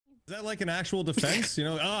that like an actual defense? You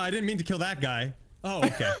know, oh, I didn't mean to kill that guy. Oh,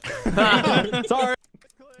 okay. Sorry.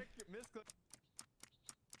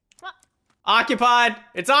 Occupied.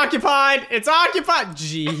 It's occupied. It's occupied.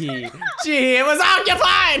 Gee, it was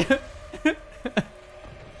occupied.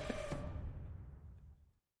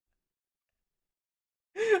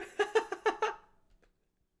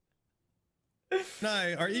 And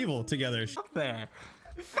I are evil together. There.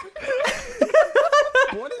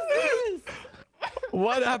 What is this?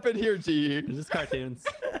 What happened here, G? This is Cartoonz.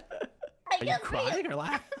 Are you crying or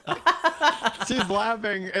laughing? She's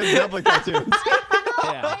laughing. It's definitely Cartoonz.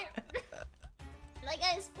 Yeah. Like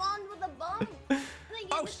I spawned with a bomb.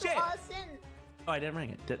 Oh shit! Oh, I didn't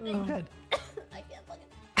ring it. Oh, good. I can't fucking.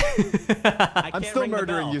 I'm still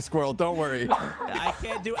murdering you, Squirrel. Don't worry. I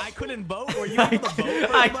can't do. I couldn't vote. Were you able to vote for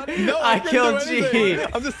everybody? No, I killed G.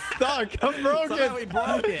 I'm just stuck. I'm broken. Somehow we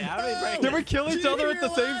broke it. How did we break it? Did we kill each other at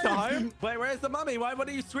the same time? Wait, where's the mummy? What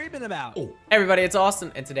are you screaming about? Hey everybody, it's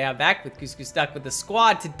Austin, and today I'm back with Goose Goose Duck with the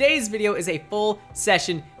squad. Today's video is a full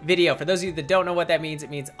session video. For those of you that don't know what that means, it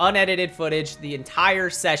means unedited footage, the entire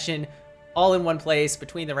session, all in one place,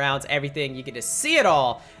 between the rounds, everything. You get to see it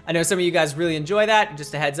all. I know some of you guys really enjoy that. And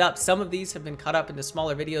just a heads up, some of these have been cut up into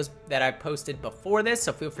smaller videos that I've posted before this,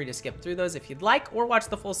 so feel free to skip through those if you'd like, or watch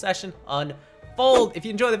the full session unfold. If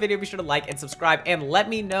you enjoy the video, be sure to like and subscribe, and let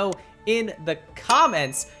me know in the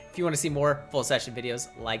comments if you want to see more full session videos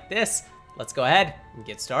like this. Let's go ahead and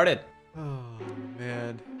get started. Oh,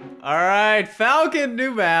 man. All right, Falcon,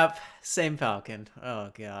 new map. Same Falcon.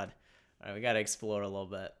 Oh, God. All right, we got to explore a little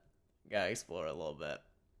bit.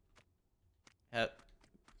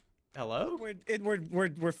 Hello?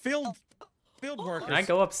 We're field workers. Can I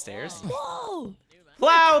go upstairs? Whoa!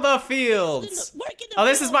 Plow the fields. Oh,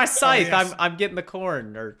 this is my scythe. yes. I'm getting the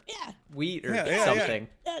corn or wheat or something.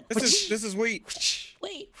 This is wheat.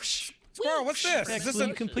 Wait. Squirrel, what's this? Is this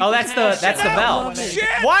a... Oh, that's the bell. Shit!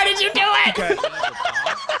 Why did you do it? Okay.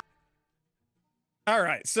 All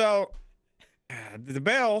right, so the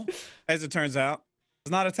bell, as it turns out,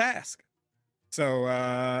 is not a task.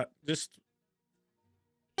 So just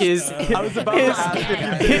I was about to ask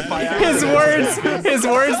if you did my his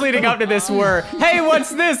words leading up to this were, "Hey, what's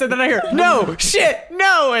this?" And then I hear, "No, shit,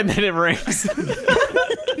 no," and then it rings.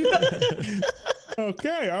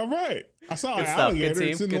 Okay, all right. I saw Good an stuff. alligator. Good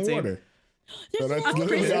team. It's in Good the team. water. So There's that's a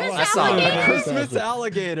literally all I saw it. A Christmas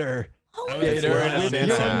alligator. With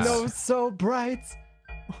your nose so bright.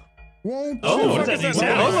 Won't Oh, you? what does that Oh,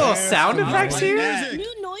 sound? little sound effects here.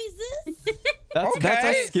 New noises? That's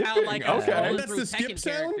Okay. a skipping. Okay. That's the skip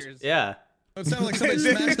sound? Yeah. It sounded like somebody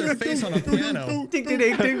smashed their face on a piano. Ding, ding,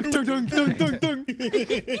 ding, ding. Dung, dung, dung, dung, dung.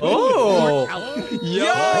 Oh.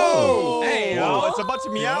 Yo! Hey, yo! It's a bunch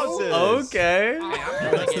of meowses. Okay.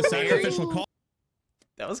 That's the sacrificial call.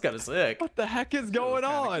 That was kind of sick. What the heck is going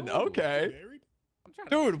on? Okay.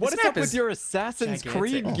 Dude, what This is map up with is your Assassin's gigantic.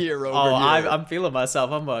 Creed gear over Oh, here? I'm feeling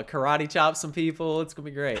myself. I'm gonna karate chop some people. It's gonna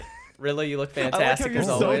be great. Rilla, you look I like how fantastic you're as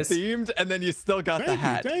so always. themed, and then you still got the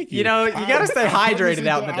hat. Thank you. You know, you gotta stay hydrated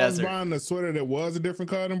out in the I was desert. buying a sweater that was a different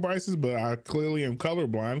color than Bryce's, but I clearly am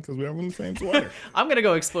colorblind because we have on the same sweater. I'm gonna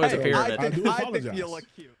go explore the Hey, pyramid. I do I think apologize. you look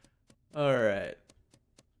cute. All right.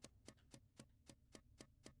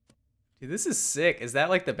 Dude, this is sick. Is that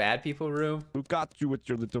like the bad people room? Who got you with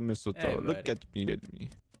your little mistletoe? Hey, Look buddy. at me.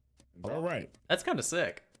 All right. That's kind of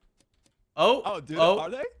sick. Oh, Oh, dude, are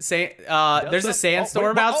they? There's a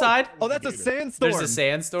sandstorm wait, outside. Oh, that's a sandstorm. There's a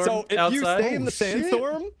sandstorm So if outside. you stay in the Oh, shit.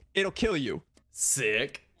 sandstorm, it'll kill you.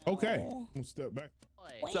 Sick. Okay. We'll step back.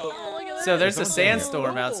 So there's a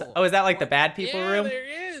sandstorm outside. Oh, is that like the bad people room? there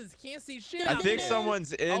is. Can't see shit. I think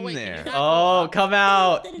someone's in wait, there. Oh, come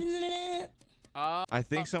out. I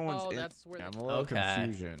think someone's in. That's where I'm a little Okay.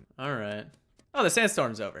 confusion. All right. Oh, the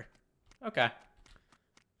sandstorm's over. Okay.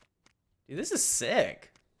 Dude, this is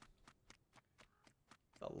sick.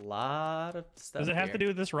 It's a lot of stuff. Does it have to do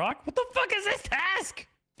with this rock? What the fuck is this task?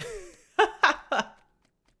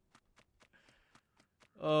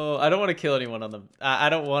 Oh, I don't want to kill anyone on the. I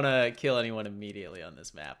don't want to kill anyone immediately on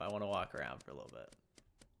this map. I want to walk around for a little bit.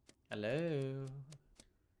 Hello.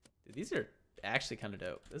 Dude, these are actually kind of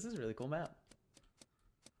dope. This is a really cool map.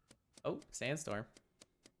 Oh, sandstorm.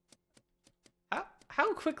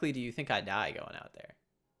 How quickly do you think I die going out there?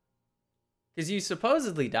 Because you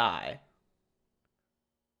supposedly die.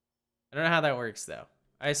 I don't know how that works though.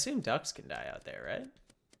 I assume ducks can die out there,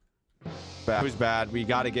 right? That was bad. We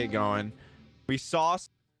got to get going. We saw.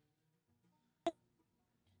 So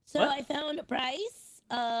What? I found Bryce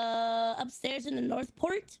upstairs in the North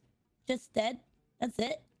Port. Just dead. That's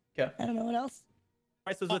it. Okay. I don't know what else.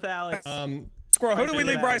 Bryce was with Alex. Squirrel. Who do we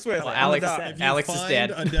leave Bryce with? Well, On the Alex- dock? If you Alex is find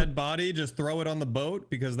dead. a dead body, just throw it on the boat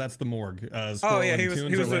because that's the morgue. Squirrel yeah, he and was-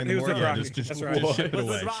 Toons he was are running he the was with morgue. Yeah, Rocky. just That's right. ship it Was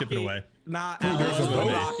away. with Ship it Rocky. away. Nah, there's Alex a was with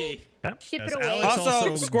boat. Rocky. Ship Yes, it away. Alex Also,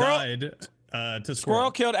 also Squirrel- died to Squirrel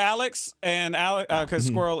Squirrel. killed Alex, and Alex because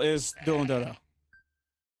Squirrel is doing Dodo.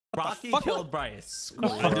 Rocky fuck? killed Bryce.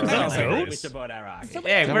 What? Hey, We should vote out Rocky.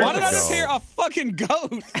 Hey, Why where Why did I go. just hear a fucking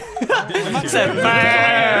goat? I said,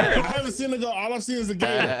 "Bah." I haven't seen it go. All I've seen is the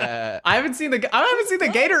gator. I haven't seen the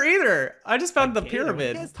gator either. I just found the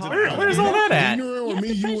pyramid. What are you guys talking Where's all that at? You know when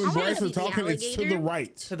me, Yeah, you, and I wanna Bryce were be the talking, it's to the alligator.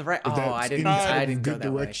 right. To the right. If Oh, that's I didn't. any I type didn't of go good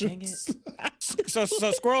that way. directions. Dang it. So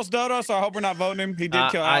Squirrel's Dodo, so I hope we're not voting him. He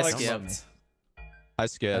did kill I Alex. skipped. I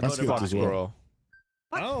skipped. I skipped Fuck as well. Squirrel.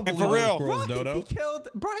 I don't And believe for real. Squirrel's Rocky, Dodo. he killed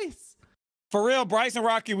Bryce. For real, Bryce and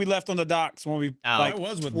Rocky, we left on the docks when we Oh. like I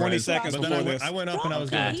was with 20 Bryce, seconds but then before this. I went up and I was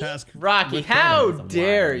doing a Okay. task. Rocky, with how Chrono.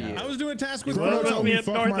 dare you? I was doing a task with Chrono Chrono told we me had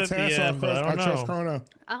fuck north my at the task, so end, but I I don't trust know. Chrono.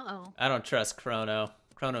 Uh-oh. I don't trust Chrono.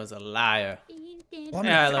 Chrono's a liar. Well,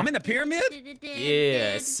 Yeah, I'm in the pyramid.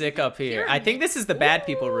 Yeah, sick up here. I think this is the bad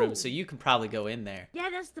people room, so you can probably go in there. Yeah,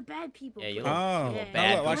 that's the bad people. Yeah, you Oh, look Yeah.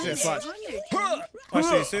 bad. look, watch people. this. Watch. Oh, Watch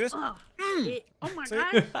this. See this? oh my See?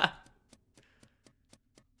 gosh.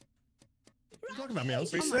 You're talking about me. I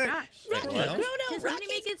was Pretty Oh my sick. gosh. Well, Does somebody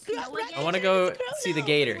make it snow again? I want to go see the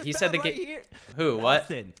gator. He said the right gator. here. Who? What?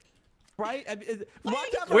 Austin. Right? Watch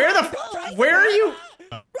out for Where the? Rocky. Where are you?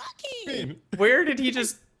 Rocky! Where did he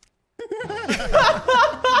just?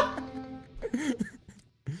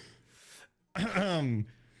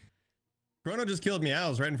 Chrono just killed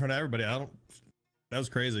Meows right in front of everybody. I don't. That was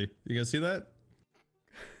crazy. You guys see that?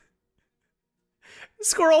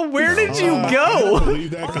 Squirrel, where did you I go? don't believe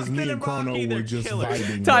that because Austin me and and Chrono Rocky, were they're just killers.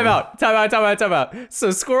 vibing. Time bro. out, time out, time out, time out. So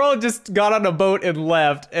Squirrel just got on a boat and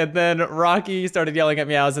left, and then Rocky started yelling at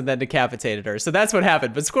Meows and then decapitated her. So that's what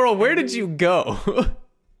happened. But Squirrel, where did you go?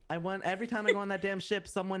 I won every time I go on that damn ship,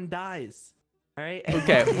 someone dies. All right.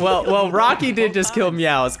 Okay, well, Rocky did just kill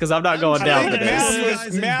Meows because I'm not going I down think for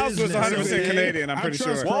this. Mouse was 100% okay? Canadian. I'm I pretty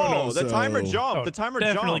trust sure. Chrono. Whoa, the timer so- jumped. The timer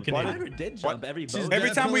Definitely jumped. Why Canadian. did- Never did jump every She's boat. Every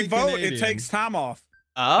time we Definitely vote, it Canadian. takes time off.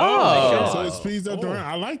 Oh, So it speeds up the Oh. round.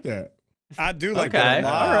 I like that. I do like okay, that a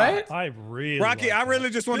lot. all right. I really. Rocky, like I that. really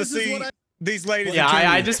just want to This is see what I- these ladies. Yeah, in I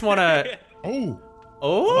Canada. just want to. Oh,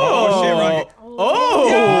 Oh, shit, Rocky. Oh,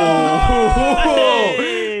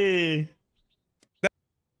 Hey!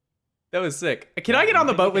 that was sick. Can I get on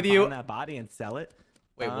the boat with you? Find that body and sell it.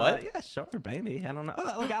 Wait, what? Yeah, sure, baby. I don't know.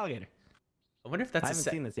 Oh, look, alligator. I wonder if I that's a haven't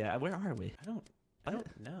sex. seen this yet. Where are we? I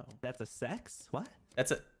don't know. That's a sex? What?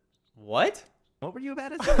 That's a what? What were you about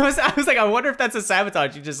to I say? was like, I wonder if that's a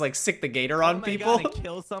sabotage. You just like sick the gator on Oh my people. God, and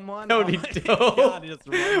kill someone? No, Oh you my don't. God, he just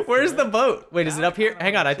runs Where's through the it. boat? Wait, is it Now up here? I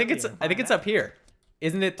Hang on, I should think be it's able to I think find it's out. up here.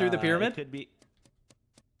 Isn't it through the It pyramid? could be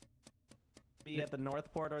at the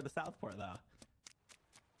North Port or the South Port, though.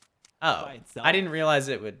 Oh, by itself. I didn't realize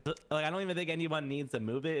it would. Like, I don't even think anyone needs to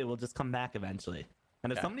move it. It will just come back eventually.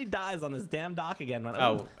 And if Okay. somebody dies on this damn dock again,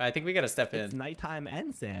 Oh, I think we gotta step it's in. nighttime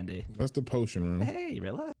and sandy. that's the potion room. Hey,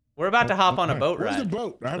 Rilla. We're about to hop on a boat Where's the ride.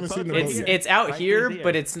 boat? I haven't The seen the boat boat It's yet. it's out Right here, through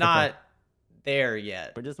but here. it's not there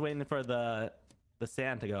yet. We're just waiting for the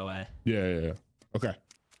sand to go away. Yeah. Okay.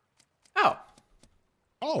 Oh,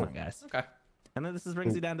 Oh. Come on, guys. okay. And then this just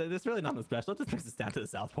brings you down to this. Really nothing special. It just brings us down to the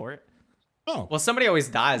South Port. Oh. Well, somebody always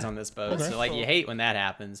dies on this boat, Okay. so like you hate when that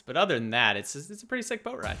happens. But other than that, it's a pretty sick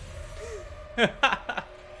boat ride.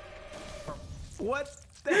 What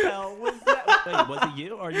the hell was that? Wait, was it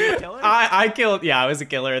you? Are you a killer? I killed. Yeah, I was a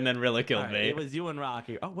killer, and then Rilla killed Alright, me. it was you and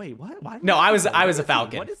Rocky. Oh wait, what? Why? No, I was a What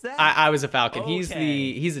falcon. What is that? I was a falcon. He's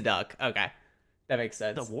Okay. he's a duck. Okay, that makes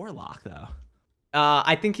sense. the warlock though.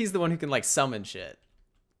 I think he's the one who can like summon shit.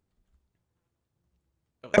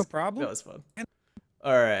 That No was, problem. that was fun.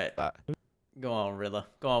 All right, Uh, go on, Rilla.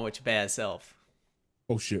 Go on with your bad self.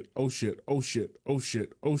 Oh shit. Oh shit. Oh shit. Oh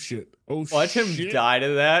shit. Oh shit. Oh shit. Watch him die to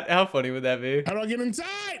that. How funny would that be? How do I get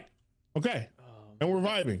inside? Okay. And we're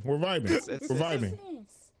vibing. We're vibing. We're vibing.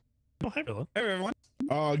 Oh, hi, Rilla. Hey,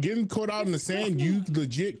 everyone. Getting caught out in the sand, you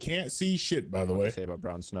legit can't see shit, by the way. Say about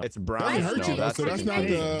brown snow. It's Doesn't brown hurt snow. you though, so that's not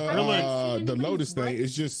Really? the lotus thing.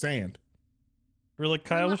 It's just sand. Rilla,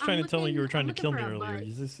 Kyle was I'm trying to tell me you were looking- trying to I'm kill me looking for a earlier.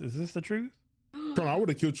 buzz. Is this the truth? Come on, I would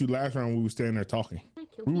have killed you last round when we were standing there talking.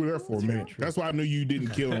 We were there for a minute. That's why I knew you didn't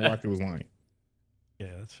kill and Rocky was lying. Yeah,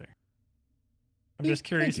 that's fair. I'm just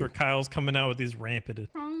curious where Kyle's coming out with these rampant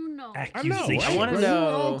Oh no. I know. accusations. I wanna Like, know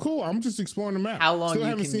oh, cool. I'm just exploring the map. how long Still you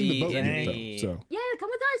haven't can seen be the boat in yet, the- though, so Yeah, come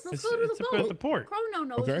with us. Let's It's, go to it's the up at boat. the port. Chrono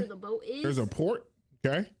knows Okay. where the boat is. there's a port.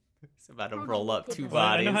 Okay. It's about to roll up 2 I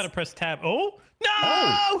bodies. know how to press tab. Oh no!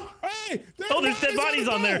 Oh, hey, There's dead bodies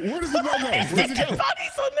on there. Where does the boat go? Where's it go?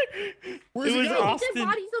 Bodies on there. Where's it it was go? Austin. Dead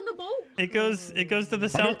bodies on the boat. It goes to the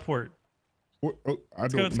Southport. What, I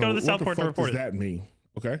don't Let's go to know. the Southport to What the fuck report does it. that mean?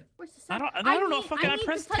 Okay. Where's the I sound? don't know. Fucking I need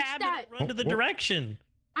pressed to touch tab that. and run to the What? direction.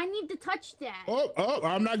 I need to touch that. Oh,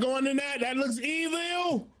 I'm not going in that. That looks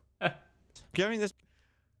evil. Give me this.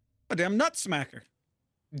 A damn nut smacker.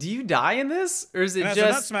 Do you die in this, or is it That's a nut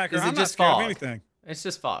just smacker. is I'm it not just scared of fog? anything. It's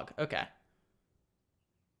just fog. Okay.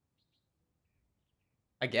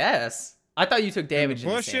 I guess. I thought you took damage in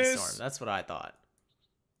the bushes. sandstorm. That's what I thought.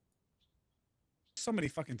 So many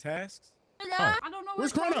fucking tasks. I don't know where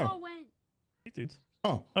Where's Chrono? Chrono went. Hey, dudes.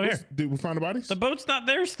 Oh, here. Did we find the bodies? The boat's not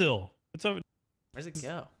there still. It's over Where's it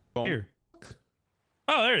go? here.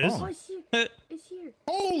 Oh, there it is. Oh, it's here. It's here.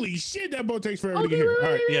 Holy shit, that boat takes forever Oh, to get here. All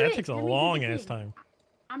right. Yeah, it wait, takes a let me do the long ass thing. time.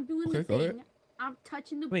 I'm doing Okay, the go ahead. thing. I'm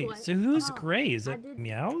touching the Wait, butt. so who's Oh, gray? Is I that did-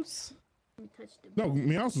 Meows? Let me touch the No,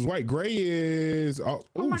 Meows is white. Gray is. Oh,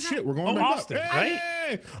 Oh my shit, God. we're going Oh, back Austin, up. right?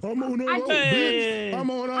 Hey, I'm on I a boat, did- bitch. I'm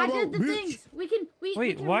on I a boat, did the bitch. things. We can. We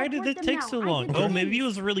Wait, can why did report it them take now. so I long? did the Oh, maybe it things.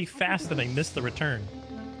 was really fast and I missed the return.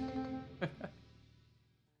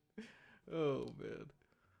 Oh man.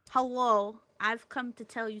 Hello, I've come to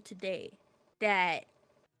tell you today that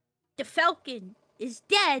the Falcon is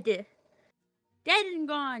dead. Dead and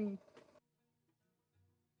gone.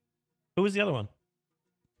 Who was the other one?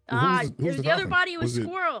 Who's the the other Falcon? body was Was it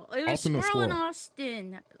Squirrel. It was Austin or Squirrel and Squirrel?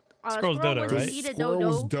 Austin. Squirrel's Squirrel Dodo, was right? Nikita Squirrel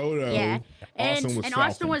was Dodo. Dodo. Yeah. And Austin was Austin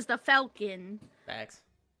Falcon. was the Falcon. Facts.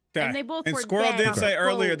 Okay. And they both and were Squirrel dead did on say the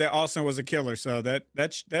earlier boat. that Austin was a killer, so that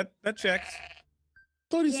checks. I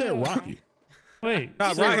thought he said Yeah. Rocky. Wait, No,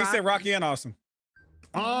 He said he said Rocky and Austin.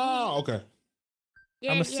 Oh, okay.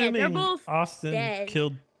 Yeah, I'm yeah, assuming they're both Austin dead.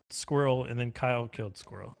 killed Squirrel and then Kyle killed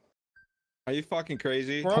Squirrel. Are you fucking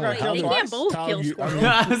crazy? Squirrel got They killed can't twice. both Kyle, kill you- Squirrel.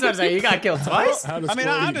 I was about to say you got killed twice. How does I mean,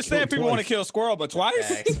 Squirrel I get understand killed people want to twice? kill Squirrel, but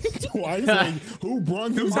twice? Twice? Like, who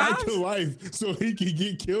brought him back times? to life so he could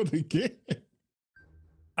get killed again?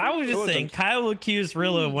 I was just was saying, a- Kyle accused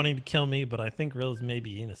Rilla of wanting to kill me, but I think Rilla's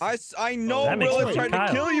maybe innocent. I know That makes Rilla sense. tried to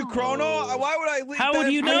Kyle. kill you, Chrono. Why would I leave How that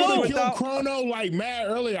would you I know? know information he killed without? Chrono like mad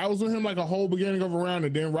early. I was with him like a whole beginning of a round,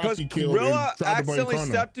 and then Because Rocky killed Rilla and tried to blame accidentally Chrono.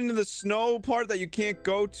 stepped into the snow part that you can't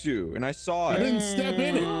go to, and I saw I it. didn't step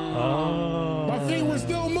in it. Oh. My feet were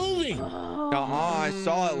still moving. I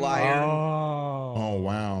saw it, liar. Oh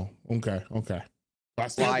wow. Okay. I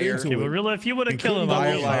stepped Liar. into Okay, but it. Rilla, if you would have And killed him, couldn't I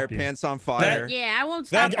Liar, would liar, stop you. pants on fire. Yeah, I won't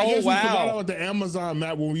That- stop. I Oh, guess we forgot wow. about the Amazon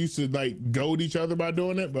map when we used to like goad each other by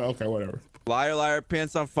doing it, but okay, whatever. Liar, liar,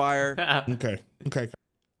 pants on fire. Okay.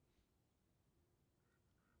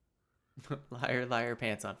 Liar, liar,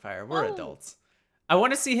 pants on fire. We're Oh. adults. I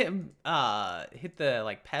want to see him hit the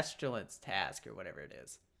like pestilence task or whatever it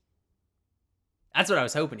is. That's what I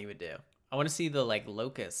was hoping he would do. I want to see the like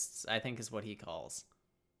locusts, I think is what he calls.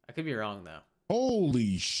 I could be wrong though.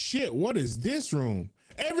 Holy shit, what is this room?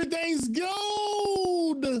 Everything's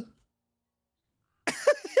gold. I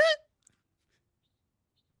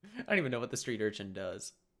don't even know what the street urchin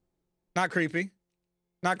does. Not creepy.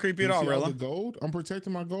 Not creepy at You all, see all Rilla. the gold? I'm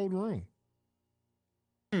protecting my gold room.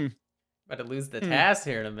 About to lose the task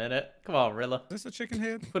here in a minute. Come on, Rilla. Is this a chicken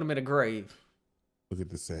head? Put him in a grave. Look at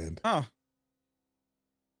the sand. Oh.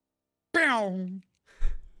 Bow.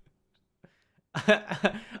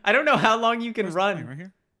 I don't know how long you can Where's the run. thing, right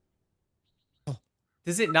here?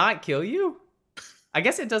 Does it not kill you? I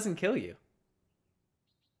guess it doesn't kill you.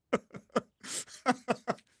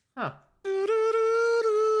 Huh.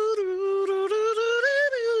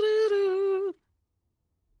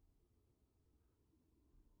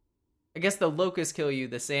 I guess the locusts kill you,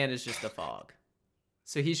 the sand is just a fog.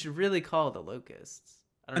 So he should really call the locusts.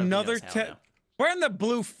 I don't know Another if he knows how Where in the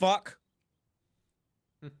blue fuck?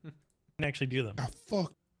 now. Can actually do them. Ah,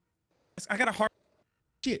 fuck. I got a heart.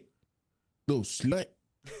 Shit. Little slut.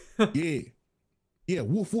 Yeah. Yeah,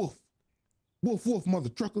 woof, woof. Woof, woof, mother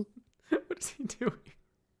trucker. What is he doing?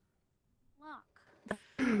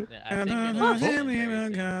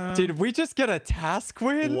 Did we just get a task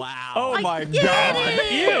win? Wow. Oh I my did god.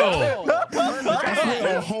 I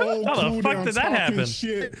spent a whole How the cool fuck down did that talking happen?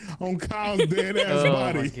 shit on Kyle's dead ass Oh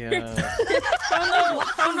my body. god.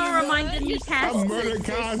 Chrono reminded me past. I murdered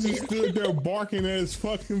Kyle, just stood there barking at his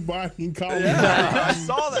fucking body and calling Yeah, I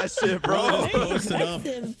saw that shit, bro. Post it up.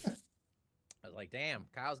 I was like, damn,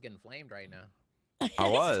 Kyle's getting flamed right now. I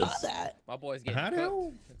was. saw that. My boy's getting How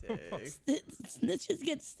cooked. Snitches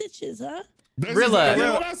get stitches, huh? That's Rilla,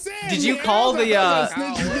 exactly what I said, did you man. call the,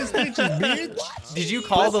 Snitches get stitches, bitch. Did you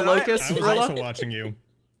call the Listen, locusts, I was Rilla? also watching you.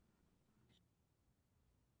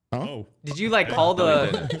 Huh? Oh, Did you like call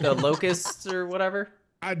the locusts or whatever?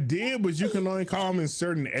 I did, but you can only call them in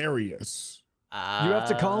certain areas. You have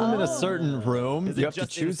to call them in a certain room. Is You it have to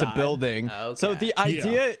just choose inside? a building. So Okay. the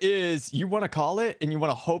idea is you want to call it and you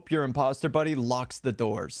want to hope your imposter buddy locks the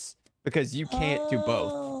doors because you can't do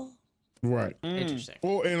both. Oh. Right. Interesting.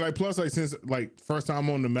 Well, and like plus, like since like first time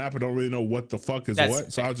on the map, I don't really know what the fuck is That's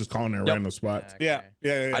what, so I was just calling it Yep. random spots. Yeah.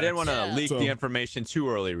 I didn't want to Yeah. leak So- the information too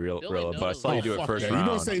early, Rilla, but I saw you do it Fuck first that. You round.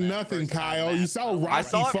 don't say nothing, First time Kyle. You map. saw Rocky I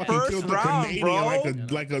saw it fucking first kill the round, Canadian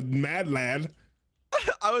bro. like a mad lad.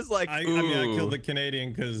 I was like, I mean, I killed the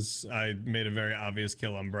Canadian because I made a very obvious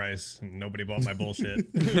kill on Bryce, and nobody bought my bullshit.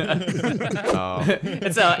 Oh.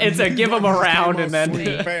 It's a give them a round and then.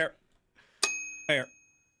 Fair. Fair.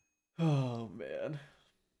 Oh man.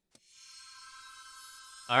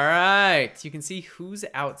 All right, you can see who's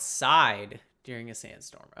outside during a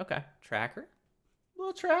sandstorm. Okay, tracker.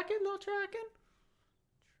 Little tracking.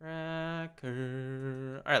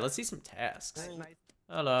 Tracker. All right, let's see some tasks.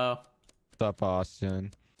 Hello. What's up,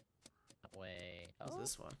 Austin? Wait. What's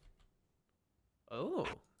this one? Oh.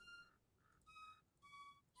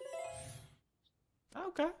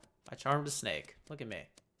 Okay. I charmed a snake. Look at me.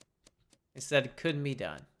 They said it couldn't be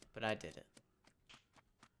done, but I did it.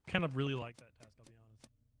 Kind of really like that task, I'll be honest.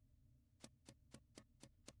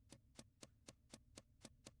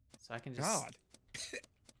 So I can just. God.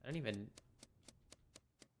 I don't even.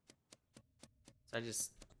 So I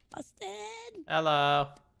just. Austin. Hello.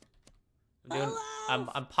 I'm doing. Hello.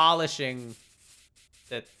 I'm polishing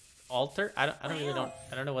the altar. I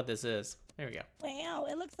don't know what this is. There we go. Wow,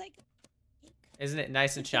 it looks like. Isn't it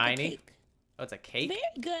nice and It's like a shiny? cake. Oh, it's a cake. Very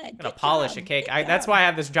good. I'm gonna Good polish a job. cake. Good That's job. why I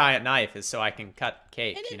have this giant knife, is so I can cut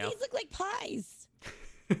cake. And You know. these look like pies.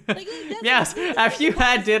 Like, Yes. these look Have like you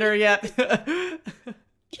had pies. dinner yet? No.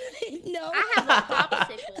 I have a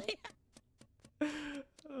popsicle.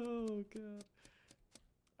 Oh god.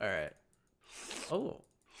 All right. Oh,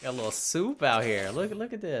 got a little soup out here.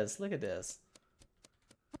 Look at this. Look at this.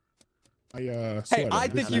 Hey, sweater. I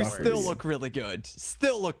This think is you not still pretty. look really good.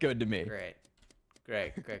 Still look good to me. Great.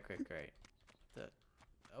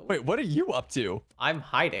 Oh, Wait, what are you up to? I'm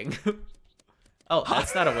hiding. Oh,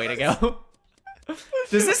 that's not a way to go.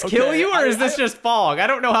 Does this kill Okay, you, or is this just fog? I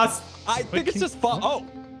don't know how. I think it's just fun. Oh,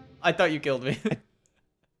 I thought you killed me.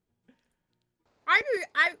 I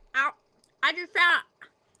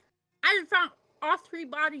just found all three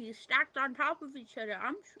bodies stacked on top of each other.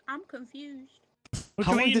 I'm confused.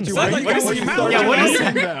 how long did you Sounds wait? like before you you smell started it. Yeah, what is eating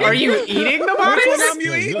it? them? Are you eating the Which one bodies? of them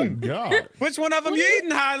you eating? God. Which one of them you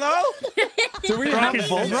eating, Hilo? Do we have Rocky's-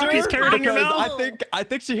 vulture? Rocky's carrot in your Because mouth. I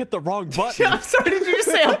think she hit the wrong button. I'm sorry. Did you just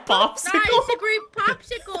say a Nah, popsicle? it's a green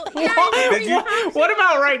popsicle. Yeah, it's a green popsicle. What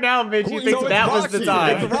about right now made you think So it's that was the Rocky.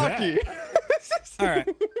 time? It's Rocky. All right.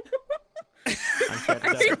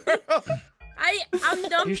 I'm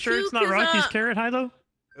dumb You sure too, it's not 'cause, Rocky's carrot, Hilo?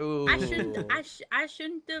 Ooh. I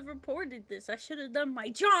shouldn't have reported this. I should have done my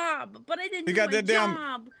job, but I didn't You do got my that damn-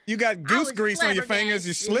 job. You got goose was grease on your fingers.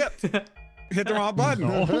 You slipped. Hit the wrong button.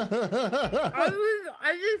 I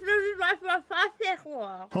just did my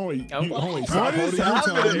popsicle. Holy, Oh. holy, What stop is holding your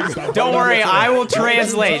happening? tongue. Stop Don't holding worry, your I tongue. will Stop holding your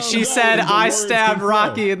translate. She tongue. said, The "I words stabbed can flow.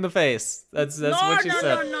 Rocky in the face." That's what she No,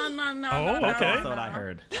 said. no. Oh, no, okay. That's what I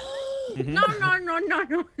heard. No.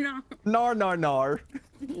 Nar, nar, nar.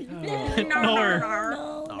 No.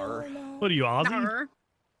 What are you, Aussie? No.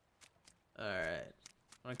 All right.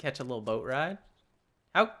 Want to catch a little boat ride?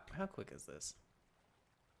 How quick is this?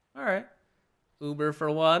 All right. Uber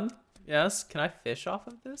for one. Yes. Can I fish off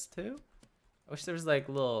of this too? I wish there was like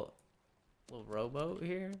little rowboat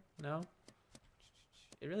here. No.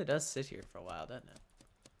 It really does sit here for a while, doesn't it?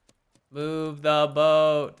 Move the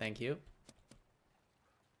boat. Thank you.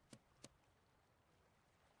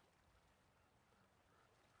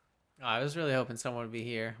 Oh, I was really hoping someone would be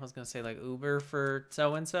here. I was gonna say like Uber for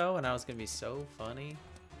so-and-so, and I was gonna be so funny.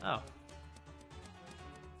 Oh.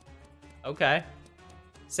 Okay.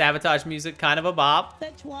 Sabotage music, kind of a bop.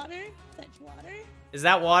 Touch water. Touch water. Is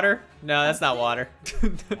that water? No, that's not water. As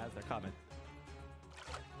they're coming.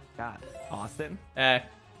 God, Austin. Eh.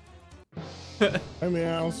 Hey,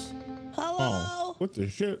 meows. Hello. Oh, what the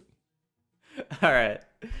shit? All right.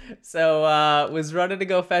 So, was running to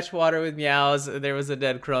go fetch water with Meows. There was a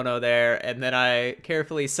dead chrono there, and then I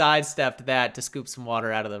carefully sidestepped that to scoop some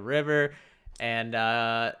water out of the river, and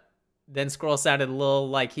then Squirrel sounded a little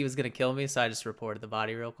like he was gonna kill me, so I just reported the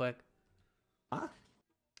body real quick. Huh?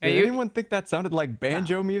 Hey, Did you- anyone think that sounded like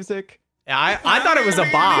banjo music? Yeah, I thought it was a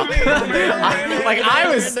bop.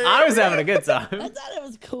 I was having a good I time. thought it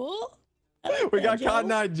was cool. I like We got banjos.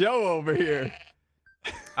 Cotton Eye Joe over here.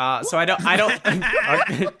 So I don't just. Damn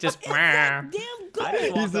I just goat.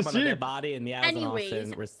 He's walked a up on the sheep. dead body and Meows and Anyways,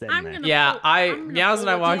 Austin were sitting I'm there. gonna Yeah, I'm gonna Meows and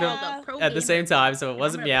I pull walked all up the at the propane same time, so it and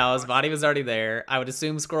wasn't I'm gonna Meows. put Body was already there. I would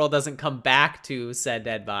assume Squirrel doesn't come back to said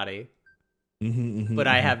dead body, but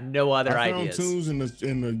I have no other I found ideas. Tunes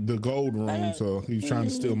in the gold room, so he's trying to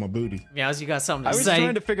steal my booty. Meows, you got something I to was say?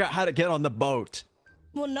 trying to figure out how to get on the boat.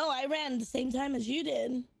 Well, no, I ran the same time as you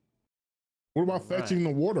did. What about fetching the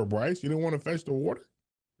water, Bryce? You didn't want to fetch the water?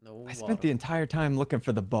 No I spent the entire time looking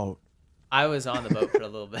for the boat. I was on the boat for a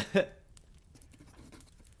little bit.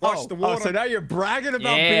 Watch the water. so now you're bragging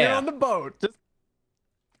about being Yeah. on the boat. Just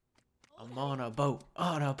I'm on a boat.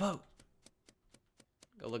 On a boat.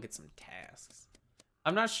 Go look at some tasks.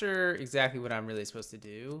 I'm not sure exactly what I'm really supposed to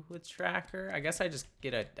do with Tracker. I guess I just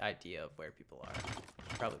get an idea of where people are.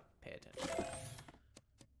 Probably pay attention.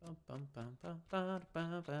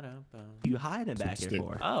 You hiding back here Stick.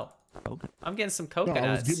 for? Oh, Okay. I'm getting some No, I was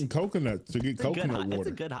coconuts. getting coconuts to get It's a good coconut It's a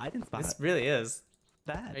water. good hiding spot. This really is.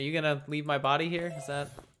 Bad. Are you gonna leave my body here? Is that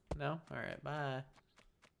no? All right, bye.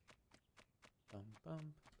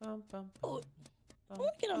 Oh, I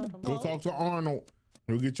wanna get on the Go boat. talk to Arnold.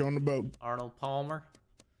 He'll get you on the boat. Arnold Palmer.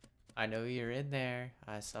 I know you're in there.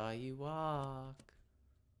 I saw you walk.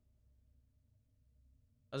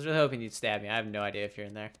 I was really hoping you'd stab me. I have no idea if you're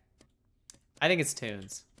in there. I think it's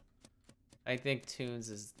Tunes. I think Tunes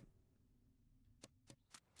is...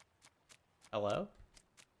 Hello?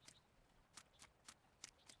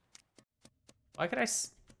 Why could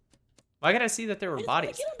I see that there were I just wanna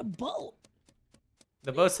bodies? get on the boat.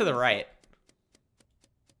 The boat's to the right.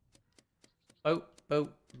 Boat,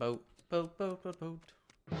 boat, boat, boat, boat, boat, boat.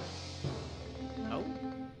 Oh.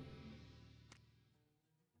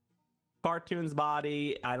 Cartoonz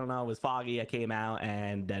body, I don't know, it was foggy. I came out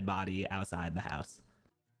and dead body outside the house.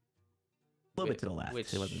 A little bit to the left.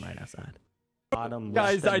 Which- It wasn't right outside. Bottom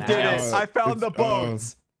guys, left I of did the it. house. I found the It's,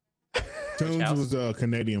 boats. Tunes house? was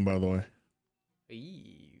Canadian, by the way.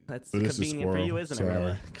 Eee. That's But this is convenient for you, Squirrel. isn't it, Sorry.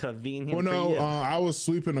 Rilla? Convenient Well, for no, you. I was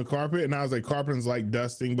sweeping the carpet, and I was like, carpeting's like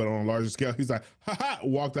dusting, but on a larger scale. He's like, ha,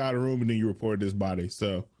 walked out of the room, and then you reported this body.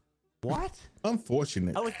 So, What?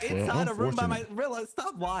 unfortunate. I was bro, inside a room by my... unfortunate. Rilla,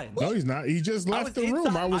 stop lying. No, he's not. He just left was the room.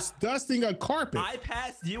 inside- I was dusting a carpet. I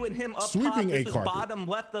passed you and him up Sweeping top. a This is carpet. bottom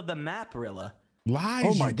left of the map, Rilla. Lies.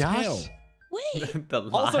 Oh my you gosh. tell. Wait. The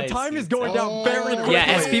Also, lies time you is going tell. down very quickly. Yeah,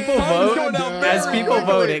 as people Time's vote, going down as very people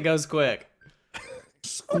quickly. vote, it goes quick.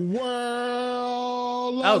 Squirrel.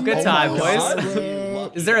 Oh, good time, my boys.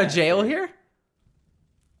 God. Is there a jail here?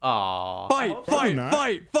 Aw. Fight, Probably fight,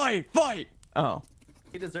 not. fight. Oh.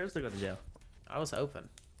 He deserves to go to jail. I was hoping.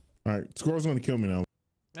 All right, Squirrel's gonna kill me now.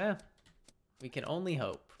 Yeah. We can only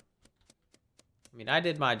hope. I mean, I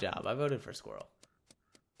did my job. I voted for Squirrel.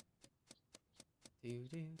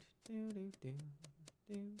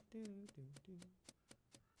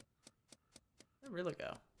 Where'd Rilla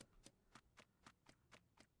go?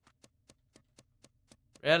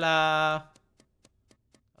 Rilla!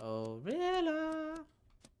 Oh, Rilla!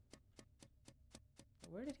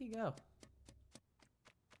 Where did he go?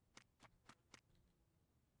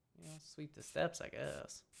 Yeah, sweep the steps, I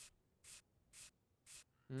guess.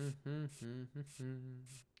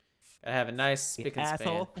 Gotta have a nice spick and span.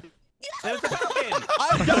 Asshole. There's a falcon.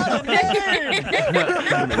 I got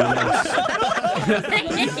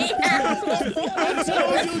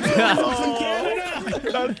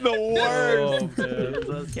That's the worst. It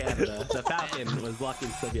was Canada. The falcon was lucky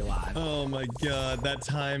to still be alive. Oh my god, that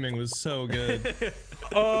timing was so good.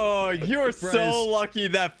 Oh, you're so Bryce. lucky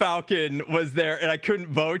that Falcon was there and I couldn't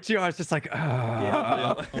vote you. I was just like, Oh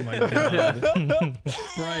my god.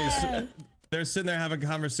 Bryce, they're sitting there having a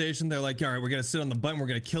conversation. They're like, all right, we're gonna sit on the button. We're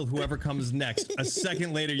gonna kill whoever comes next. A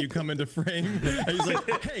second later, you come into frame, and he's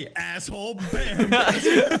like, hey, asshole, bam.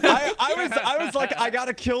 I was like, I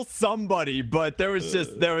gotta kill somebody, but there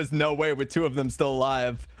was no way with two of them still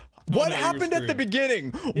alive. What no, you were happened at the screwed.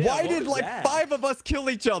 beginning? Yeah, Why what did was like that? 5 of us kill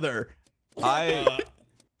each other?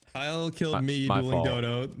 Kyle killed me my dueling fault.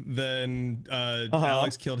 Dodo. Then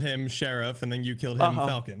Alex killed him, Sheriff, and then you killed him,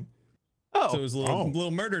 Falcon. Oh, So it was a little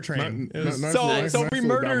murder train. Not- It was- not- so nice, so nice we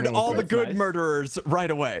little murdered domino all the effect. good Nice. murderers right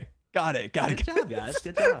away. Got it. Good job, guys.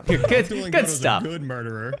 Good job. You're good, Dueling good Dodo's stuff. a good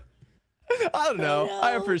murderer. I don't know. Oh,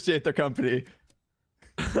 I no. appreciate their company.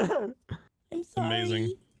 I'm sorry.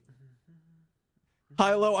 Amazing.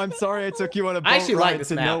 Hilo, I'm sorry I took you on a boat I actually like ride this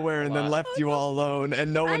to map nowhere a and then lot. left you all alone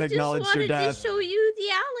and no one I just acknowledged your wanted to death. show you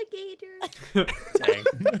the alligator.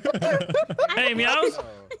 Dang. Hey, Meows.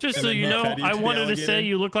 Just so And you then know, Buffett eats I the wanted to say alligator.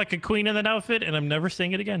 you look like a queen in that outfit, and I'm never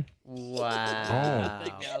saying it again. Wow.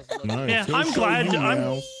 Nice. Yeah, He'll I'm show glad- you I'm-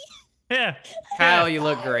 now. Yeah. Kyle, you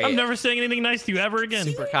look great. I'm never saying anything nice to you ever again.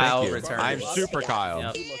 Super Kyle you. returns. I'm Super Kyle.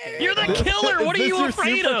 Yep. You're the killer. What are you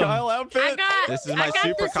afraid Super of? Kyle outfit? This is my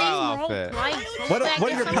Super Kyle outfit. What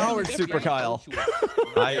are your powers, Super Kyle?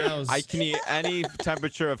 I can eat any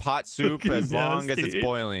temperature of hot soup as long as it's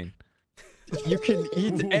boiling. You can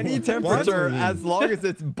eat any temperature as long as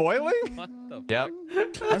it's boiling? What the Yep.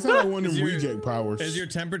 That's not one of them reject powers. Is your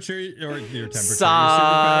temperature or your temperature?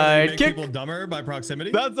 Side your superpower to make kick. people dumber by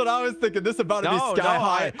proximity? That's what I was thinking. This is about to be sky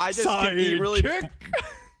high. I just can eat really.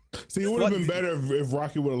 See, it would have been better if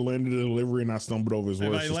Rocky would have landed the delivery and I stumbled over his If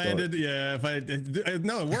words. I to start. landed, yeah. If I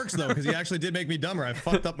no, it works though because he actually did make me dumber. I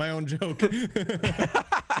fucked up my own joke. Fair.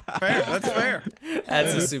 That's fair.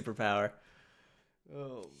 That's a superpower.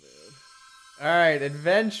 Oh, man. All right,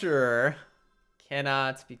 adventurer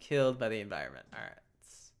cannot be killed by the environment. All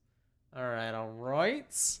right. All right.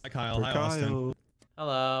 Hi, Kyle. Hi, Austin.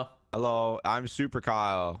 Hello. Hello, I'm Super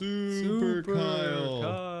Kyle. Super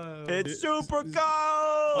Kyle. It's Super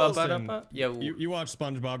Kyle. Austin, Yo, you watch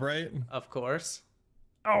SpongeBob, right? of course.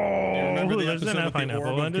 Do you remember the there's episode an with the pineapple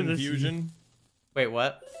Orb of under this. Confusion? Wait,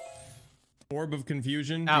 what? Orb of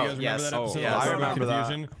Confusion. Do Oh, you guys remember yes. that Oh, episode? yes. Orb I of remember that.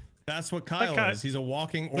 Confusion. That's what Kyle guy- is. He's a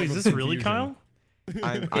walking orb Wait, is of this really confusion. Kyle?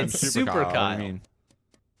 I'm It's Super Super Kyle. Kyle. I mean,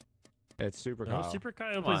 it's Super No, Kyle. Super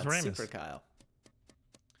Kyle Come plays on, Ramus. Super Kyle.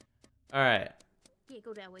 All right. Yeah,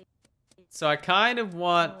 go that way. So I kind of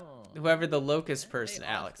want Oh. whoever the locust Hey, person,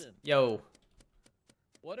 Alex. Austin. Yo,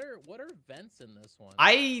 What are vents in this one?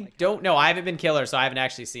 I Like, don't know. I haven't been killer, so I haven't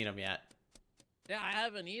actually seen them yet. Yeah, I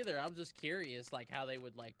haven't either. I'm just curious, like how they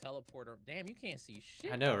would like teleport. Or damn, you can't see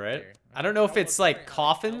shit. I know, out right? there. I don't know if was it's like wondering how they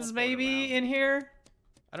coffins teleport maybe around. in here.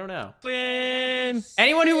 I don't know. Win.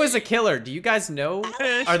 Anyone who was a killer, do you guys know?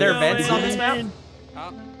 Are there vents on this map?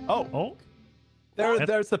 Oh. There's the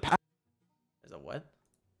There's a what?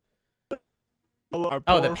 Our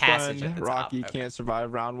Oh, the poor passage friend at the top. Rocky Okay. can't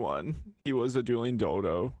survive round 1. He was a dueling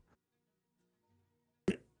dodo.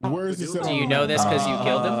 Where is this? Do you know this because you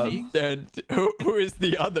killed him? And who is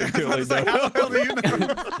the other I dueling was like, how the hell do you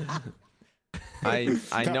know?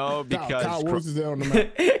 I know because Kyle, where is this on the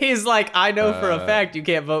map? He's like, I know for a fact you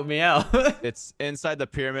can't vote me out. it's inside the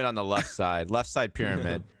pyramid on the left side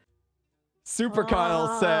pyramid. Super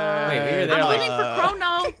Kyle said. Wait, we were there I'm like waiting for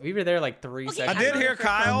Chrono. we were there like 3 Okay, I seconds. did hear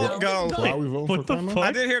Kyle go. Why are we voting What for the Chrono? fuck?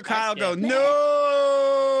 I did hear Kyle go. No,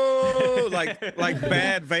 like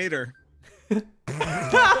bad Vader.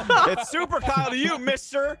 It's Super Kyle to you,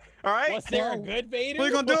 mister. All right. Was there a good Vader? What are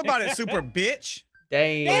you gonna do about it, super bitch?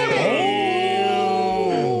 Damn.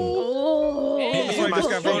 Oh. That's why I just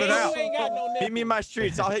got voted out. Meet me in my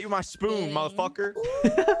streets. I'll hit you with my spoon, motherfucker.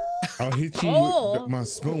 I'll hit you Oh. with my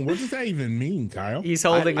spoon. What does that even mean, Kyle? He's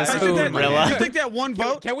holding a I- You spoon, think that- You Rilla. think that one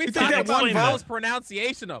vote? Can we You think talk that about one Kyle's vote?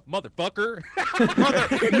 pronunciation of motherfucker?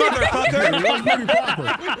 Motherfucker. It was pretty proper.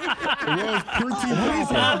 It was pretty What's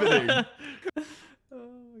proper. happening?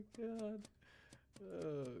 Oh god.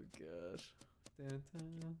 Oh gosh.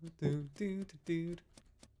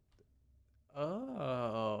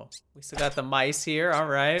 Oh, we still got the mice here. All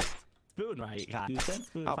right. Spoon, right? Kyle? You said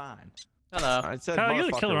spoon, fine. Hello. I said Kyle, you're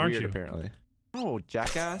the motherfucker killer, aren't weird, you? apparently. Oh,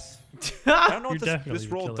 jackass. I don't know You're what definitely this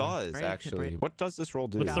the roll killer. does, Right, actually. right. What does this roll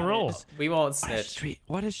do? What's the roll? We won't snitch.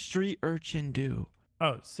 What does street urchin do?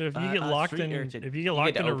 Oh, so if you get locked street in, urchin. if you get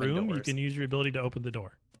locked to in a open room, you doors. can use your ability to open the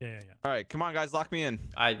door. Yeah. All right, come on, guys, lock me in.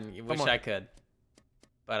 I wish on. I could,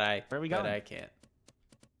 but Where are we going? I can't.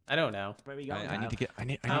 I don't know. Where are we going? I need to get. I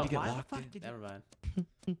need Oh, to get why the locked fuck in. did you- Never mind.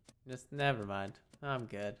 Just never mind. I'm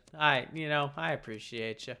good. I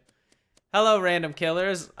appreciate you. Hello, random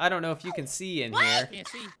killers. I don't know if you can see in here. Can't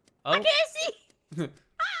see. Oh, Can't see.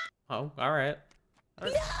 oh, all right. No!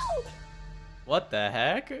 What the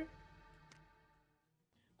heck?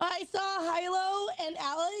 I saw Hilo and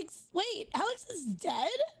Alex. Wait, Alex is dead?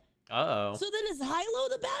 Uh-oh. So then is Hilo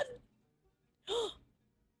the bad?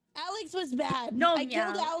 Alex was bad. No, I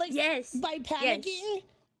killed Meow. Alex Yes. by panicking.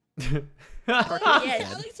 Yes.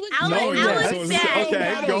 Alex was Alex- No, bad. yeah, Alex so it's bad.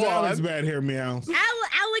 okay. Go Go Alex on. bad here, meow.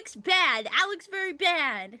 Alex bad. Alex very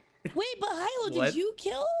bad. Wait, but Hilo, What? did you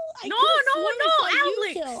kill? I No, could've no, sworn no, I saw you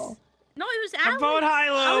Alex. kill. No, it was I Alex. vote I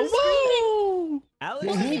Hilo. was screaming. Alex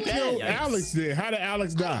Well, who is dead. killed Yikes. Alex then? How did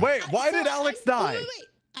Alex die? Wait, why did Alex die? Wait.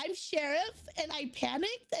 I'm sheriff, and I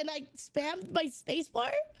panicked, and I spammed my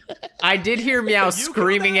spacebar. I did hear Meow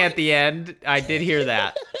screaming at the end. I did hear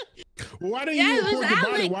that. Why didn't Yeah, you it was report the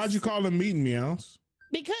body? Alex. Why'd you call him meeting, meows?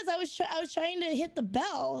 Because I was trying to hit the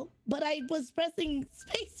bell, but I was pressing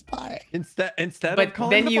spacebar. Instead of But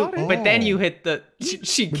calling then the you, body? but then you hit the.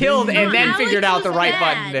 She killed you- and then Alex figured out the was right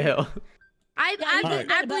bad. button to hit.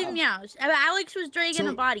 I believe Meows. Alex was dragging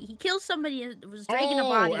a body. He killed somebody and was dragging a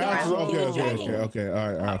body around. Okay.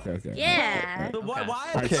 All right. Okay. Yeah. But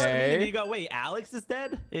why did you go, wait, Alex is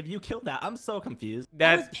dead? If you killed that, I'm so confused.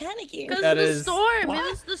 I was panicking. Because of the storm. It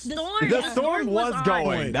was the storm. The storm was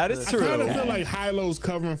going. That is true. I kind of feel like Hilo's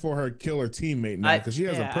covering for her killer teammate now because she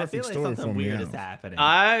has a perfect story for me.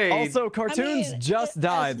 Also, Cartoonz just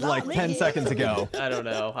died like 10 seconds ago. I don't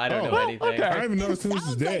know. I don't know anything. Okay. I didn't even know Cartoonz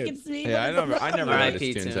is dead. Yeah, I never noticed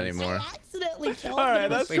Cartoonz anymore. Accidentally killed All right, him.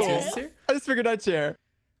 that's cool. I just figured I'd share.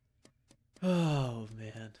 Oh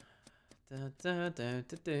man.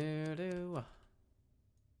 Da-da-da-da-da-do.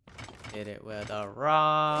 Hit it with a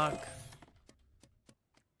rock.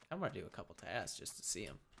 I'm gonna do a couple tasks just to see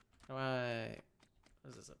him. What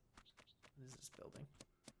is this? What is this building?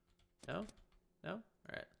 No? No?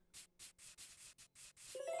 Alright.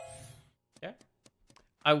 Yeah.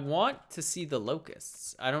 I want to see the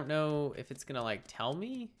locusts. I don't know if it's gonna like tell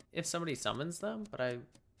me if somebody summons them, but I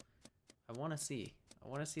want to see. I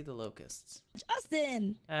want to see the locusts.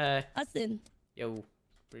 Justin. Justin. Yo.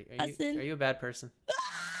 Are you a bad person?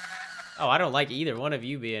 Oh, I don't like either one of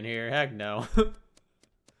you being here. Heck no.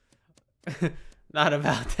 Not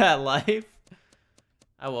about that life.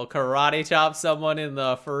 I will karate chop someone in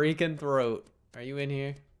the freaking throat. Are you in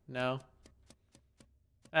here? No.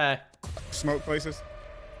 Smoke places.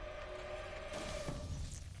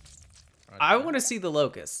 I want to see the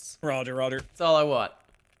locusts. Roger. That's all I want.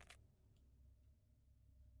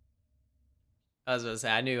 I was gonna say,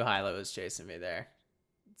 I knew Hilo was chasing me there.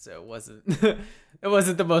 So it wasn't it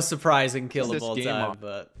wasn't the most surprising kill of all time,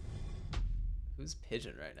 but who's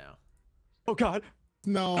pigeon right now? Oh god.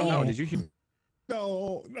 No. Did you hear?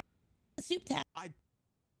 No. Soup tap.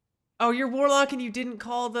 Oh, you're Warlock and you didn't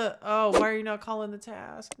call the... Oh, why are you not calling the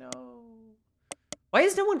task? No. Why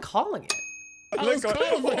is no one calling it? I was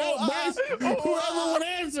calling for help, Bryce. Whoever would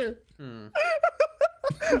answer.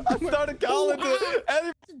 I started calling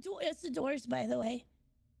it. It's the doors, by the way.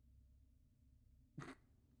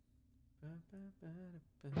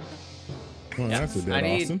 Well, that's a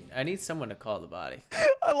dead I need someone to call the body.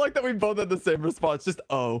 I like that we both had the same response, just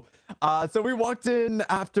oh. So we walked in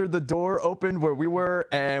after the door opened where we were,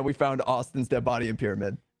 and we found Austin's dead body in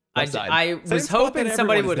Pyramid. I was hoping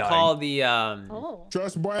somebody would call the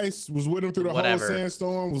Trust Bryce was with him through the whole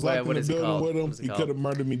sandstorm, was locked in the building with him. He could have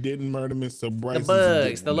murdered me, didn't murder me, so Bryce. The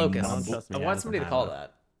bugs, the locusts. I want somebody to call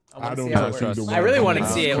that. I don't trust. I really want to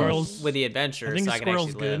see it with the adventure. I think so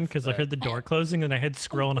Squirrel's good because I heard the door closing and I had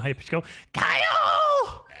Squirrel and Hype go,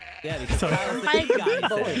 Kyle! Yeah,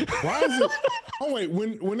 why is it? Oh wait,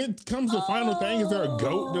 when it comes to final thing, is there a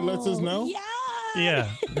goat that lets us know? Yeah.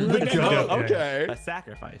 The goat. Okay. A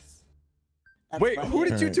sacrifice. Wait, who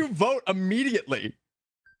did you two vote immediately?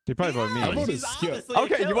 You probably voted me. I voted Skip.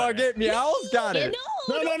 Okay, you want to get Meows? Got it.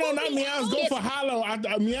 No, not Meows. Go for Hilo.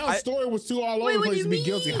 Meow's story was too all over the place to be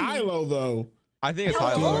guilty. Hilo, though. I think it's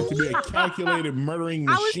Hilo. Hilo. To be a calculated murdering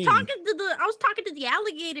machine. I was talking to the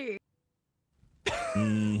alligator.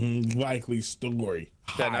 Likely story.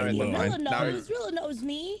 Rilla knows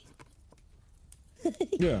me.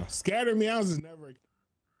 Yeah, scatter Meows is never.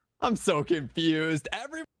 I'm so confused.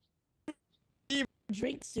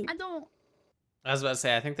 Drink soup. I was about to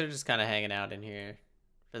say, I think they're just kind of hanging out in here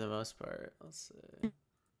for the most part. Let's see.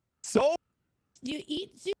 So, do you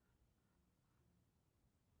eat soup?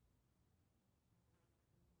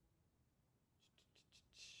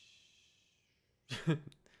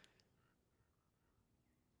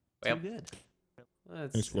 Well, good.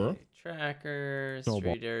 Let's see. Tracker,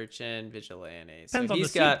 street urchin, vigilante. So Depends on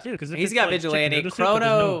he's the got soup, too, 'cause if he's it's got like vigilante. chicken noodle soup, but there's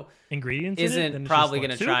Chrono no ingredients in it, then isn't it's probably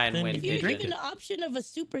just gonna like try soup, and then win If you're pigeon. given the option of a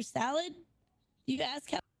super salad, you ask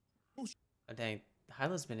how. Oh, dang,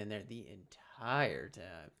 Hilo's been in there the entire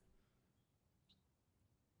time.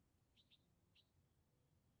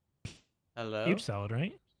 Hello? Huge salad,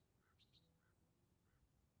 right?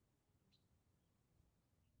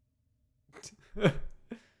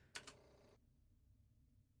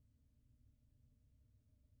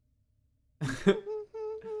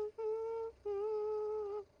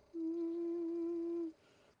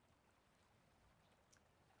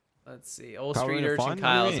 Let's see. Old Power street in the urchin fun? What do you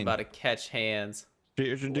Kyle's mean? about to catch hands.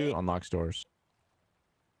 Street urchin do unlocks doors.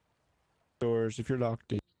 Doors if you're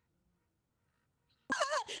locked in.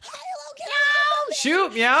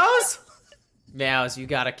 Shoot, Meows! Meows, you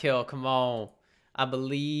gotta kill. Come on. I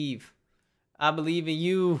believe. I believe in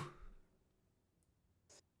you.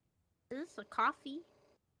 Is this a coffee?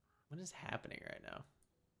 What is happening right now?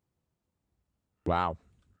 Wow.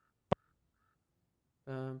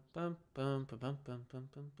 Bum, bum, bum, bum, bum, bum, bum,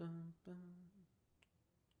 bum, bum, bum.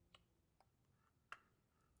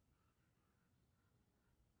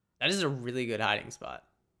 That is a really good hiding spot.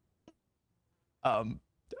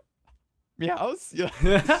 Meows? Yeah.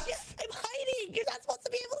 Yes, I'm hiding. You're not supposed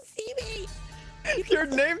to be able to see me. Your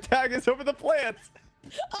name tag is over the plants.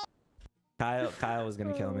 Kyle was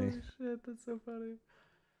gonna kill me. Shit, that's so funny.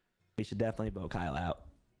 We should definitely vote Kyle out.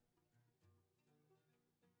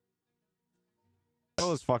 That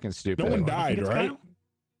was fucking stupid. No one died, right?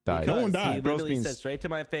 Died. No one He died. literally said straight to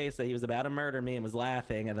my face that he was about to murder me and was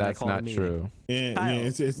laughing, and then That's I called not him true. Yeah, Kyle,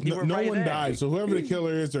 it's you were no right one there. died. So whoever the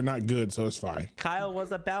killer is, they're not good. So it's fine. Kyle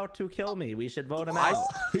was about to kill me. We should vote him out.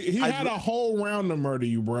 He had a whole round to murder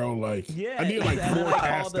you, bro. Like, Yeah, I need like and then 4 I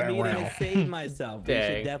tasks called the that meeting round. and saved myself. We should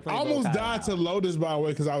Dang. definitely I vote almost Kyle died out. to Lotus, by the way,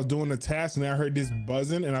 because I was doing the task and I heard this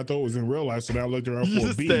buzzing and I thought it was in real life. So then I looked around You for a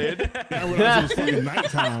just bee. stayed. And I realized it was fucking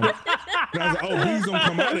nighttime. And I was like, oh, bees don't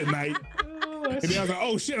come out at night. And then I was like,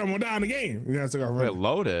 oh shit, I'm gonna die in the game. And then I took off Wait, running.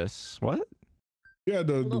 Lotus? What? Yeah,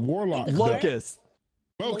 the warlock. Locust.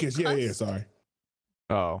 Locust, yeah, sorry.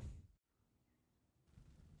 Oh.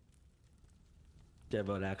 Should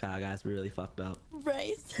vote out Kyle, guys. We really fucked up.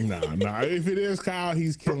 Bryce. Nah. If it is Kyle,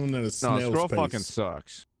 he's killing at a No, snail's Squirrel pace. fucking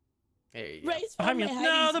sucks. There you go. Bryce I found mean, my hiding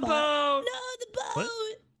no, the spot. boat. No, the boat. What?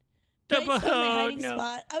 Bryce The found my boat, hiding no.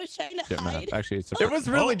 spot. I was trying to Shit, man. hide. Actually, it's It was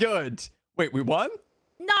really good. Wait, we won?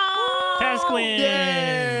 No. Task win.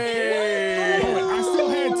 Yay! I still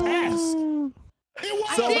had tasks. It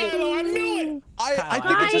was Milo, I knew it. I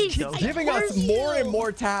think it just Guys, keeps giving I us told more and you.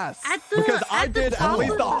 more tasks. At the- Because I at the did at top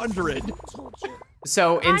least of the- 100.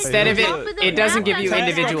 So instead of top of it, the it doesn't map, give you that's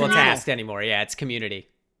individual community. tasks anymore. Yeah, it's community.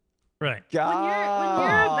 Right. When you're a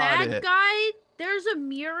Got bad it. guy, there's a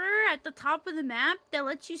mirror at the top of the map that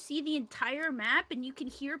lets you see the entire map, and you can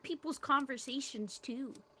hear people's conversations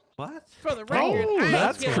too. What? For the record, Oh, I ain't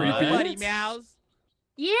that's killing creepy. nobody, Meows.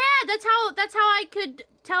 Yeah, that's how I could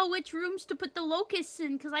tell which rooms to put the locusts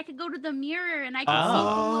in, because I could go to the mirror and I could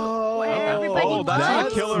see where everybody Oh, that's in the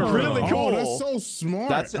was. killer room. really cool. Oh, that's so smart.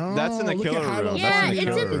 That's in the look at killer Hilo room. Yeah, setting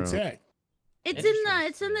it's up in- the tech.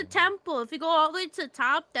 It's in the temple. If you go all the way to the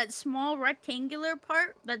top, that small rectangular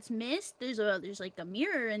part that's missed, there's like a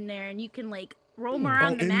mirror in there, and you can like roam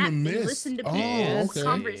around the in the map and mist. listen to Oh, people's okay.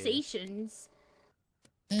 conversations.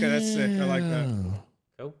 Okay, that's sick. I like that.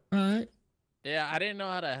 Cool. All right. Yeah, I didn't know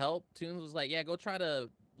how to help. Toons was like, yeah, go try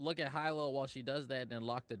to look at Hilo while she does that and then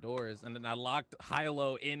lock the doors. And then I locked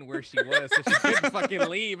Hilo in where she was so she couldn't fucking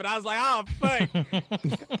leave. And I was like, oh, fuck.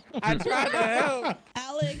 I tried to help.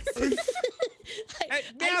 Alex. Hey,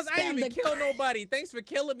 Meows, I ain't even kill nobody. Thanks for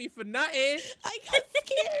killing me for nothing. I got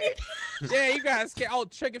scared. Yeah, you guys scared. Oh,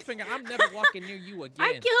 trigger finger, I'm never walking near you again.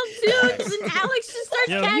 I killed Toons, and Alex just starts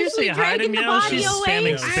Yo, you see casually a dragging hiding the meow, body she's away.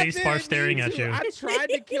 spamming I space bar didn't staring mean at to. you. I tried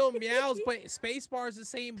to kill Meows, but spacebar is the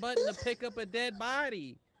same button to pick up a dead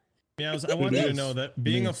body. Meows, I want you to is. know that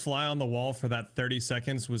being a fly on the wall for that 30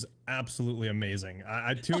 seconds was absolutely amazing.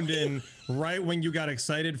 I tuned in right when you got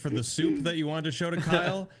excited for the soup that you wanted to show to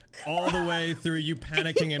Kyle, all the way through you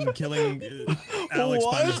panicking and killing Alex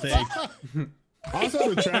by mistake.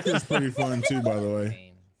 Also, the track is pretty fun too, by the way.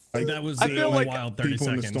 Like That was I a feel like wild 30 people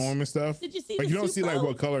in the seconds. storm and stuff. Did you see Like the you don't soup see like boat?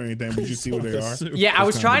 what color or anything, but you see what they are. Yeah, I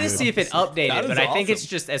was It's trying to kinda see if it updated, That but is I think it's awesome.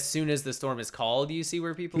 just as soon as the storm is called, you see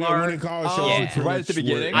where people Yeah, are. when they call it, Oh, shows yeah. you pretty Right at much the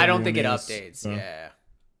beginning? where I don't think it everyone is. updates. So- Yeah.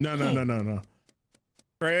 No.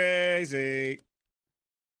 Crazy.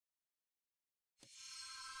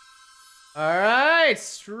 All right,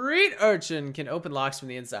 street urchin can open locks from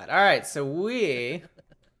the inside. All right, so we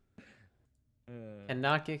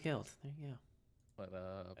cannot get killed. There you go. What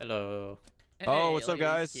up? Hello. Oh, what's up, look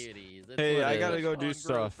at guys? these cuties. It's Hey, what I it gotta is. go do On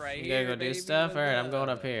stuff. growth right You gotta here, go do baby. stuff? All right, I'm What's going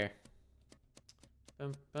up up? here.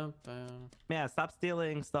 Bum, bum, bum. Man, stop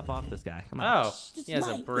stealing stuff off this guy. Come on. Oh, It's he has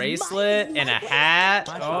mine, a it's bracelet mine, and a it's hat.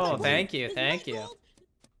 mine. Oh, It's thank you, It's thank my you. gold.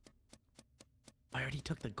 I already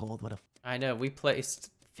took the gold. What a I know, we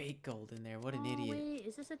placed fake gold in there. What an idiot. Wait,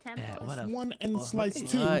 is this a temple? yeah, what a One and what slice a-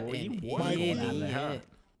 two. What Well, an you won idiot. that,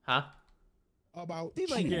 Huh? About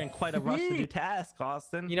Seems like you. you're in quite a rush to do tasks,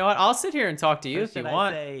 Austin. You know what? I'll sit here and talk to you Or if you should I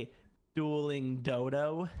want. say dueling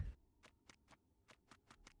dodo?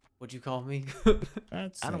 What'd you call me?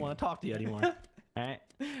 That's I don't want to talk to you anymore. All right.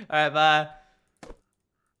 All right, bye.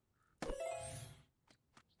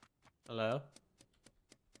 Hello?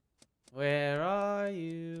 Where are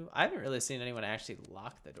you? I haven't really seen anyone actually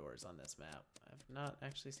lock the doors on this map. I've not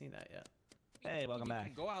actually seen that yet. Hey, welcome You can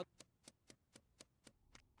back. Go out.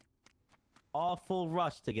 Awful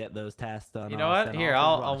rush to get those tasks done. You know what? Austin, Here,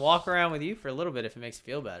 awful I'll rush. walk around with you for a little bit if it makes you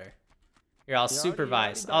feel better. Here, I'll You already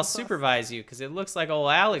supervise. done I'll stuff? supervise you because it looks like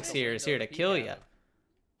old Alex here is here to kill you.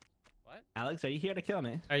 What? Alex, are you here to kill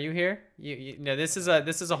me? Are you here? No, this is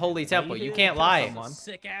a holy temple. You here can't to lie. kill someone?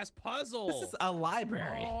 Sick ass puzzle. This is a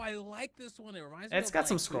library. Oh, I like this one. It reminds me. It's of, got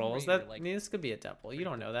some like, Tomb scrolls. Raider, That like... this could be a temple. You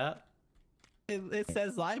don't know that. It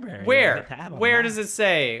says library. Where? Where does it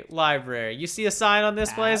say library? You see a sign on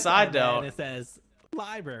this place? I don't. It says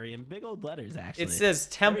library in big old letters. Actually, It says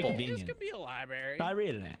temple. This could be a library. Try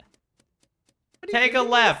reading it. Take a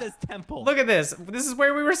left. It says temple. Look at this. This is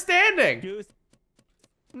where we were standing. Goose.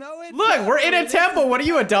 No, it's Look, not. we're in a temple. What are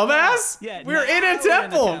you, a dumbass? Yeah, we're now in a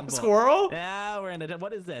temple, Squirrel. Now we're in a temple.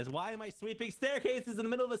 What is this? Why am I sweeping staircases in the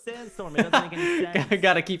middle of a sandstorm? It doesn't make any sense.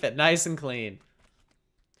 Gotta keep it nice and clean.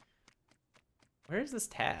 Where's this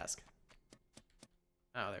task?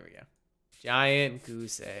 Oh, there we go. Giant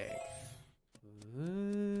goose egg.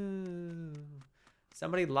 Ooh.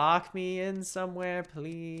 Somebody lock me in somewhere,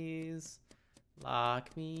 please.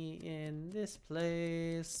 Lock me in this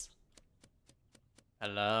place.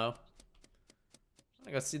 Hello? I'm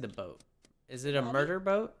gonna go see the boat. Is it a murder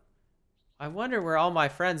boat? I wonder where all my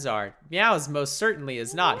friends are. Meows most certainly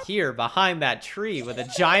is not here behind that tree with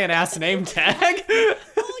a giant ass name tag.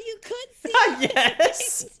 Oh, you could see.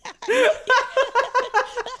 Yes.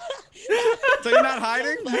 So you're not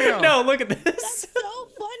hiding? Damn. No, look at this. That's so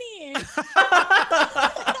funny.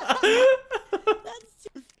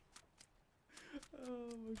 Oh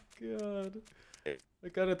my god. I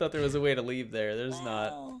kind of thought there was a way to leave there. There's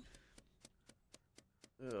not.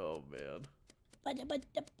 Oh man.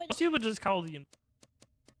 She would just call you.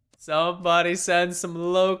 Somebody send some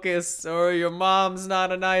locusts or your mom's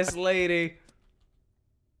not a nice lady.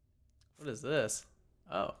 What is this?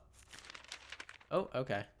 Oh. Oh,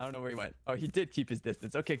 okay. I don't know where he went. Oh, he did keep his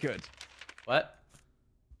distance. Okay, good. What?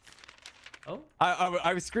 Oh.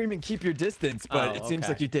 I was screaming, keep your distance, but it seems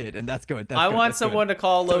like you did, and that's good. I want someone to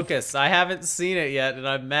call locusts. I haven't seen it yet, and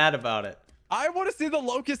I'm mad about it. I want to see the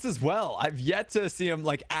locust as well. I've yet to see him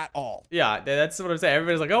like at all. Yeah, that's what I'm saying.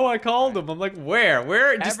 Everybody's like, "Oh, I called him." I'm like, "Where?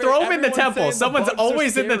 Where? Just throw him in the temple. Someone's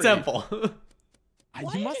always in the temple."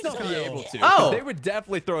 You must not be able to. Oh, they would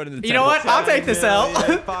definitely throw it in the temple. You know what? I'll take this out.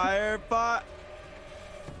 Fire.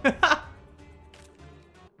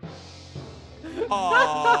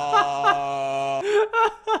 Oh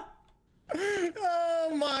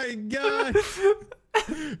my god.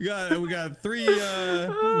 We got three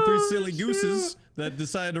silly gooses that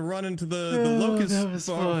decided to run into the locust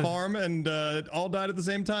farm and all died at the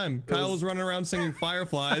same time. Kyle was running around singing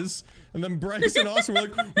Fireflies, and then Bryce and Austin were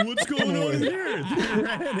like, "What's going on here?" They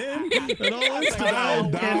ran in, and all this I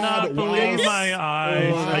cannot believe my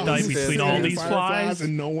eyes. I died between all these flies,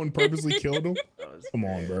 and no one purposely killed them. Come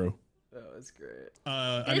on, bro. That was great.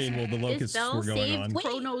 I mean, well, the locusts were going on.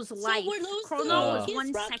 Chrono's life. So Chrono is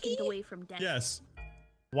 1 second away from death. Yes.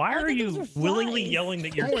 Why are you willingly yelling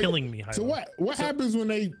that you're killing me, So what happens when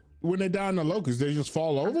they die in the locust? They just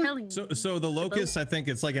fall over? So the locusts, I think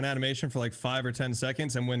it's like an animation for like 5 or 10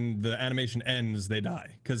 seconds, and when the animation ends, they die.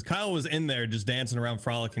 Because Kyle was in there just dancing around,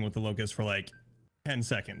 frolicking with the locusts for like 10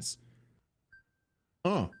 seconds.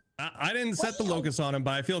 Oh. I didn't set the locust on him,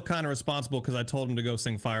 but I feel kind of responsible because I told him to go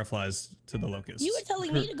sing Fireflies to the locusts. You were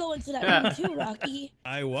telling me to go into that room too, Rocky.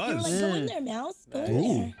 I was. You were like, go in there, Mouse. Go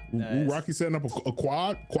in there. Ooh, Rocky setting up a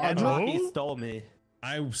quad. Rocky stole me.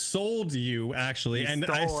 I sold you actually, and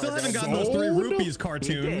I stole still haven't them. gotten those 3 rupees,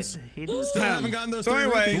 Cartoons. He did. Still haven't gotten those 3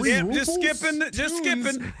 anyway, rupees. yeah, just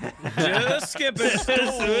skipping.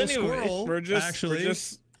 Squirrel, We're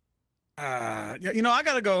just yeah, you know, I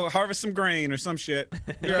gotta go harvest some grain or some shit.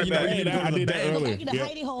 Be right back. I did that earlier. Back in the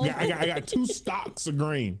hidey hole. Yeah, I got 2 stalks of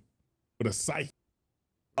grain with a scythe.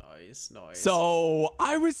 Nice. So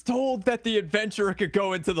I was told that the adventurer could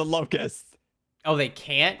go into the locust. Oh, they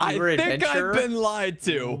can't? I think I've been lied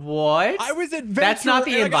to. What? I was adventurer. That's not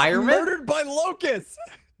the and environment? I got murdered by locusts.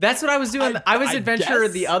 That's what I was doing. I was adventurer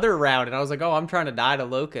guess. the other round, and I was like, "Oh, I'm trying to die to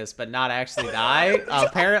locust, but not actually die."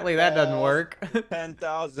 Apparently, that doesn't work.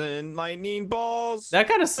 10,000 lightning balls. That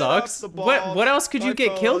kind of sucks. What else could you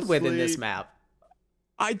get killed with in this map?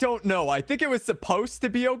 I don't know. I think it was supposed to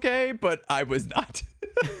be okay, but I was not.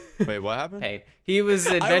 Wait, what happened? Hey, he was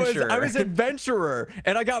adventurer. I was adventurer,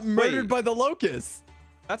 and I got murdered by the locusts.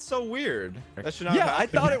 That's so weird. That should not Yeah, happen. I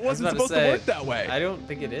thought it wasn't supposed to work that way. I don't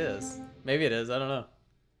think it is. Maybe it is. I don't know.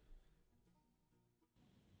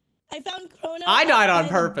 I found Chrono. I died on outside the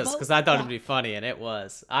purpose boat because I thought dock, it'd be funny, and it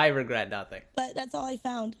was. I regret nothing. But that's all I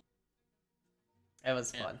found. It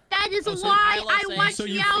was fun. That is Oh, so why Kylo I saying watched so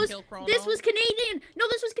you Meows. kill Chrono? This was Canadian. No,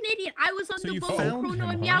 this was Canadian. I was on So the you boat. found Chrono him,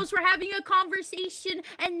 and huh? Meows were having a conversation,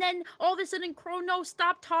 and then all of a sudden Chrono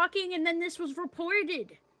stopped talking, and then this was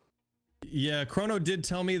reported. Yeah, Chrono did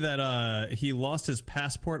tell me that he lost his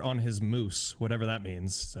passport on his moose, whatever that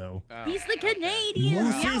means. So He's the Canadian.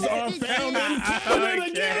 Mooses are found in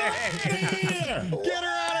Canada. Get her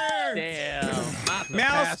out of here! Damn. Not the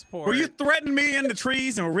Mouse, passport. were you threatening me in the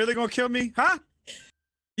trees and were really gonna kill me? Huh?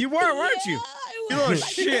 You were, weren't you? You little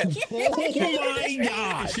shit. Oh my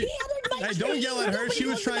God! Hey, don't yell at her. She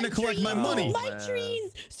was trying to collect my money. My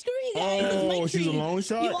trees. Screw you guys. It was my Oh, she's a trees. loan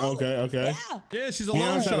shark? Okay. Yeah. Yeah, she's a Now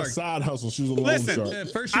loan it's had a shark. side hustle. She was a loan Listen, shark. Yeah,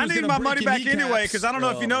 first she I was need gonna my break money your back anyway, kneecaps. because I don't know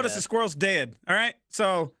if you noticed the squirrel's dead. All right,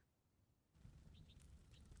 so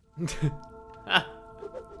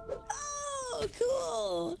Oh,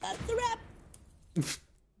 cool. That's the wrap.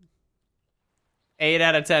 8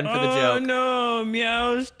 out of 10 for the joke. no,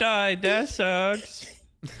 Meows died. That sucks.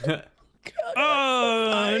 Oh,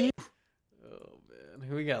 Oh man,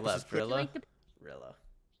 who we got left? Rilla. Rilla.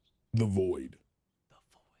 The void.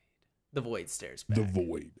 The void stares back. The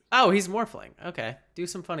void. Oh, he's morphling. Okay, do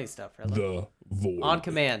some funny stuff, Rilla. The void. On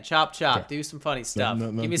command, chop chop. Okay. Do some funny stuff.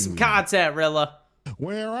 no, Give me some no. content, Rilla.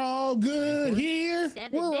 We're all good here.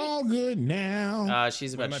 We're all good now.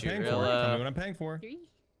 She's What about am I to shoot paying for? Tell me Rilla. what I'm paying for. 3.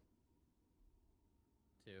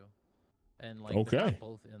 2. And like Okay. they're not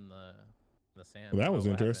both in the sand. Well, that was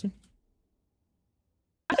so what happened? interesting.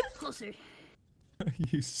 Closer.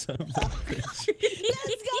 You son of a bitch. Let's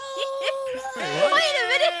go. Wait a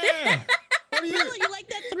minute. What are you? Rilla, you like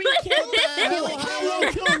that 3 kill?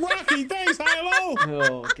 Hilo killed Rocky. Thanks, Hilo.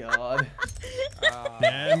 Oh god.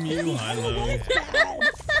 Damn you, Hilo.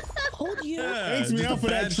 Hold you. Yeah, Thanks me just out a for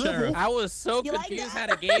that bad triple. sheriff. I was so You like confused that?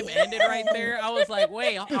 how the game ended right there. I was like,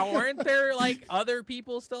 wait, aren't there like other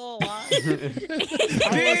people still alive? I was like,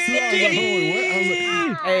 Hey.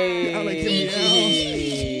 I was like,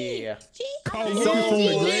 Hey. call me from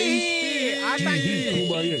the grave. I thought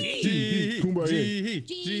Kumbaya.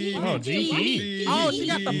 Kumbaya. Oh, gee. Oh, she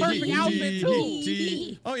got the perfect outfit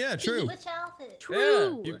too. Oh yeah, true. Which outfit?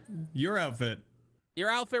 True. Your outfit. Your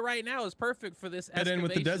outfit right now is perfect for this Fit in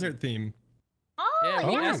with the excavation. desert theme. Oh, Yeah,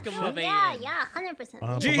 we yeah. excavating. Yeah,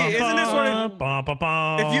 100%. Gee, isn't this what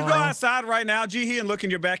it- If if you go outside right now, Jihi, and look in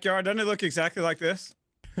your backyard, doesn't it look exactly like this?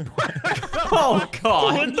 Oh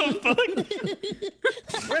god. What the fuck?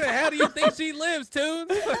 Where the hell do you think she lives,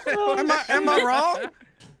 Toons? Am I wrong?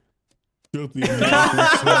 Filthy.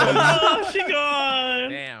 Oh, she gone.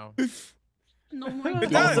 Damn. No more. It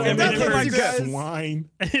does, Also, it does look like You this. swine.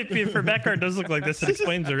 If her backyard does look like this, it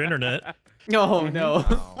explains her internet. Oh no.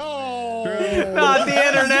 Oh. Not the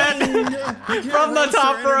internet. From the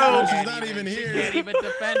top row. She's not even She here. can't even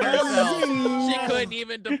defend herself. She couldn't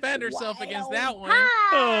even defend herself against that one.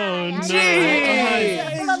 Oh, no. Gee.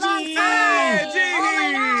 For a long time.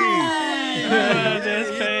 This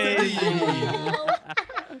page.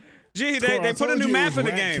 Gee, they put a new map in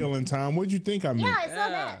the game. Killing time. What'd you think I meant? Yeah, I saw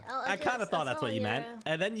that. I kind of thought that's what you meant,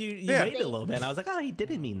 and then you Yeah. waited a little bit, and I was like, oh, he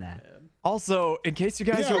didn't mean that. Also, in case you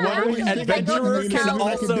guys Yeah, are why wondering, would you think I adventurer did? can I mean,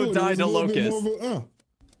 I could do also it. It die was to a little bit locusts. more of a,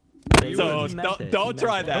 So He meant it. don't He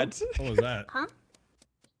try meant that. What was that? Huh?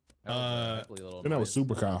 And that was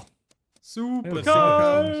super cow. Super Is Is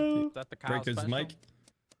that the cow Break his special? mic. Is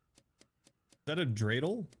that a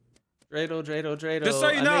dreidel? Dreidel. Just so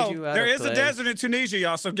you I know, made you out there of is a clay. desert in Tunisia,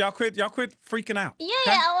 y'all. So y'all quit freaking out. Yeah,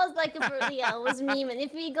 I was like, yeah, it was memeing.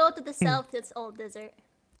 If we go to the south, it's all desert.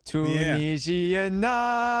 Tunisian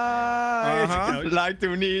night, Uh-huh. like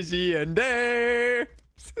Tunisian day.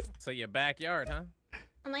 So your backyard, huh?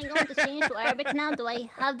 Am I going to change to Arabic now? Do I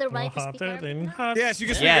have the right to speak Arabic? Yes, you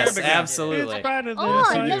can speak Yes, Arabic now. absolutely. Oh, Yo,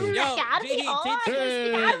 there's Jihi, Arabic. Oh, I can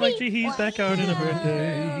speak Arabic. Like he's backyard in a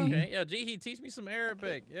birthday. Okay, yeah, Jihi, teach me some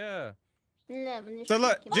Arabic. Yeah. So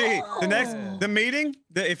look, Jihi, the meeting,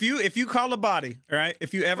 if you call a body, all right?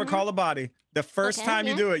 If you ever call a body, the first Okay, time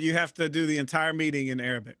you yeah. do it, you have to do the entire meeting in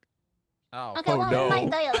Arabic. Oh. Okay, well, no. my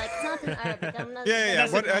dialect, not in Arabic. I'm not Yeah.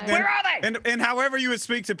 good at Where Arabic. are they? And however you would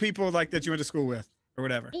speak to people like that you went to school with or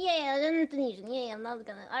whatever. Yeah, I'm Tunisian. Yeah, I'm not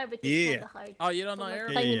gonna. Arabic is Yeah. kind of hard. Oh, you don't know for my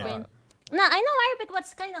Arabic? tiny Yeah. brain. No, I know Arabic, but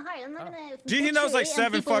it's kind of hard. I'm not gonna. Gee, he knows like butcher it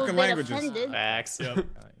and 7 people will fucking get languages. offended. Facts.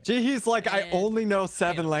 Gee, he's like, I only know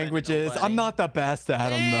 7 languages. I'm not the best at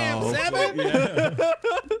them, though.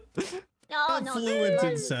 No, no. Fluent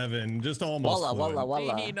in 7, just almost fluent.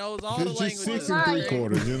 Jihi knows all the It's just languages. 6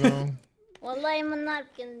 3/4, you know? Wallahi, I'm not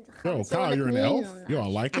gonna. Yo, Kyle, you're an elf? You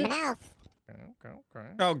don't like it? elf.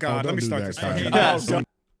 Oh God, let don't me do start that, this. Kyle.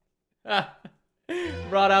 fucking-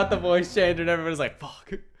 Brought out the voice changer and everybody's like,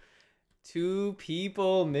 fuck. 2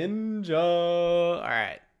 people ninja. All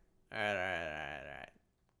right.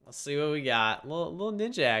 Let's see what we got. Little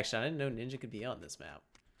ninja action. I didn't know ninja could be on this map.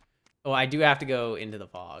 Oh, I do have to go into the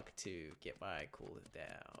fog to get my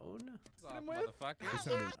cooldown. I'll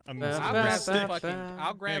grab some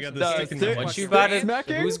the stick in the What you about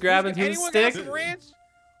to? Who's grabbing whose stick?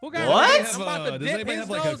 Who got What? I'm about to Does dip anybody his have,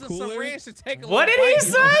 like, a nose in some cooler? ranch to take a What did little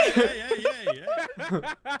he bite. say?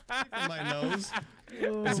 Yeah. My nose.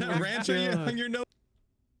 Is that ranch on your nose?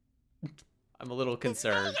 I'm a little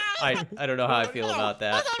concerned. I don't know how I feel about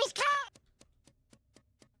that.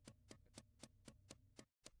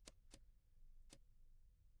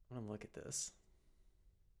 I want to look at this.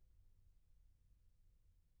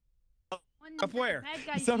 Up where?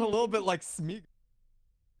 You sound a little bit like Smeagol.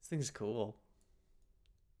 This thing's cool.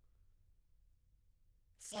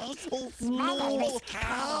 My name is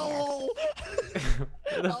Cow.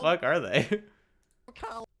 Where the fuck are they?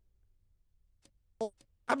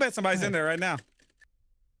 I bet somebody's in there right now.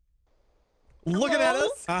 Looking at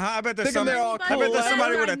us? I bet there's Thinking they're all I bet there's cool.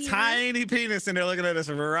 somebody with a Right tiny penis in there looking at us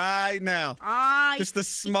right now. Just the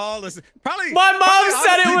smallest. Probably. My mom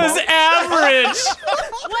said it was average.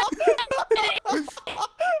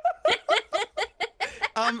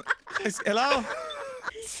 Hello.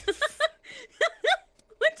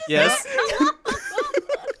 Yes.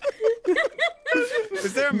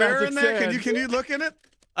 Is there a mirror in there? Magic Can you look in it?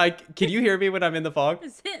 Can you hear me when I'm in the fog?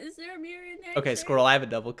 Is there a mirror in there? Okay, Squirrel, I have a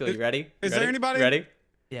double kill. You ready? Is there anybody? Ready?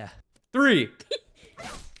 Yeah. 3.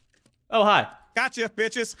 Oh, hi. Gotcha,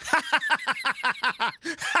 bitches.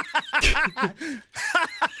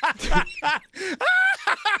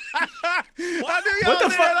 What the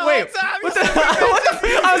fuck? Wait. What the? What the?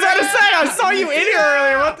 I was about to say, I saw you in here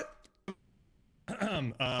earlier. What the?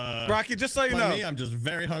 Rocky, just so you know. Me, I'm just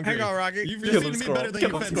very hungry. Hang on, Rocky. You've Kill seen him, me Squirrel. better than Kill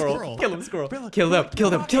you him, fed Squirrel. Squirrel. Kill him, Squirrel. Kill them. Kill them. Kill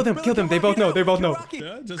them. Kill them. Kill them. They both know. They both know.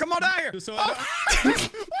 Yeah, Come on down here.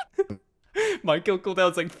 My kill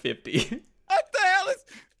cooldown's like 50. What the hell is?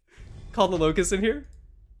 Call the locust in here.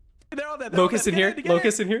 They're all there. Locust in here.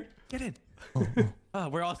 Locust in here. Get in. Oh,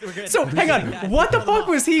 we're good. So hang on. What the fuck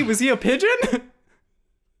was he? Was he a pigeon?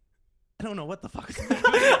 I don't know what the fuck.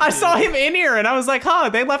 I saw him in here and I was like, huh,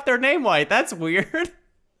 they left their name white. That's weird.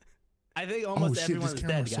 I think almost everyone's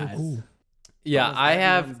dead, guys. So cool. Yeah, Almost I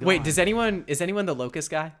have. everyone's Wait, gone. is anyone the locust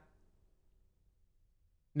guy?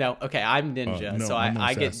 No. Okay, I'm ninja, No, so I'm the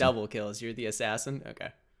I get assassin. double kills. You're the assassin. Okay.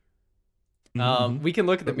 Mhm. We can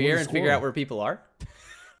look at the But mirror where's and figure out Squirrel? where people are.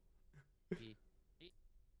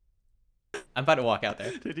 I'm about to walk out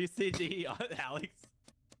there. Did you see G on Alex?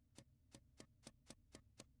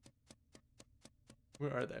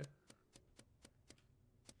 Where are they?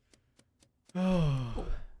 Oh,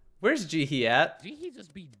 where's Jihi at? He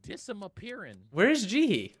just be disappearing. Where's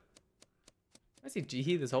Jihi? I see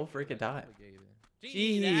Jihi this whole freaking time.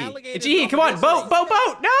 Jihi, come on, boat,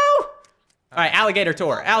 no! All right, alligator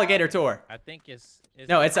tour, alligator tour. I think it's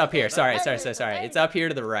No, it's up here. Sorry. It's up here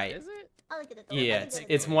to the right. Is it? Yeah,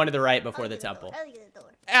 it's one to the right before the temple.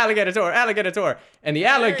 Alligator tour, and the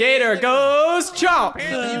alligator goes chomp.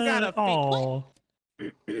 Apparently you got a Oh.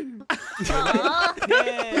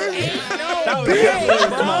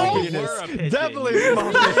 Definitely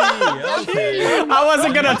small. I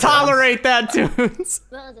wasn't gonna tolerate that, Tunes.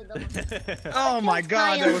 Oh my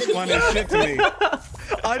god, that was funny as shit to me.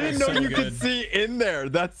 I didn't know So you good. could see in there.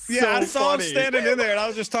 That's Yeah, so I saw funny. him standing in there, and I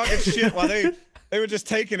was just talking shit while they were just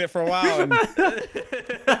taking it for a while. And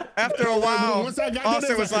after a while, Once I got Austin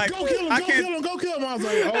there, was like, "Go kill him! I Go can't. kill him! Go kill him!" I was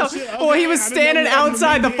like, "Oh shit!" Well, he okay, was I didn't know standing we had him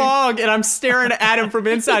outside the in. fog, and I'm staring at him from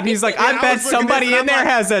inside, and he's like, Yeah, I I bet was looking somebody in, and in there I'm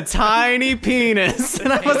like- has a tiny penis.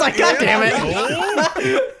 And I was like, God damn it.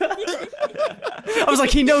 I was like,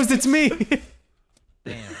 he knows it's me.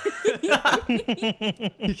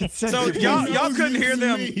 So y'all couldn't hear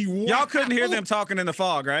them. Y'all couldn't hear them talking in the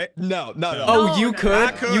fog, right? No. Oh, you could?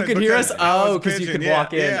 I could, You could hear us? because I was Oh, a because you pigeon. could Yeah,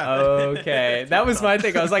 walk in. yeah. Okay. That was my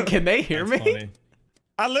thing. I was like, can they hear That's me? funny.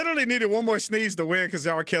 I literally needed one more sneeze to win because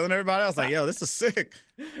y'all were killing everybody. I was like, yo, this is sick.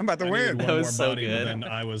 I'm about to I win. needed That one was more so body, but good. then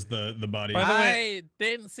I was the body. By the way- I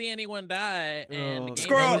didn't see anyone die, and the game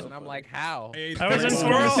Squirrel. ends, and I'm like, how? I was in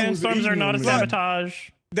Squirrel. sandstorms are not a sabotage.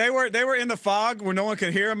 They were in the fog where no one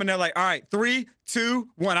could hear them, and they're like, all right, 3, 2,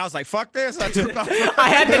 1. I was like, fuck this. I took off. I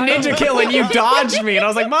had the ninja kill, and you dodged me. And I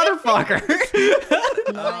was like, motherfucker.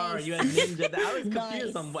 Oh, you had ninja. I was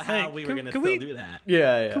confused on how Hey, we were could- gonna could still we- do that.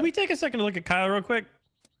 Yeah. Can we take a second to look at Kyle real quick?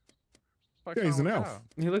 Yeah, he's an elf.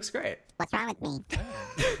 He looks great. What's wrong with me?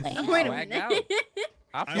 Wait a Whacked minute.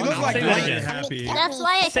 out. I You look like Say that Link. again. happy. That's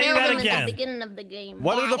why I Say failed that him at again. the beginning of the game.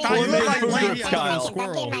 What are the Kyle, you look like food Link. groups, Kyle?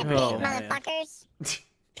 Squirrel. Oh, man. motherfuckers.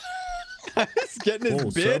 He's getting his Oh,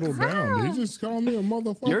 bit. settle down. He just called me a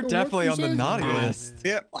motherfucker. You're What definitely you on the say? naughty list.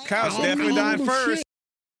 Yep, Kyle's definitely dying first.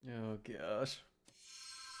 Oh, gosh.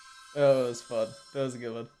 Oh, that was fun. That was a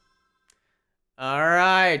good one. All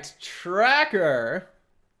right, tracker.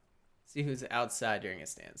 See who's outside during a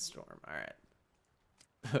sandstorm. All right.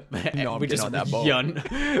 No, we just on that boat. run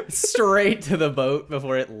straight to the boat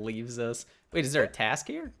before it leaves us. Wait, is there a task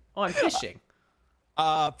here? Oh, I'm fishing.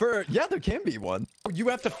 Yeah, there can be one. Oh, you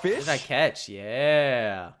have to fish? What did I catch?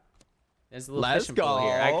 Yeah. There's a little Let's fishing pool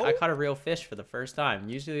here. go. I caught a real fish for the first time.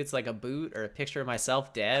 Usually it's like a boot or a picture of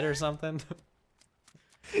myself dead or something.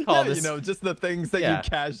 Yeah, you know, just the things that Yeah. you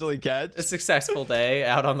casually catch. A successful day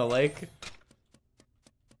out on the lake.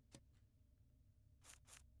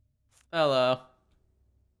 Hello.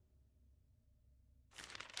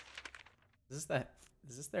 Is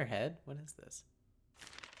this their head? What is this?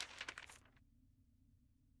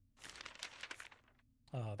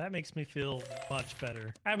 Oh, that makes me feel much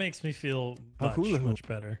better. That makes me feel much, hula hoop. much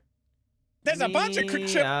better. There's a bunch of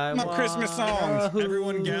Christmas songs.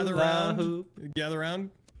 Everyone gather around. Gather around.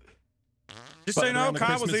 Just so you know, Around the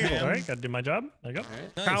Kyle was Christmas evil. ham. All right, gotta do my job. There you go.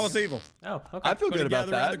 Nice. Kyle was evil. Oh, okay. I feel good about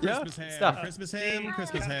Gather around that. the Yeah. Christmas ham. Stuff. Christmas ham.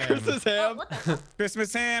 Christmas ham. Christmas ham.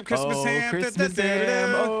 Christmas ham, Christmas Oh, ham. Christmas da, da, da,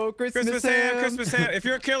 ham. da. Oh, Christmas ham. Christmas ham. If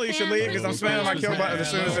you're a killer, you should leave because I'm spamming my kill button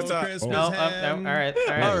as soon as it's up. Christmas No, no, ham. all right, all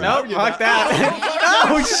right. All right, Nope, I'll fuck give that.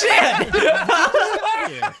 Oh, shit!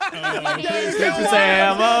 Christmas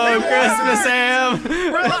ham, oh, Christmas ham.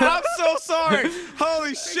 Rilla, I'm so sorry.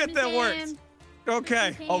 Holy shit, that worked.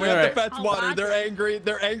 Okay. Oh, we have Alright. to fetch water. They're angry.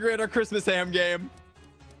 They're angry at our Christmas ham game.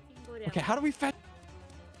 Okay, how do we fetch?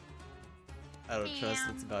 I don't trust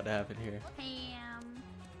what's about to happen here. Ham.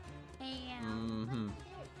 Mm-hmm.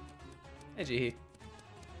 Hey, Jihi.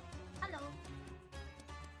 Hello.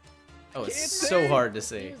 Oh, it's Can't so say. hard to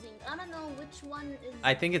see. Confusing. I don't know which one is.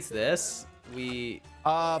 I think it's this. We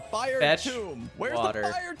Fire Fetch tomb. Where's water.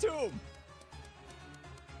 the fire tomb?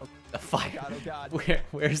 the fire. God, oh God.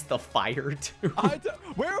 Where's the fire tomb?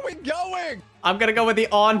 Where are we going? I'm gonna go with the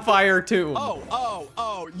on fire tomb. Oh.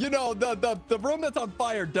 You know, the room that's on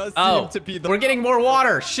fire does Oh, seem to be the. we're getting more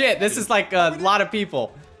water. Shit, this is like a lot of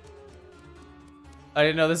people. I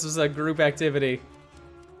didn't know this was a group activity.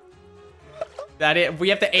 We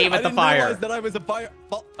have to aim I at the didn't fire. realize that I was a fire.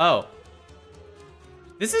 Oh.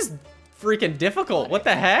 This is freaking difficult. What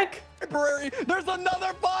the heck? Library. There's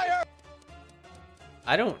another fire.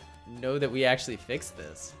 I don't know that we actually fixed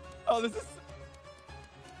this. Oh,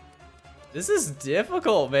 This is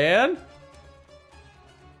difficult, man.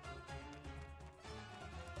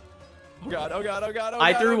 Oh God.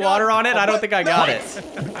 I threw water on it. I don't think I got it.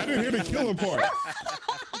 I didn't hear the killing part.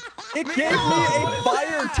 It gave me a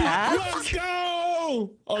fire tap. Let's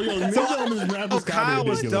go! Oh, yo, Ninja on this map is Kyle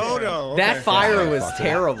was Dodo. That Okay. fire was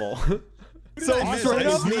terrible. So straight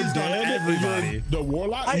up, if you're on dead, everybody. you're the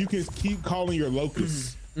warlock, you can keep calling your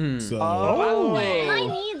locusts. So I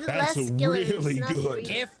need that's less skillets. really not good.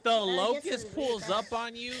 three. If the guess locust it's pulls up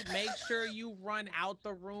on you, make sure you run out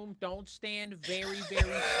the room. Don't stand very,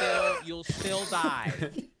 very still. You'll still die.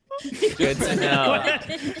 Good to know.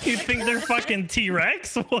 You think they're fucking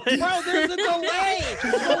T-Rex? What? Bro, there's a delay.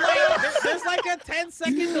 There's like a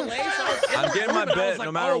 10-second delay. So I'm getting my I was bet like,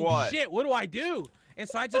 no matter oh, what. Shit, what do I do? And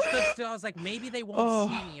so I just stood still. I was like, maybe they won't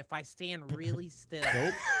see me if I stand really still.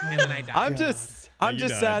 Nope. And then I died. I'm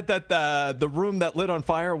just you sad that the room that lit on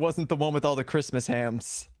fire wasn't the one with all the Christmas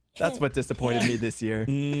hams. That's what disappointed me this year.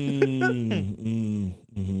 Gee,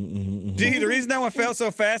 the reason that one fell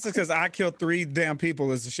so fast is because I killed 3 damn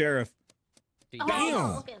people as the sheriff.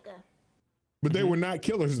 Oh, okay. But they were not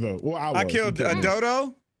killers though. Well, I killed a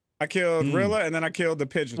Dodo, I killed Rilla, and then I killed the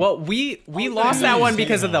pigeon. Well, we lost that one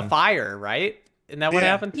because of the fire, right? Isn't that what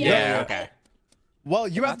happened? Yeah. Okay. Well,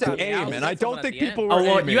 you have to aim, and I don't think people were Oh,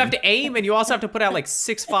 well, aiming. you have to aim, and you also have to put out like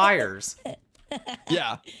 6 fires.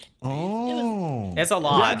 Yeah. Oh. It's a Yeah,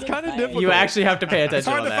 lot. it's kind of difficult. You actually have to pay it's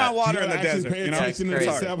attention hard on to find that. water in the You gotta actually desert. pay You know, attention to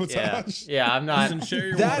Crazy. the sabotage. Yeah, I'm not. Listen, share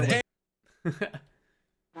your That water.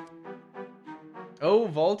 Oh,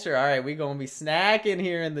 Vulture. All right, we gonna be snacking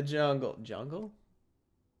here in the jungle. Jungle?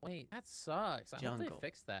 Wait, that sucks. I hope Jungle. they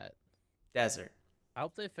fix that. Desert. I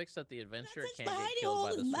hope they fix that the adventurer That's can't my get hidey killed hole.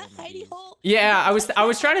 by the My swarm of hidey bees. hole. Yeah, I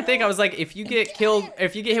was trying to think. I was like, if you get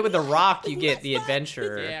hit with a rock, you get the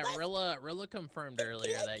adventurer. Yeah, Rilla confirmed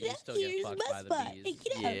earlier that you still get Here's fucked my by spot. the bees. Hey,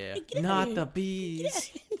 get out. Yeah, Hey, get out not here. the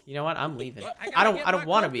bees. You know what? I'm leaving. Look, I gotta get don't my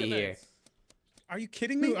want to be here. coconuts. Are you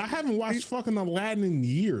kidding me? Dude, I haven't watched fucking Aladdin in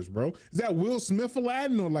years, bro. Is that Will Smith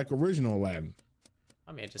Aladdin or like original Aladdin?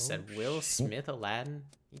 I mean, it just said Will Smith Aladdin.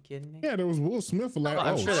 You kidding me? Yeah, there was Will Smith Aladdin.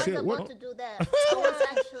 I'm Oh, sure that- shit. I was What? about to do that. I was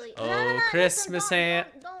actually. Oh, no, Christmas ham.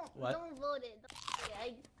 What? Don't vote it.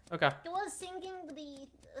 Okay. I was singing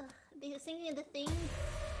the thing.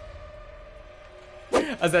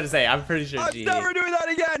 I was about to say, I'm pretty sure I'm G. never doing that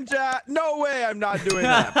again, chat. No way, I'm not doing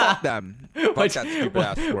that. Fuck them. Fuck that stupid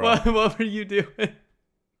ass squirrel. What were you doing?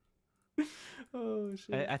 Oh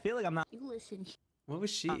shit. I feel like I'm not. You listen, What was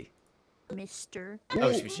she? Mister.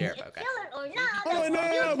 Oh, she was sheriff. Okay. Kill it or not. Oh,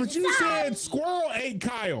 no, but you decide. said Squirrel ate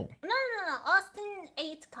Kyle. No. Austin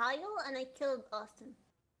ate Kyle, and I killed Austin.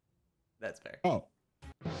 That's fair. Oh.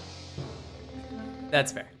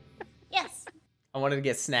 That's fair. Yes. I wanted to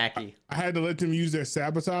get snacky. I had to let them use their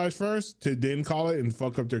sabotage first to then call it and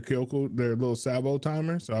fuck up their their little sabo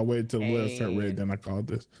timer. So I waited till the left turn red, then I called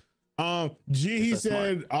this. He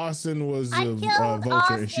said Austin was a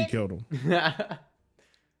vulture and she killed him.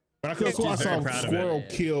 But I could have sworn I saw Squirrel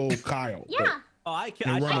kill Kyle. Yeah. Oh, I did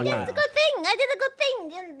a good thing. I did a good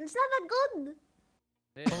thing. And it's not that good.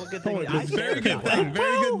 Oh, good thing. Very good thing.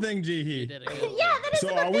 Very good thing, Jihi. Yeah, that is So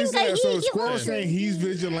a are good we thing. saying, so He Squirrel won. saying he's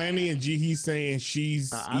vigilante and Jihi's saying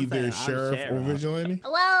she's either sheriff or vigilante?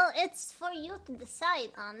 Well, it's for you to decide,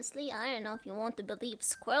 honestly. I don't know if you want to believe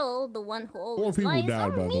Squirrel, the one who always People lies, died,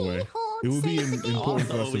 or by the me, way. who It would be saves the game. important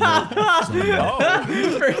for us to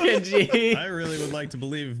Freaking G. I really would like to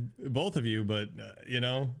believe both of you, but you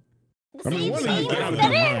know. I mean, one of you gotta be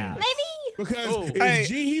lying. Because if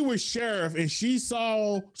Jihi was sheriff and she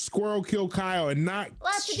saw Squirrel kill Kyle and not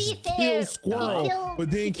to be fair, kill Squirrel, but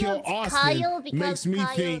then kill Austin, Kyle makes me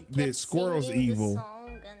Kyle think that Squirrel's evil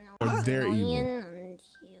or they're evil.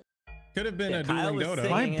 Could have been a Kyle dueling was dodo.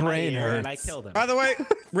 singing My in brain ear and I hurts. killed him. By the way,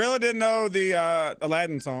 Rilla didn't know the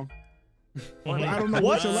Aladdin song. I don't know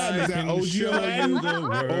which Aladdin is that. OG Aladdin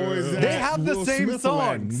or is that They have the Will same Smith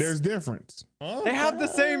Aladdin? songs. There's difference. They have the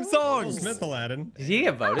same songs. Smith Aladdin. Did he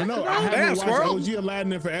get voted? No, for I that? haven't Squirrel. watched OG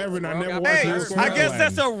Aladdin in forever, and I never watched Hey, Will Smith I guess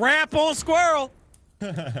that's Aladdin. a rap on Squirrel.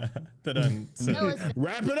 Wrap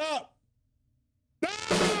it up. No,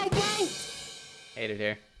 vote. Hated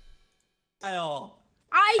here. Kyle.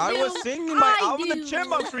 I was singing my Alvin the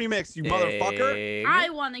Chipmunks remix, you motherfucker. I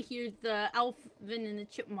want to hear the Alvin and the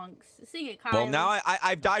Chipmunks. Sing it, Kyle. Well, now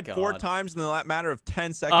I've died 4 times in the matter of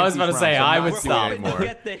 10 seconds. I was about to say, I would stop We're more. hoping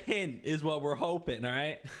to get the hint is what we're hoping, all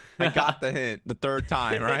right? I got the hint the 3rd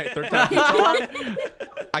time, right? 3rd time the charm.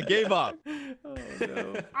 I gave up. Oh,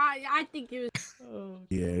 no. I think it was.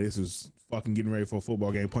 Yeah, this was fucking getting ready for a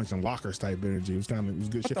football game, punching lockers type energy. It was kind of, it was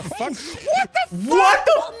good shit. What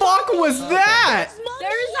the fuck was that?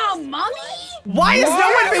 There's a mummy? Why has no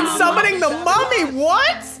one been summoning the mummy?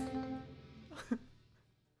 What?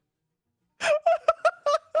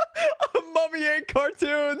 A mummy ate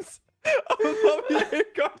cartoons. A mummy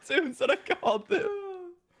ate cartoons, and I called it.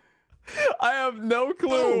 I have no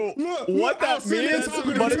clue what that means,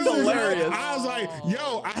 but it's hilarious. I was like,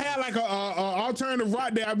 yo, I had like a alternative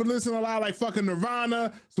rock day. I've been listening to a lot of like fucking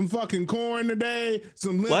Nirvana, some fucking Korn today,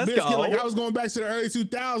 some Limp Bizkit. Like I was going back to the early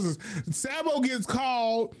 2000s. Sabo gets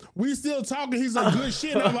called. We still talking. He's like, good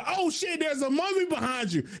shit. And I'm like, oh shit, there's a mummy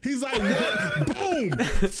behind you. He's like, what? Boom,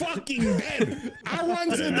 fucking dead. I run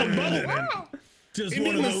to the boat. Just And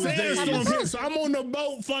one then of the those days. sandstorm hit, so I'm on the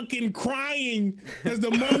boat fucking crying as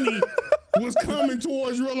the mummy was coming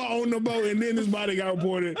towards Rilla on the boat, and then his body got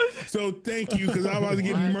reported. So thank you, because I was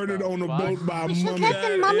getting murdered on the boat by a mummy.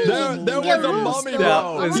 There was a mummy,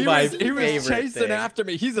 bro. He was chasing after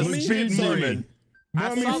me. He's a speed demon.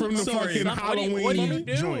 Mummy from the fucking Halloween What do you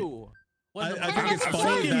do? joint. I think it's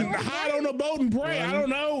funny Fucking that hide on the boat and pray. I don't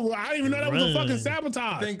know. I didn't even know that was a fucking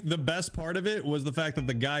sabotage. I think the best part of it was the fact that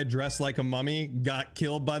the guy dressed like a mummy got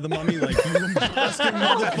killed by the mummy. Like, you Boston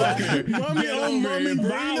motherfucker. Mummy on mummy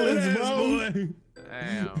violence, bro.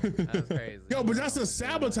 Damn, that's crazy. Yo, but that's a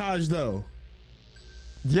sabotage, though.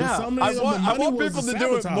 Yeah, I want people to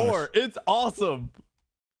do it more. It's awesome.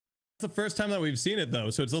 It's the first time that we've seen it, though.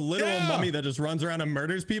 So it's a literal mummy that just runs around and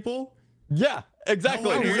murders people. Yeah, exactly.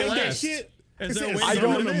 Oh, Real that ass. shit. Is there a way I to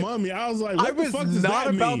don't summon the it? mummy. I was like, what I the was fuck does not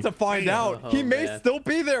that about mean? to find out. Oh, He may man. still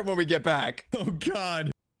be there when we get back. Oh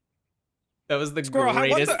God. That was the Squirrel, how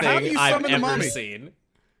do greatest you thing I've summon the ever mummy? seen.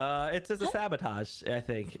 It's just a sabotage, I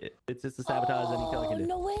think. It's just a sabotage any killer can do.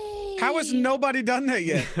 No way. How has nobody done that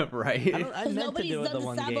yet? Right? I meant to do it the done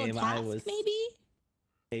one the game. I sabotage, was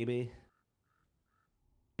maybe.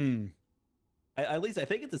 At least I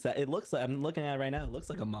think it's it looks like, I'm looking at it right now. It looks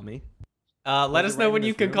like a mummy. Let Was us it know right when in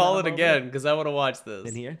you this can room call that it I'm over? again, because I want to watch this.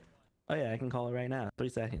 In here? Oh yeah, I can call it right now. 3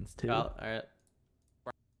 seconds. 2. All right.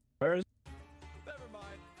 First.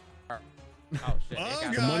 Oh shit. Oh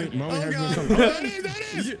it got God. Mummy Oh has God. been That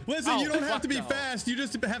is. Listen, you Oh, don't have fuck to be no. fast. You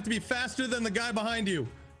just have to be faster than the guy behind you,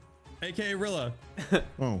 aka Rilla.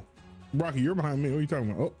 Oh, Rocky, you're behind me. What are you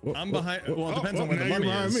talking about? I'm behind. Well, it depends on where the now mummy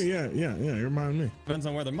you're behind is. me. Yeah, you're behind me. Depends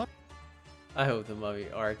on where the mummy. I hope the mummy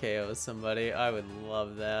RKOs somebody. I would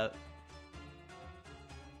love that.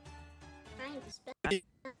 trying to spend.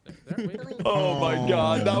 Oh my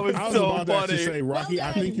god, that was so about to funny. say, Rocky,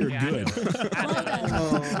 I think you're good.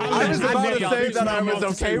 I was about to say that I was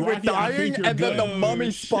okay with dying, and then the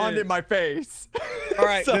mummy spawned in my face. All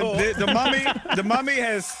right, So- the mummy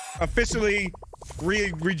has officially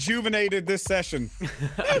rejuvenated this session.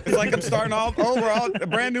 It's like I'm starting all over a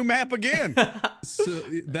brand new map again. So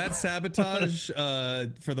that sabotage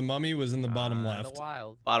for the mummy was in the bottom left.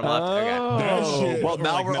 Bottom left. Okay. That shit. Well,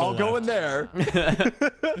 now we're all going there.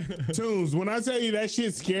 Tunes, when I tell you that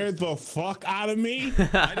shit scared the fuck out of me.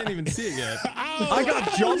 I didn't even see it yet. I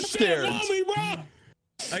got jump scared. Mommy, bro.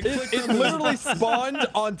 It literally spawned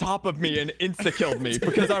on top of me and insta-killed me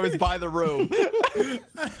because I was by the room.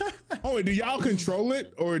 Oh, wait, do y'all control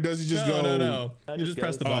it, or does it just go? No. You just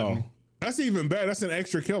press the button. That's even better. That's an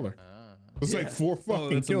extra killer. It's like 4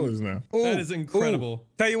 fucking killers now. That is incredible.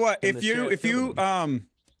 Tell you what, if you can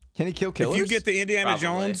he kill killers? If you get the Indiana Probably.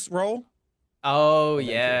 Jones role, oh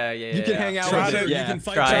yeah. You can hang out Try with to- it. You Yeah. can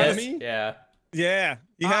fight Try it. Tommy. Yeah. yeah,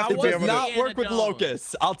 you have to It be does able to. not work with Jones.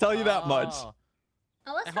 locusts. I'll tell you that much. Oh.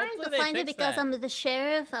 I was And trying hopefully to they find it fix because that. I'm the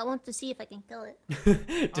sheriff. I want to see if I can kill it.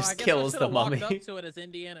 I Just guess kills I the should've walked mummy. up to it as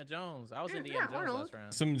Indiana Jones. I was Yeah, Indiana yeah, Jones Arnold.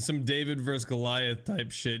 last round. Some David versus Goliath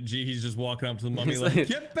type shit. Gee, he's just walking up to the mummy He's like, like,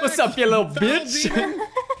 "Get back, "What's up, you little foul bitch?"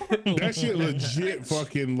 demon." That shit legit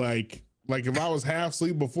fucking like if I was half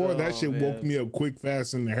asleep before, that shit woke me up quick,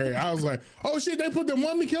 fast, and in a hurry. I was like, oh shit, they put the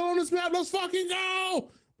mummy kill on this map. Let's fucking go.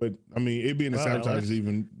 But I mean, it being a sabotage is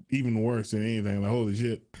even worse than anything. Like, holy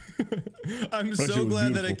shit. I'm That so shit was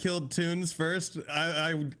glad that I beautiful. killed Tunes first.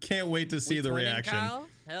 I can't wait to see the Twinning, reaction. Kyle?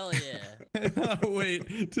 Hell yeah. I cannot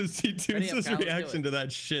wait to see Ready up, Tunes' Kyle, let's do reaction it. to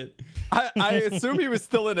that shit. I assume he was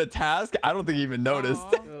still in a task. I don't think he even noticed.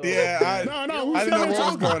 Yeah, No, we I didn't know what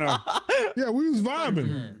was going on. Yeah, we was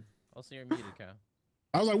vibing. Also, you're muted, Kyle.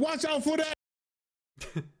 I was like, watch out for that.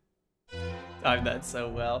 Timed that so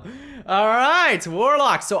well. All right,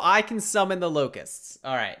 Warlock. So I can summon the locusts.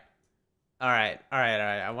 All right.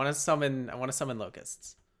 I want to summon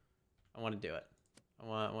locusts. I want to do it. I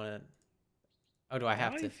want to. Oh, do I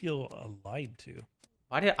have to? I feel lied to.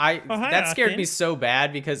 Why did I? Oh, hi, that scared me Austin. so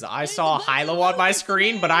bad because I saw Hilo on my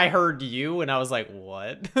screen, but I heard you, and I was like,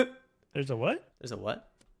 "What?" There's a what? There's a what?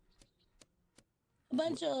 A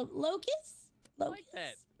bunch of locusts? I like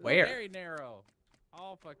that. Where? Very narrow.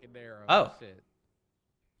 All fucking narrow. Oh.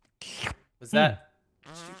 Shit. Was that?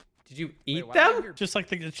 Did you eat why did them? your- Just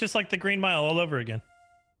like it's just like the Green Mile all over again.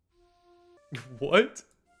 What?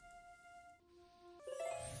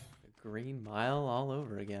 The Green Mile all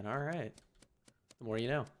over again. All right. The more you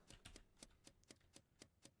know.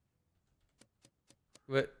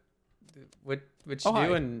 What you Oh, hi.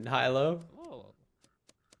 doing, Hilo? Oh.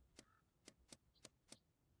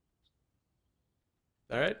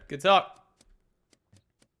 All right, good talk.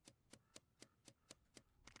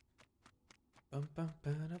 Bum, bum,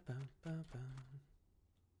 ba-da, bum, bum, bum.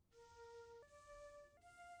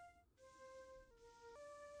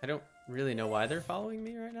 I don't really know why they're following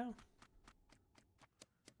me right now.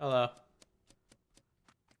 Hello.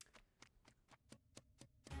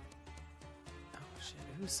 Oh shit,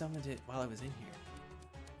 who summoned it while I was in here?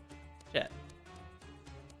 Shit.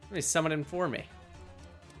 Somebody summoned him for me.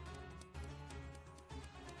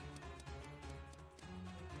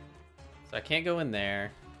 So I can't go in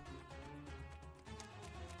there.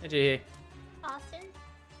 Hey, G. Austin,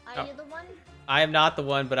 are Oh. you the one? I am not the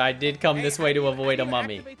one, but I did come this way to avoid a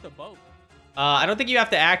mummy. Activate the boat. I don't think you have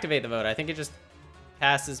to activate the vote. I think it just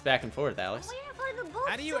passes back and forth, Alex.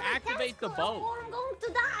 How do you activate the boat? I'm going to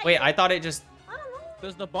die. Wait, I thought it just.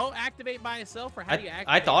 Does the boat activate by itself, or how do you activate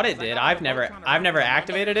I thought it 'Cause I did. got I've the never boat trying to run never from the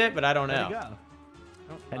activated it, but I don't Where'd know. it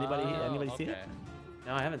go? Anybody see it?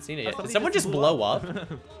 No, I haven't seen it I yet. thought Did he someone just just blew blow up?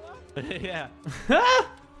 Yeah.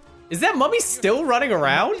 Is that mummy still running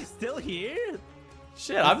around? He's still here?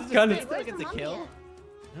 Shit, I'm kind of. Still gets a kill.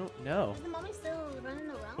 I don't know. Is the mummy still running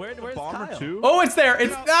around? Where's Bomber Kyle? 2? Oh, it's there.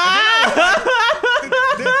 It's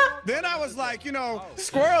Then I was like,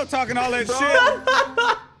 Squirrel talking all that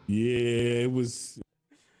shit. Yeah, it was.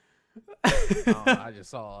 I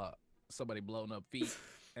just saw somebody blowing up feet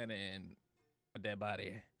and then a dead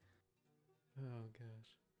body. Oh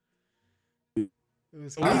gosh. We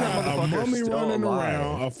got a mummy running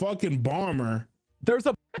around, a fucking bomber. There's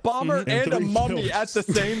a bomber and a 3 mummy kills. at the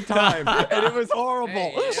same time, and it was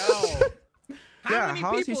horrible. Hey, yo. Yeah,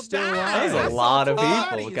 how is he still alive? That was a lot of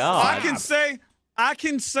people. God. I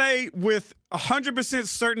can say with 100%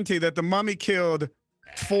 certainty that the mummy killed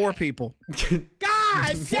 4 people.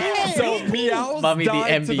 God damn! So Meows Mummy the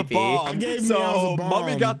died to the MVP. bomb. I gave Meows So a bomb.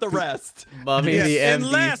 Mummy got the rest. Mummy Yes, the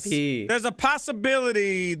unless MVP. there's a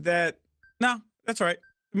possibility that. No, that's right.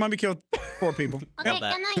 Mummy killed 4 people. Okay,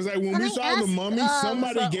 Yep. Because like when we saw the mummy,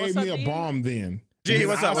 somebody gave me a bomb then. Gee,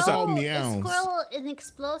 what's up? What's up? All Is meows. Squirrel an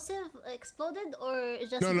exploded or is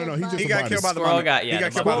just No, a no, dead no. He body? just Got killed by the Squirrel mummy. got- He yeah,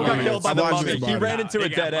 got the killed by the mummy mummy. killed by the Watch mummy. this, He buddy. ran into a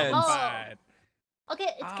dead end. Oh. Okay,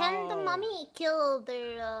 can the mummy kill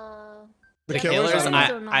their The The killers? killers? or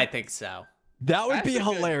no? I think so. That would be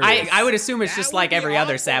hilarious. I would assume it's That just would like be every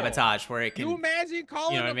other awful. sabotage where it You can. imagine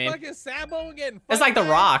calling what I the mean? fucking Sabo and getting It's like The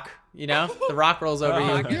fucked Rock, you know? The Rock rolls over you.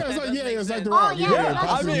 Yeah, it's like it's like the Oh, rock. yeah, Yeah, that's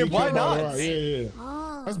possibly I mean, why killed by the not? Rock. Yeah. Oh.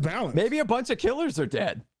 That's balanced. Maybe a bunch of killers are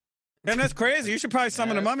dead. And that's crazy. You should probably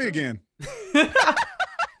summon the mummy again. All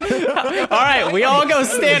right, we all go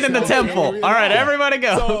stand in the temple. All right, everybody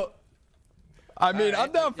go. So, I mean,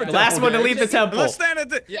 I'm down for Last temple one to games. leave the temple. Let's stand at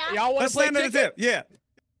the. Yeah. Y'all want Let's to play stand at the chicken? tip. Yeah.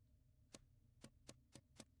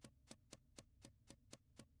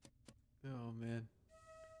 Oh man.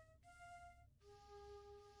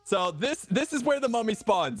 So this is where the mummy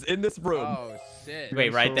spawns, in this room. Oh shit.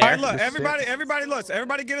 Wait, right All there. right, look, everybody, looks.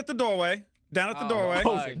 Everybody, get at the doorway. Down at the doorway.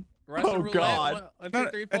 Oh, God. One, No,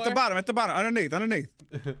 two, three, at the four. bottom, underneath.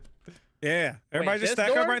 Yeah, everybody just this stack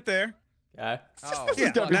up door? right there. Okay. Oh, This is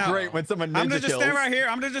Yeah, gonna be now, great when someone I'm ninja gonna just kills. stand right here.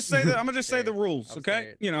 I'm gonna just say the rules, I'm okay?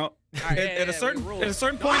 scared. You know, Alright, at a yeah, certain rules. at a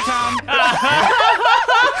certain point in time.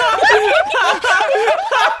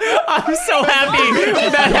 I'm so happy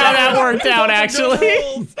that how that worked out.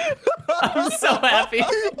 Actually, I'm so happy.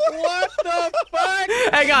 What the fuck?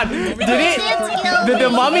 Hang on. Did the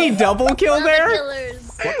mummy double kill there? Killers.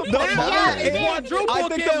 What the fuck? Yeah, It's they- quadruple I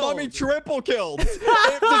think the kill. mummy triple killed. It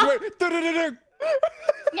just went,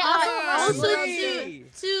 Yeah, also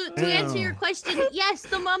to answer your question, yes,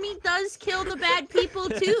 the mummy does kill the bad people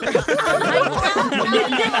too. No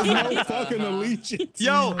fucking allegiance.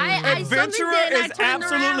 Yo, I Adventurer summoned it and I is turned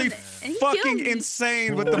absolutely around and he fucking killed me.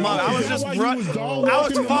 insane with the mummy. I was just That's why you was dog I was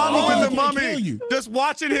walking the following mummy. the He can't kill mummy, you. just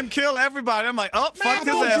watching him kill everybody. I'm like, oh, fuck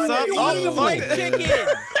his thought ass you up. were Oh, evil. fuck it. Chicken.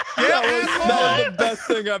 that was the best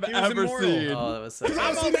thing I've He was ever immortal. seen. Oh, that was so. Cause I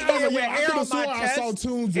I'm seen over that, I was here like, with yo, I hair could on have sworn my I saw chest,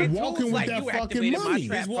 Toons and walking Toons with like, that you fucking activated my mummy.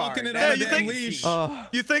 trap He's walking card. it Yeah, on you a think- leash.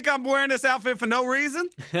 You think I'm wearing this outfit for no reason?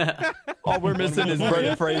 All we're missing is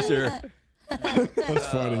Brendan Fraser. That's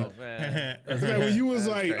funny. Oh, man. It's like when you was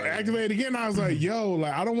That's like crazy. activated again, I was like, yo,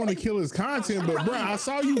 like I don't want to kill his content, but bro, I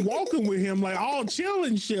saw you walking with him like all chill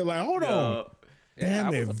and shit. Like, hold on. Yeah, Damn I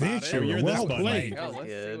was about adventure. it. You're Well this button. played. Yo, let's see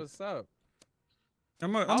Good. what's up.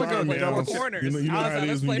 I'm I'm gonna gonna Sorry, play man. four You corners. know how it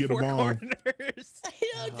is when you get a bomb. corners. Dude,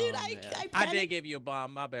 Oh, I man. I panicked. did give you a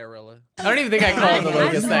bomb. My bad, Rilla. I don't even think I called the I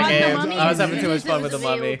Lucas that brought the game. mummy I was having as too much soon fun as with it the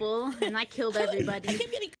was mummy. available, and I killed everybody. I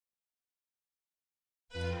kept getting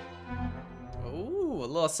Ooh, a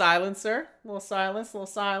little silencer. A little silence, little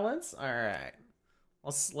silence. All right.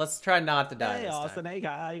 Let's try not to die Hey, this Austin. time. Hey,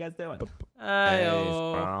 how you guys doing? Ayo.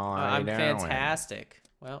 Squirrel, how I'm you doing? fantastic.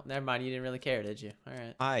 Well, never mind. You didn't really care, did you? All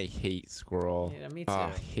right. I hate Squirrel. Yeah, me Oh,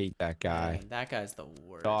 I too. hate that guy. Man, that guy's the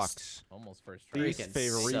worst. Docs. Almost first try. Least Freaking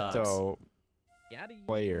favorito Got him.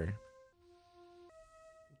 player.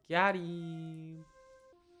 Got him.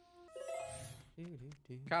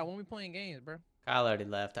 Kyle, when we playing games, bro? Kyle already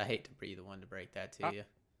left. I hate to be the one to break that to you.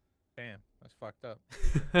 Damn, that's fucked up.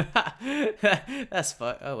 That's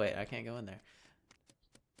fuck. Oh wait, I can't go in there.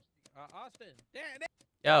 Austin,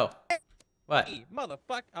 Yo, what? hey,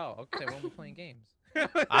 motherfucker. Oh, okay. When we playing games.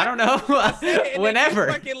 I don't know. And then you Whenever.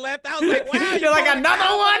 fucking left. I was like, wow. You're like calling another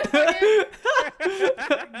Kyle, one.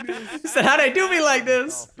 You said, how'd they do me like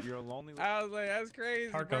this? You're a lonely. I was like, that's crazy,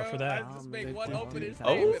 Hard bro. go for that. I just make one opening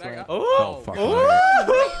Oh. statement. I got, Oh. fuck Oh.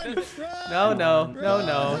 No, no, no,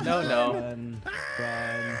 no, no, no. Run.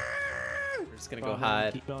 We're just gonna go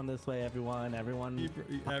hide. Keep going this way, everyone.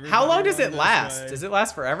 How long does it last? Does it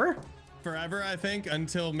last forever? Forever, I think,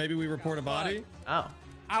 until maybe we report a body. Oh.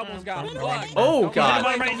 I almost got fucked. Oh Don't go God.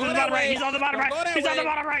 that way, He's on the bottom right. He's on the bottom Don't go right. that He's on the way.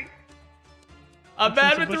 bottom right. I'm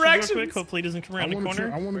bad Some with bushes real quick. directions. Hopefully he doesn't come I around the want to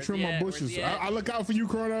corner. trim, Where's my he at? bushes. Where's he at? I look out for you,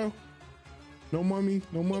 Chrono. No mummy.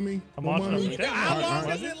 No mummy. I'm No watching mummy. him. How long Alright.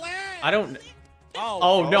 does it last? I don't. Oh,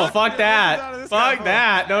 Oh no! Fuck that! Fuck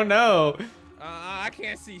that! No, no, I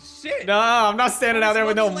can't see shit. no! I'm not standing out there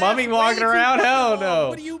with no This mummy lasts walking way too around. fucking Hell long. no!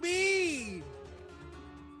 What do you mean?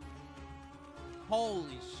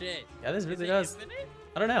 Holy shit! Yeah, this Is really it does. infinite?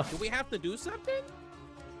 I don't know. Do we have to do something?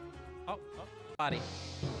 Oh, body.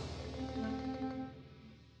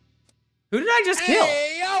 Who did I just kill?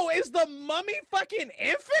 Hey, yo, is the mummy fucking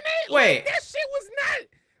infinite? Wait. Like, that shit was not.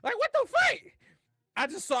 Like, what the fuck? I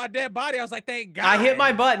just saw a dead body. I was like, thank God. I hit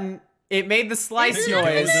my button. It made the slice Is it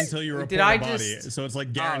noise. Until you report Did a I body, just? so it's like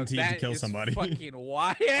Oh, guaranteed to that kill is somebody. Fucking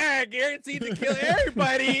wild. Yeah, guaranteed to kill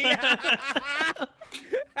everybody.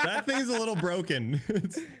 That thing's a little broken.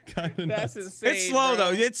 It's kind of That's nuts. insane. It's slow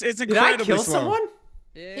bro. though. It's Did I incredibly kill slow. someone?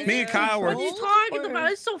 Yeah. Me and Kyle were. What are you talking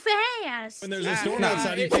about? It's so fast. When there's a storm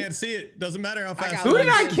outside, you can't see it. Doesn't matter how fast. Who did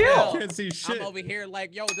I kill? You can't see shit. I'm over here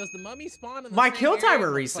like, yo, does the mummy spawn in the My same kill area? timer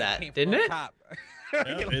Motherfucker reset, came didn't from it? top. Yeah,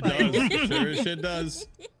 it does. Sure as shit does.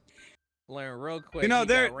 Learn real quick. You know, he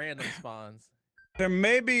there- got random spawns. There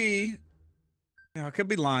may be. Yeah, I could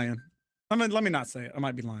be lying. Let me not say it. I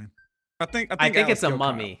might be lying. I think I think Alex it's a killed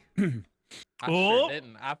Kyle. mummy. I sure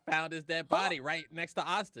didn't. I found his dead body right next to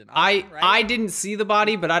Austin. I right? didn't see the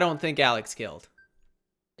body, but I don't think Alex killed.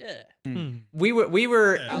 Yeah. We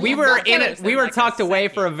were tucked away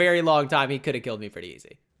for a very long time. He could have killed me pretty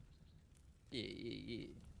easy. Yeah.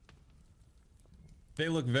 They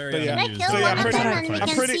look very So, yeah. unusual. Kill So, yeah, one of them and we I'm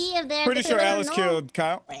can pretty- see if they're Pretty sure they don't Alice know. killed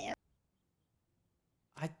Kyle.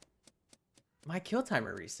 My kill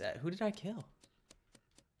timer reset. Who did I kill?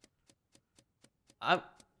 I'm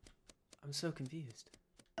so confused.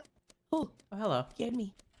 Oh, hello. Get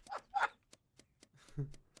me.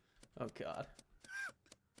 Oh God.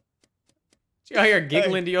 You out here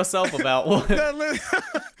giggling to yourself about what?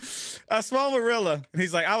 I swung with Rilla, and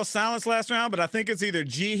he's like, I was silenced last round, but I think it's either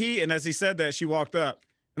Jihi. And as he said that, she walked up.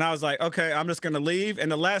 And I was like, okay, I'm just going to leave. And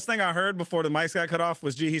the last thing I heard before the mics got cut off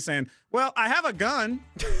was Jihi saying, well, I have a gun.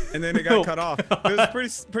 And then it got cut off. It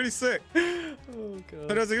was pretty sick. Oh, God. So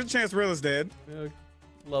there's a good chance Rilla's dead.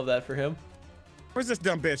 Love that for him. Where's this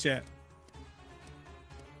dumb bitch at?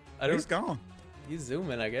 He's gone. He's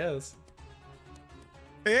zooming, I guess.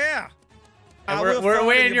 Yeah. And I will we're forward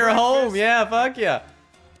way in your home. breakfast. Yeah, fuck yeah.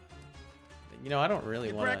 You know, I don't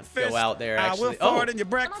really want to Breakfast. go out there, I will actually. forward in your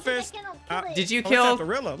breakfast. Did you Oh, it's kill? after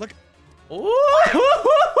Rilla. Look. Ooh.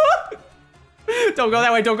 Don't go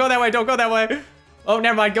that way. Don't go that way. Don't go that way. Oh,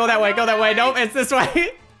 never mind. Go that way. Go that way. Nope, it's this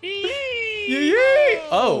way.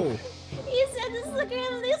 Oh. You said this is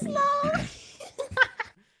looking this slow.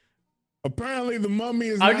 Apparently, the mummy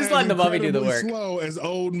is I'm not just as letting the mummy do the incredibly work. slow as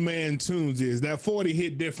old man Cartoonz is. That 40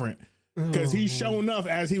 hit different. Because he's shown enough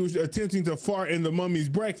as he was attempting to fart in the mummy's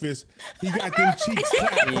breakfast. He got them cheeks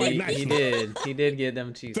clapped quite nicely. He did. He did get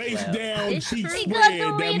them cheeks Face clapped. down, It's cheeks free spread.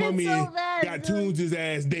 got That mummy so bad, got Cartoonz'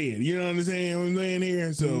 ass dead. You know what I'm saying? I'm laying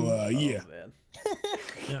here. So, yeah.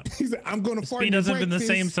 Yeah. He said, I'm going to fart in Speed your hasn't been the same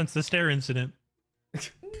breakfast. since the stair incident.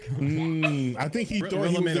 I think he thought he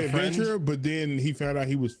Rilla was made an a friend. adventurer, but then he found out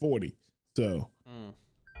he was 40. So,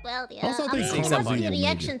 Well, yeah. Also, I I'm think thinking Cartoonz what's the is evil,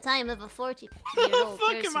 reaction time of a 40-year-old Fuck,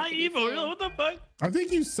 person. am I to be evil? fair. What the fuck? I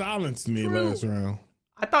think you silenced me last round.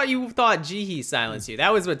 I thought you thought Jihi silenced you.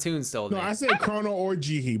 That was what Toons told No, me. I said Chrono or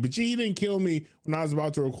Jihi, but Jihi didn't kill me when I was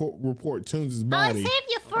about to report Cartoonz' I body. saved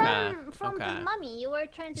you from Okay. the mummy. You were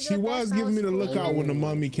trying to do She it was that giving me the sounds lookout cool. when the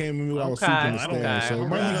mummy came and I was Okay, sweeping the stairs. So it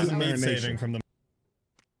might Rilla be doesn't good need saving marination. from the.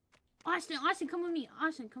 Austin, come with me.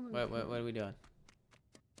 Austin, come with me. What are we doing?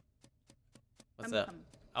 What's I'm up? coming.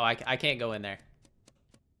 Oh, I can't go in there.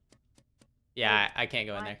 Yeah, I can't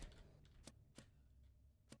go in there.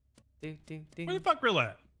 Where the fuck Rilla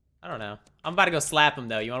at? I don't know. I'm about to go slap him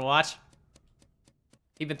though. You want to watch?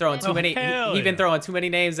 He been throwing too Oh, many. hell He been yeah. throwing too many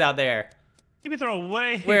names out there. He been throwing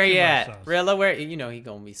way. Where too he much at? sauce. Rilla, where? You know he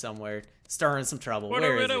gonna be somewhere stirring some trouble. Where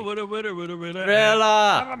is he? Rilla.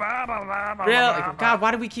 Rilla! Rilla! God,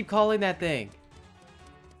 why do we keep calling that thing?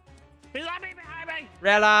 He's on me behind me.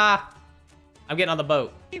 Rilla! I'm getting on the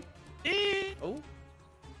boat. Oh.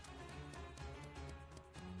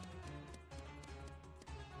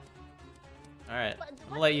 All right, I'm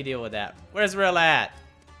gonna let you deal with that. Where's Rilla at?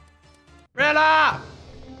 Rilla!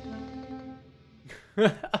 All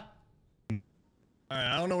right,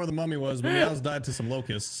 I don't know where the mummy was, but Meow's died to some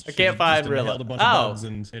locusts. I can't She find just Rilla. inhaled a bunch Oh. of bugs,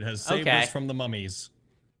 and it has saved Okay. us from the mummies.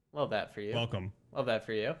 Love that for you. Welcome. Love that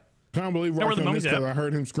for you. Can't believe Know where the Rocky on this mummy's at? because I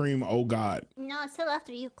heard him scream, "Oh God!" No, it's still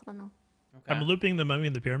after you, Chrono. I'm looping the mummy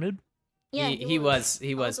in the pyramid. Yeah, he was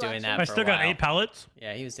doing that I for still a got while. 8 pallets.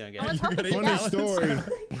 Yeah, he was doing good. Funny story.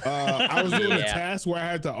 I was doing a Yeah. task where I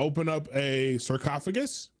had to open up a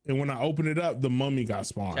sarcophagus, and when I opened it up, the mummy got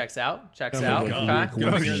spawned. Checks out. Checks That out. was Okay. like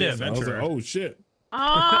really cool. Oh, shit. I was like, oh shit.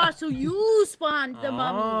 Ah, so you spawned the Oh,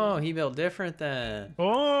 mummy. he built different then.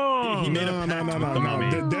 Oh. He made a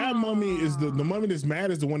No. That mummy is the mummy that's mad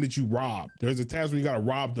is the one that you robbed. There's a task where you gotta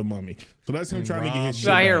rob the mummy. So that's him trying to get his shit.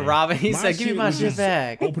 You out here back. robbing. He My said, "Give me my was shit just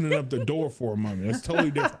back." Opening up the door for a mummy. That's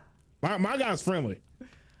totally different. My guy's friendly.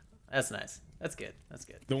 That's nice. That's good. That's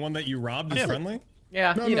good. The one that you robbed is friendly?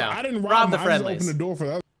 Yeah, No, you no, know. I didn't rob rob him. the I just friendlies. opened the door for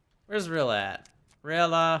that. Where's Rilla at?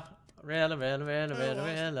 Rilla.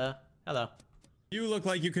 Hello. You look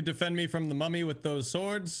like you could defend me from the mummy with those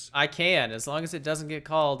swords. I can, as long as it doesn't get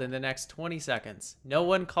called in the next 20 seconds. No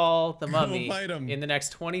one call the mummy fight him. in the next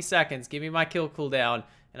 20 seconds. Give me my kill cooldown,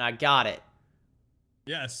 and I got it.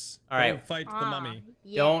 Yes. All right. Go fight the mummy.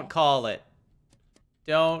 Yeah. Don't call it.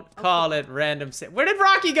 Don't call it random. Where did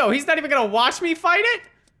Rocky go? He's not even gonna watch me fight it?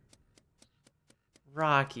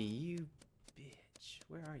 Rocky, you bitch.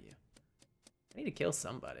 Where are you? I need to kill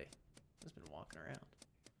somebody. I've just been walking around.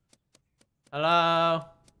 Hello?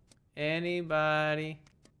 Anybody?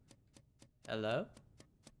 Hello?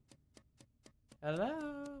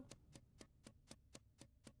 Hello?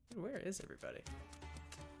 Dude, where is everybody?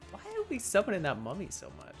 Why are we summoning that mummy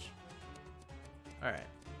so much? Alright.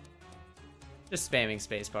 Just spamming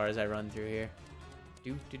spacebar as I run through here.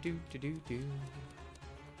 Do do do do do do.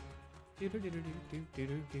 Do do do do do do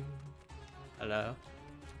do do. Hello?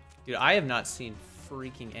 Dude, I have not seen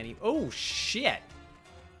freaking any. Oh shit!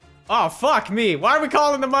 Oh fuck me! Why are we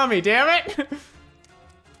calling the mummy? Damn it!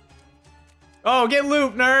 Oh, get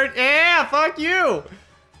looped, nerd! Yeah, fuck you!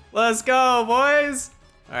 Let's go, boys!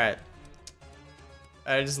 Alright.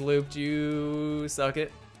 I just looped you. Suck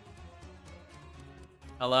it.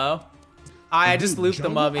 Hello? I just looped the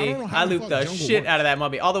mummy. I looped the shit out of that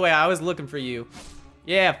mummy. All the way, I was looking for you.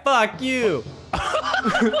 Yeah, fuck you!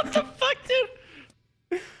 What the fuck,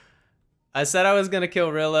 dude? I said I was gonna kill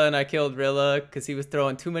Rilla, and I killed Rilla because he was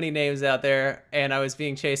throwing too many names out there, and I was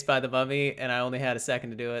being chased by the mummy, and I only had a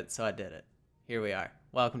second to do it, so I did it. Here we are.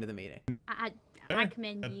 Welcome to the meeting. I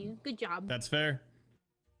commend you. Good job. That's fair.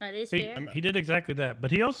 That is fair. He did exactly that,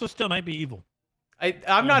 but he also still might be evil.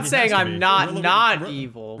 I'm not saying I'm not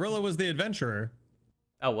evil. Rilla was the adventurer.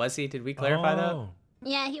 Oh, was he? Did we clarify that?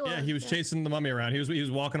 Yeah, he was. Yeah, he was chasing the mummy around. He was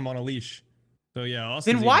walking him on a leash. So yeah,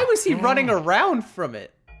 Austin's Then why evil. was he running around from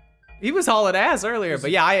it? He was hauling ass earlier, but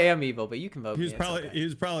yeah, I am evil, but you can vote He me.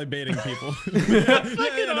 was probably baiting people.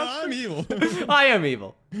 I'm evil. I am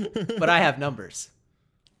evil, but I have numbers.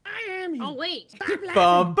 I am. Oh wait.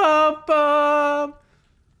 Bum bum bum.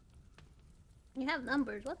 You have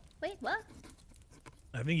numbers. What? Wait, what?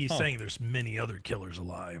 I think he's saying there's many other killers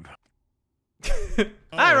alive.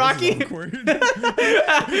 Hi, Rocky.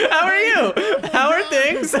 How are you? How are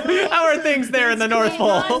things? How are things there in the North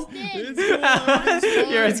Pole?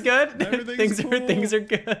 It's good. Things are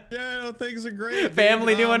good. Yeah, no, things are great.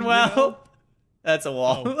 Family doing well. You know, That's a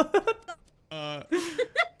wall. Did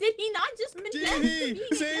he not just mention Gee,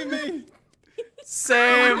 save me!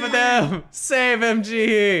 Save them! Save him,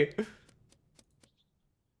 G.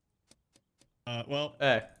 Well.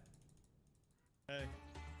 Hey. Hey.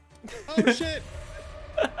 Oh shit!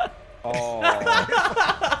 Oh. Oh my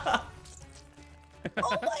god!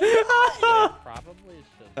 Probably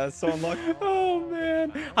should. That's so unlucky. Oh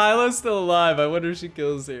man. Hylo's still alive. I wonder if she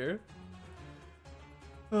kills here.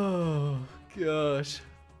 Oh gosh.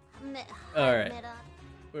 Alright.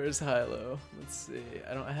 Where's Hylo? Let's see.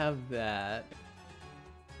 I don't have that.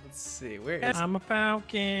 Let's see. Where is I'm a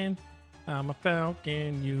falcon. I'm a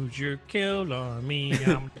falcon. Use your kill on me.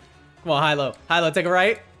 Come on, Hylo. Hylo, take a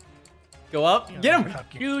right. Go up. Get him.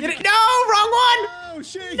 Get it. No, wrong one. Oh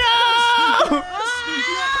shit! No.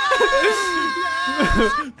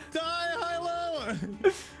 Yes! Die,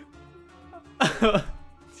 Hylo!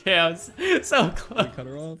 Damn, so close. Cut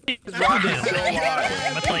her off. Good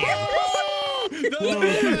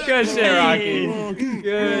shit, Rocky.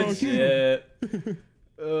 Good shit.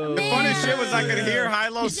 The funniest shit was I could hear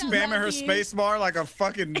Hylo spamming her space bar like a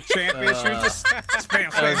fucking champion. She was just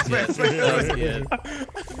spam.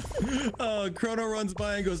 Chrono runs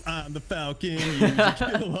by and goes, "I'm the Falcon. You need to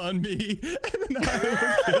kill on me." And then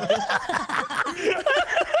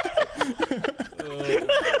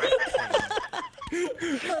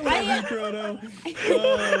I love you, Chrono.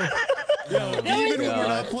 Yo, even when we're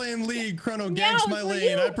not playing League, Chrono ganks my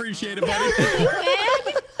lane. I appreciate it, buddy.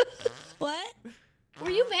 What? Were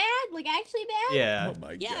you mad? Like actually mad? Yeah. Oh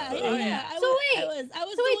my god. Yeah. I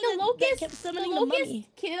was the locust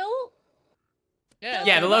kill?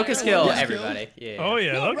 Yeah, the locusts kill everybody. Yeah. Oh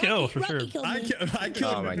yeah, they'll kill for sure. I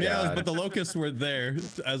killed McNails, but the locusts were there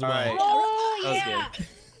as well. Right. Oh yeah.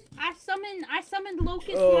 I summoned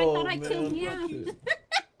locusts and I thought I killed him.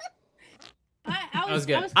 That was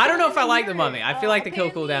good. I don't know if I like the mummy. I feel like the kill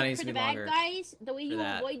cooldown needs to be longer. For the bad guys, the way you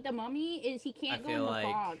avoid the mummy is he can't go in the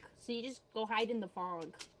fog. So you just go hide in the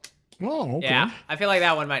fog. Oh, okay. Yeah, I feel like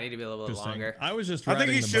that one might need to be a little bit longer. I was just I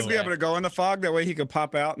think he should be able to go in the fog. That way he could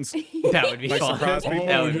pop out and that would be fun. surprise people.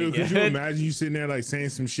 That would be Could good. you imagine you sitting there like saying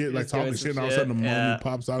some shit, like Just talking doing shit, some and all of a sudden the shit, mummy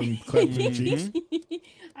pops out and claps your cheeks?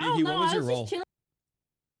 I don't know. what was I your was role? just chilling.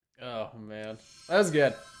 Oh man, that was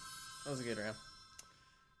good. That was a good round.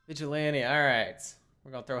 Vigilante. All right.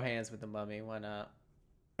 We're gonna throw hands with the mummy. Why not?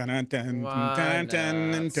 That's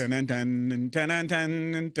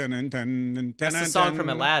the song from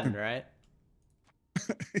Aladdin, right?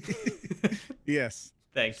 Yes.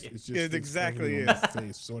 Thank you. It exactly is.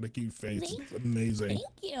 Face, sort of cute face. It's amazing. Thank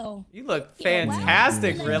you. You look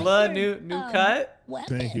fantastic, Rilla. New cut.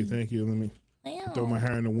 Thank you. Let me throw my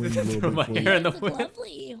hair in the wind a little Throw bit. my hair in the wind.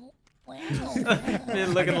 Lovely. Wow. You're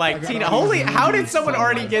looking like Tina. Holy, how did someone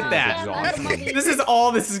already get that? This is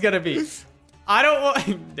all this is gonna be. I don't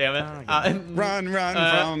want. Damn it. Run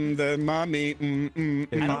from the mommy. I'm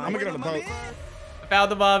gonna get on the boat. I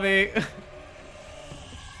found the mommy.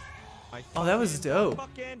 Oh, that was dope.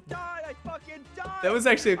 That was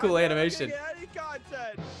actually a cool animation.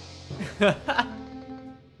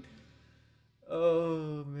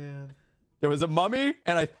 Oh man. There was a mummy,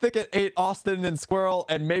 and I think it ate Austin and Squirrel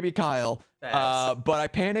and maybe Kyle. But I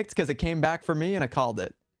panicked because it came back for me, and I called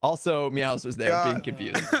it. Also, Meows was there, being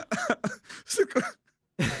confused.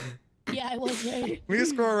 Yeah, I was right. Me and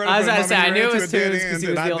Squirrel. I was gonna say, I knew it was Toons because he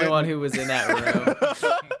was the only one who was in that room.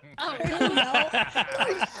 Oh,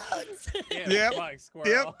 really? Yep.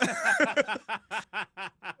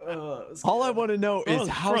 All I want to know is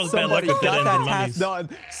how Squirrel's bad luck somebody with got dead that mummies. task done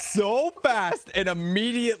so fast and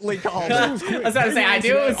immediately called I it. was about to say, I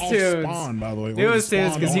knew it was Toons. Spawn, by the way. Knew it was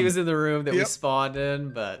Toons because he was in the room that we Yep. spawned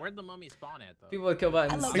in, but Where'd the mummy spawn at though? people with kill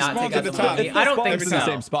buttons He not spawns take at out the the top. mummy. I don't think Every so.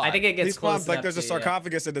 same spot. I think it He gets close spawns like enough there's a to,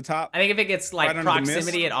 sarcophagus at the top. I think if it gets like Right under the mist.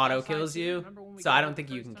 proximity, it auto kills you. So I don't think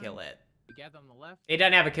you can kill it. We got on the left. It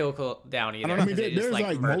doesn't have a kill down either. I mean, 'cause it just, there's like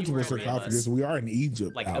murked multiple three of us. sarcophagus. We are in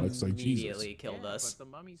Egypt, Like Alex. Like Jesus. immediately killed us. But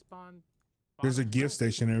the mummy spawned. There's a gift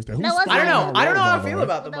station and everything. That Who's wasn't I don't know. spawned I don't know how I by the feel way?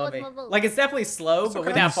 about the That was mummy. my vote. Like it's definitely slow, but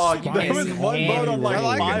with that fog, you There can't There was see one vote on like I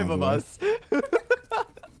like it. 5 of us.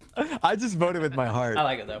 I just voted with my heart. I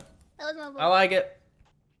like it though. That was my vote. I like it.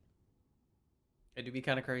 It'd be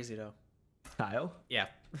kind of crazy though. Kyle, Yeah.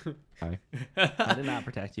 I did not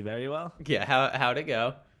protect you very well. Yeah. How'd it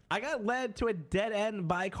go? I got led to a dead end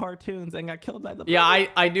by Cartoonz and got killed by the Yeah, mummy.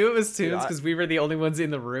 I knew it was Toons because we were the only ones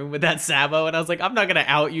in the room with that Sabo, and I was like, I'm not gonna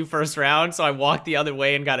out you first round, so I walked the other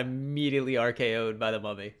way and got immediately RKO'd by the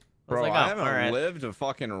mummy. Bro, like, I oh, haven't alright. lived a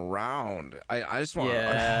fucking round. I just want.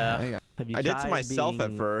 Yeah. Have you I did to tried myself at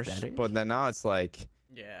being first, better? but then now it's like,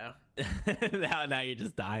 Yeah. now you're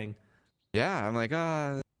just dying. yeah, I'm like,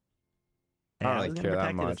 I don't was really gonna care that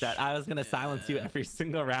protect you this much. round. I was gonna silence you every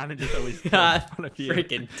single round and just always kill God, one of you.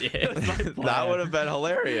 freaking dick. That would have been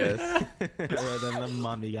hilarious. Well, then the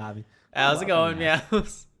mummy got me. How's it going, Yeah.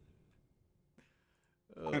 Meows?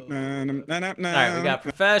 All Alright, we got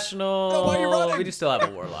professional. Oh, why are you running? We do still have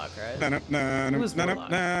a warlock, right? Who's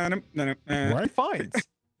warlock? Right? Fines.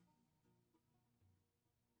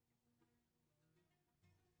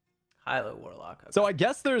 Hilo warlock. Okay. So I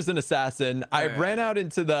guess there's an assassin. I ran out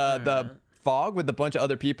into the fog with a bunch of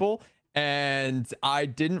other people, and I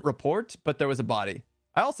didn't report, but there was a body.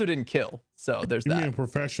 I also didn't kill, so there's You mean that.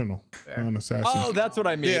 professional, not an assassin. Oh, that's what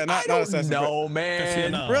I mean. Yeah, not I don't assassin, but- know,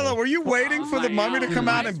 man. Rilla, were you waiting for the mummy to come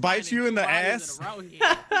out and bite you in the ass?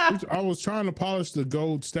 I was trying to polish the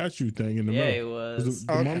gold statue thing in the Yeah, middle. he was.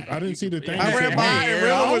 I didn't see the thing. I ran by and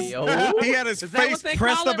Rilla was. Yo. He had his Is that what face they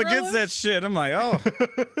pressed call up it, against Rilla? that shit. I'm like, oh,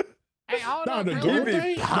 Hey, hold Nah, up, the Rilla. gold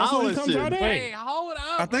thing. That's what he comes out at. Hey, hold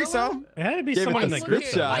up. I think so. Rilla. It had to be Give it someone in the the group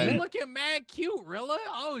script chat. shot. You looking mad cute, Rilla.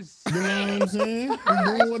 Oh, You know shit. what I'm saying?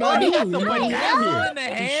 I'm doing what I do. You know, he out Elbow here. in the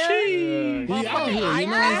hair. He out here. You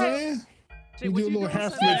know what I'm saying? Shit, We what do a you little doing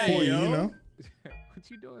half Sunday? flip for you, you know? What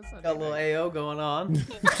you doing Sunday? Got a little night? AO going on.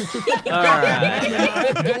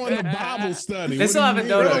 Alright. Doing the Bible study. They What still do you haven't mean?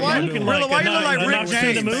 done it. Rilla, why You're you looking Rilla, why you look like a Rick notch to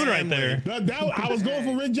the James? moon right there. I was going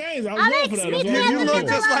for Rick James. I was Alex, going for that. meet That's me what at You the look door.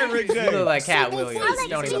 just like Rick You look James. like Cat Williams. Alex,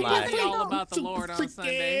 Don't even meet me lie. at the All door. about the Lord on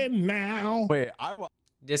Sunday. Now. Wait,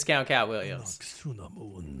 Discount Cat Williams.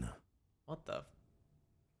 What the?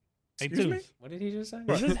 Hey, Excuse me? dude, What did he just say?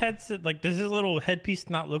 does his headset, like, does his little headpiece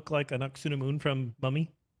not look like an Moon from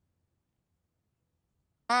Mummy?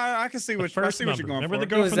 I can see what I see what you're going Remember for. the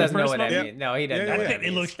girl Who from the doesn't know first what that Mummy? means? No, he doesn't Yeah, know yeah, what yeah. that It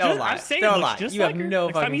means. looks Don't just, lie. I'm saying Don't it lie. looks just Don't like lie. her. You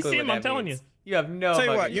Next have time you no see him, fucking I'm telling you. means. You have no Tell you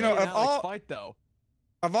what, fucking you know, means.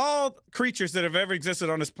 of all creatures that have ever existed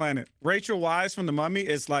on this planet, Rachel Wise from the Mummy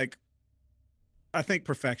is like, I think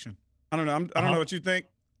perfection. I don't know. I don't know what you think.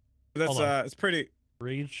 But that's Hold on. it's pretty.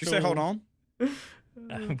 Rachel. You say hold on.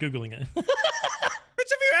 I'm Googling it. Bitch, have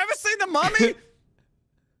you ever seen the Mummy?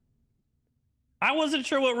 I wasn't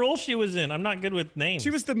sure what role she was in. I'm not good with names. She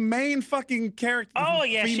was the main fucking character. Oh,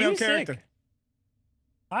 yeah, she female was character. sick.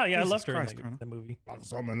 Oh, yeah, I Jesus loved her Christ, in Colonel. that movie.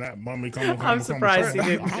 Summon that mummy. I'm surprised he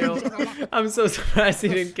didn't kill. I'm so surprised he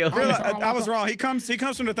didn't kill Really, him. I was wrong. He comes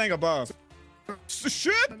from the thing above.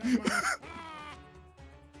 Shit.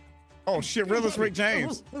 Oh shit, Rilla's Rick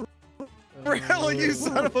James. Rilla, you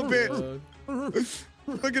son of a bitch.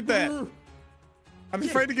 Look at that. I'm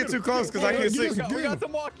afraid to get too close because I can't see. We got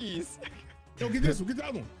some walkies. Yo, get this one. Get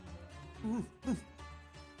that one.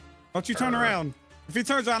 Don't you turn around. If he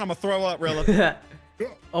turns around, I'm gonna throw up, Rilla.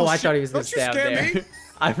 Oh, I thought he was gonna Don't you stab scare there. me.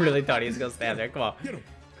 I really thought he was gonna stand there. Come on. Get him.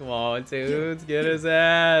 Come on, Toons. Get his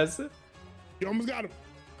ass. You almost got him.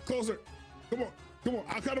 Closer. Come on. Come on.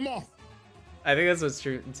 I'll cut him off. I think that's what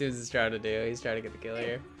Toons is trying to do. He's trying to get the kill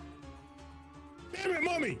here. Damn it,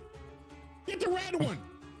 Mummy. Get the red one.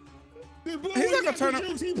 The blue He's one not gonna turn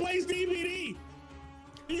juice. He plays DVD.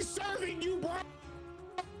 He's serving you, bro.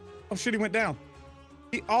 Oh shit, he went down.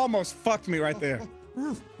 He almost fucked me right there.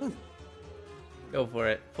 Go for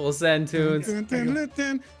it. Full send, Toons. He's behind me.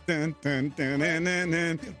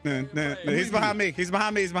 He's behind me. He's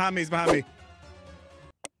behind me. He's behind me.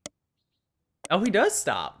 Oh, he does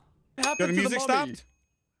stop. What happened Yo, the to music mummy? stopped?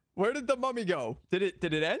 Where did the mummy go? Did it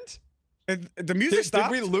end? The music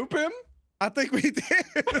stopped. Did we loop him? I think we did.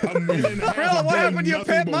 Rilla, what happened to your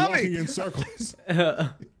pet mummy? In circles.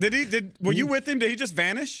 Were you with him? Did he just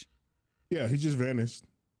vanish? Yeah, he just vanished.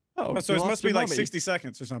 Oh, So it must be like 60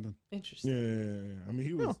 seconds or something. Interesting. Yeah. I mean,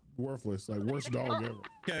 he was worthless. Like, worst dog ever.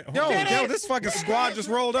 Okay, Yo, this fucking squad just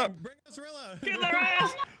rolled up. Bring us Rilla. Kill their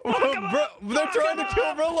ass. They're trying to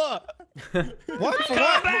kill Rilla. What? For Come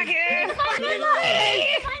what? back here.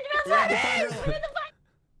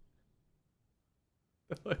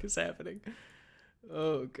 The fuck is happening?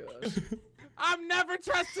 Oh gosh. I'm never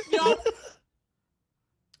trusting y'all.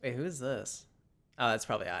 Wait, who is this? Oh, that's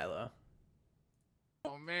probably Ilo.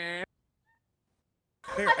 Oh man.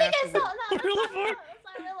 I think I saw that. It's not Rilla. Where's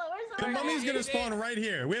The mummy's gonna spawn right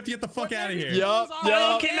here. We have to get the fuck out of here. Yup.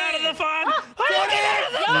 Hilo came out of the fog. Hilo came out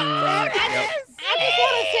of the fog.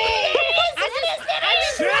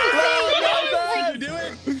 Did you do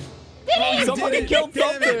it? Somebody killed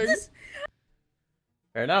something.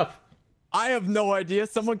 Fair enough. I have no idea.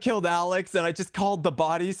 Someone killed Alex, and I just called the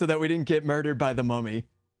body so that we didn't get murdered by the mummy.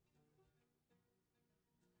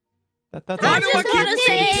 That's Why all. do I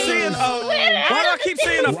keep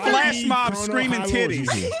seeing a flash mob screaming titties?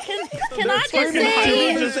 Can I just Hilo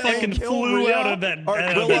say, just fucking flew out of that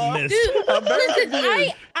mist. listen,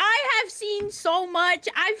 I have seen so much.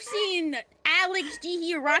 I've seen Alex,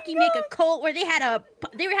 G, Rocky make a cult where they had a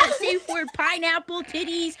safe word pineapple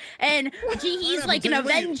titties, and Jihee's like an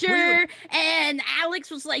Avenger, and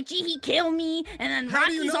Alex was like, Jihee kill me, and then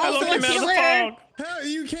Rocky's also a killer.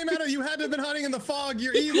 You came out of. You had to have been hiding in the fog.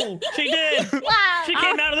 You're evil. She did. Wow. She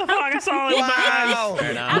came out of the fog. I saw it. Wow.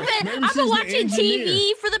 Fair enough. I've been watching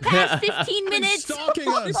TV for the past 15 minutes. Stalking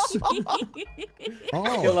us. Oh,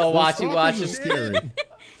 Get a little watchy is watching. scary.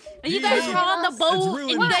 And you guys were on the boat,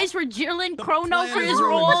 and you guys were drilling Chrono for his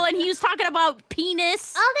role, and he was talking about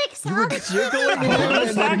penis. Alex. Jiggling him and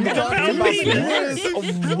then he talked about penis.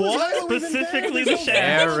 What? Specifically the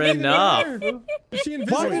shaft. Fair enough.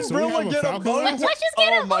 Why did Rilla get a bonus?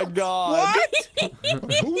 Oh my god.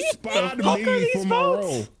 Who spotted me for my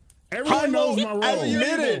role? Everyone knows my role.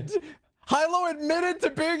 Admitted. Hilo admitted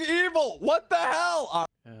to being evil. What the hell?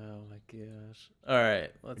 Oh my gosh. All right,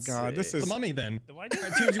 let's see. This The is mummy then. All right,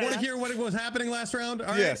 Toons, you want to hear what was happening last round? All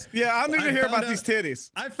right. yes. Yeah, I need to hear about these titties.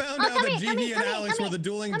 I found out that Gigi and Alex were the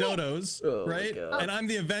dueling dodos, Oh, right? God. And I'm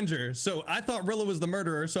the Avenger. So I thought Rilla was the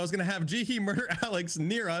murderer. So I was gonna have Gigi murder Alex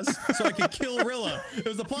near us so I could kill Rilla. It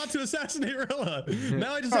was a plot to assassinate Rilla.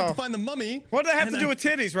 Now I just have to find the mummy. What did that have and to do with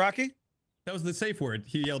titties, Rocky? That was the safe word.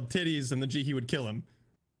 He yelled titties, and the Gigi would kill him.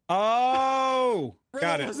 Oh, Rilla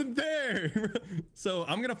got it. wasn't there. So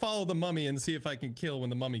I'm gonna follow the mummy and see if I can kill when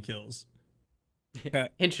the mummy kills.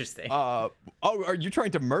 Interesting. Oh, are you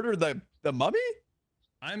trying to murder the mummy?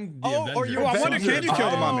 I'm the Avenger. Or you I wonder, Avenger? can you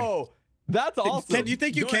kill the mummy? Oh, that's awesome. Do you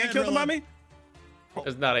think you Go can ahead, kill the Rilla. mummy?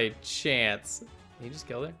 There's not a chance. He just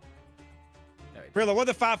killed her. No, he didn't. Rilla, what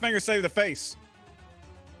did Five Fingers say to the face?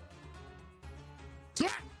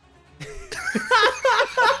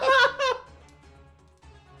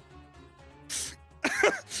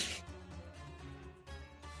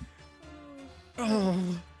 Oh.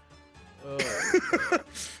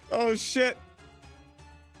 Oh shit.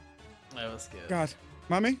 That was good. God.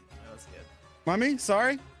 Mummy? That was good. Mummy?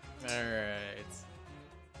 Sorry? Alright.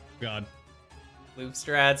 God. Loop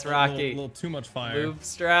strats, Rocky. A little too much fire. Loop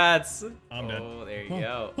strats. I'm dead. Oh, there you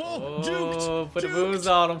go. Oh, juked, Put a juked. booze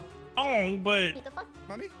on him. Oh, but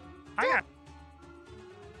Mummy? I got.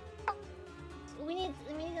 We need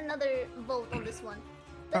another vote on this one.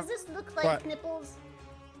 Does this look like what? nipples?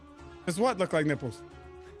 Does what look like nipples?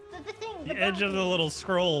 The thing. The edge of the little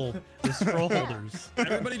scroll. The scroll holders.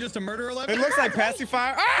 Everybody just a murderer left? It looks like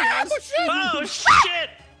pacifier. Ah! Oh shit!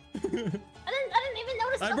 didn't even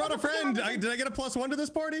notice. I brought a friend. Did I get a +1 to this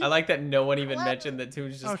party? I like that no one even mentioned that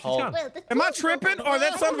Toon's just halt. Am I tripping? Or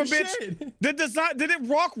that son of a bitch? Did it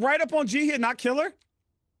walk right up on G and not kill her?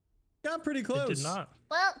 Got pretty close. It did not.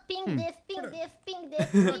 Well, ping diff.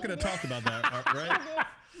 We're not gonna talk about that, right?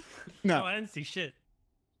 No. I didn't see shit.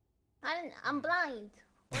 I'm blind.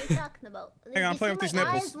 What are you talking about? Hang on, I'm playing with these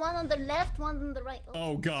nipples. Eyes, one on the left, one on the right.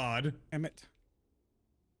 Oh God. Damn it.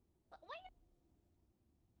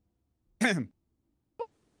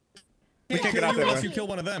 We can't get out there. Unless you kill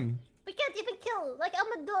one of them. We can't even kill. Like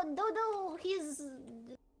I'm a dodo. He's.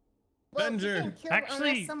 Well, Avenger.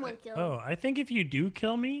 Actually, someone kills. oh, I think if you do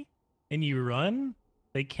kill me and you run,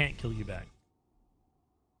 they can't kill you back.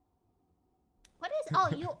 What is? Oh,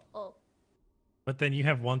 you. Oh. But then you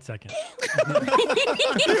have 1 second.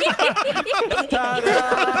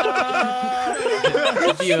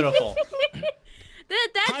 Beautiful.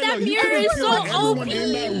 That mirror is so OP.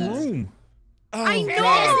 In that room. Oh, I know.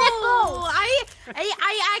 God.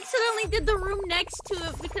 I accidentally did the room next to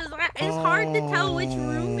it because it's hard to tell which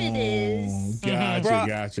room it is.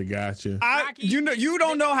 Gotcha. You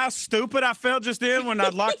don't know how stupid I felt just then when I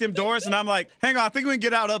locked them doors and I'm like, hang on, I think we can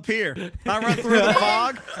get out up here. I run through the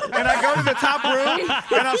fog and I go to the top room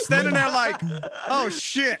and I'm standing there like, oh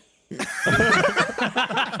shit. The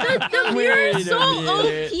mirror is so OP.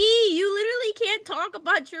 You literally can't talk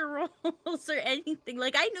about your roles or anything.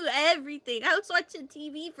 Like I knew everything. I was watching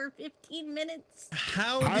TV for 15 minutes.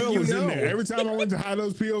 How Hilo was in there. Every time I went to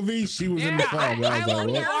Hilo's POV, she was in the fog. I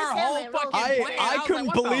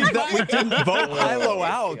couldn't believe that we didn't vote Hilo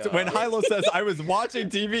out when Hilo says I was watching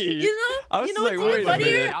TV. You know, I was you know like, what's wait a funnier?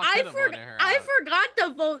 minute. I forgot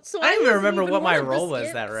to vote, so I don't even wasn't remember even what one my of the role was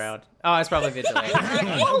skips. that round. Oh, it's probably vigilante.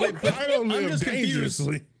 I'm just confused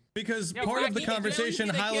because Yo, part of the Rocky, did you conversation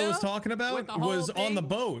get a Hilo was kill talking with about the whole was on the thing?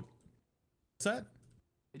 boat. What's that?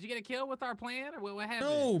 Did you get a kill with our plan, or what happened?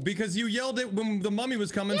 No, because you yelled it when the mummy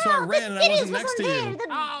was coming, so I ran and I wasn't next to you.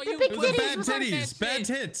 Big It was the titties bad was on titties, bad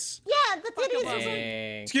tits. Yeah, the titties was on.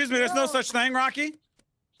 Dang. Excuse me, there's no such thing, Rocky?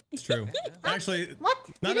 It's true. Actually, What?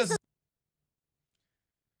 not as.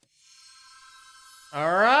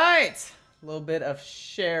 All right. A little bit of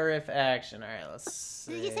sheriff action. All right, let's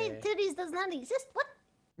see. Did you say titties does not exist? What?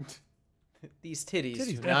 These titties do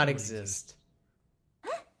definitely not exist.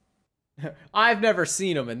 I've never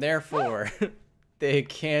seen them, and therefore, they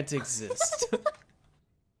can't exist.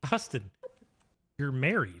 Austin, you're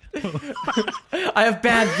married. I have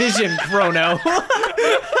bad vision, Chrono.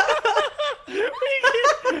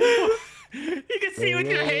 You can see with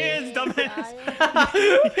your hands, dumbass.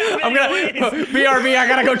 I'm gonna BRB. I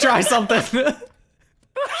gotta go try something. Go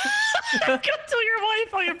tell your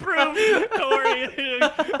wife I approve. Don't worry.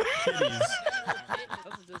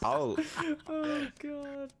 Oh. Oh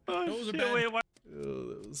god. Oh, Those are shit, bad. wait, what? Oh,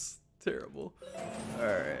 that was terrible. All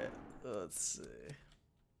right, let's see.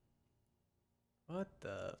 What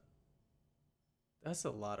the? That's a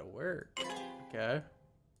lot of work. Okay.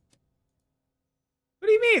 What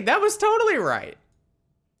do you mean? That was totally right.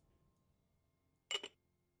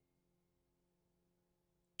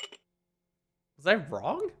 Was I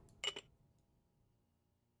wrong?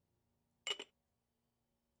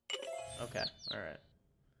 Okay. All right.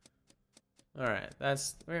 All right.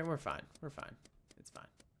 That's we're fine. We're fine. It's fine.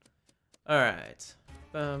 All right.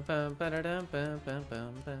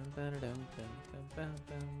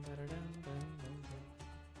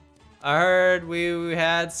 I heard we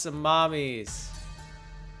had some mommies.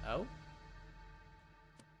 Oh.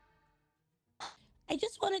 I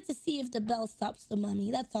just wanted to see if the bell stops the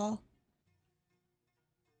money. That's all.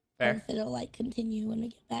 Or Fair. if it'll like continue when we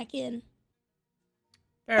get back in.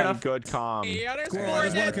 Fair enough. Good calm. Squirrel, I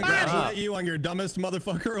just want to congratulate you on your dumbest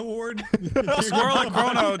motherfucker award. Squirrel and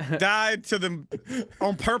Chrono died to them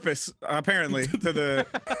on purpose, apparently, to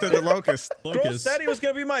the locust. Squirrel said he was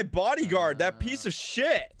gonna be my bodyguard. That piece of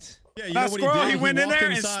shit. Yeah, you know what Squirrel, he he did? went in walked there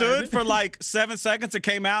and inside. stood for like 7 seconds and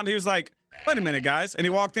came out and he was like, wait a minute, guys. And he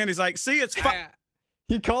walked in, he's like, see, it's fine.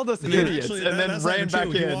 He called us Yeah, idiots actually, and then that's not ran even back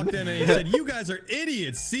true. He in. walked in and he said, "You guys are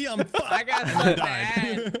idiots. See, I'm fucked." I got And so then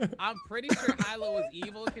bad. died. I'm pretty sure Hilo was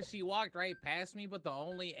evil because she walked right past me, but the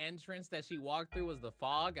only entrance that she walked through was the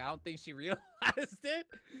fog. I don't think she realized it.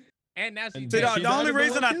 And now she. And See, did the she die only to the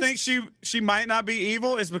reason I locust? think she might not be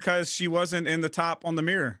evil is because she wasn't in the top on the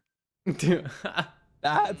mirror.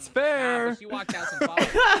 That's fair. She walked out some fog.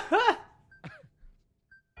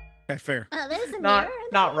 Okay, fair. There's a Not mirror.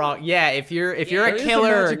 not wrong. Yeah, if you're a there is a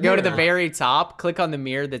killer, magic go to the mirror. very top, click on the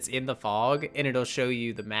mirror that's in the fog, and it'll show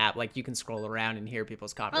you the map. Like you can scroll around and hear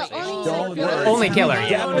people's conversations. only Don't Don't Only killer. Yeah,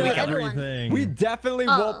 Yeah, only everyone. killer. Everything. We definitely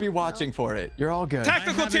Oh, won't be watching for it. You're all good.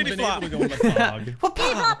 Tactical titty flop. To go in the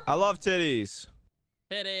fog. I love titties.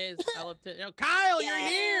 Titties. I love titties. Yo, Kyle, you're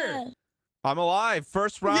here. I'm alive.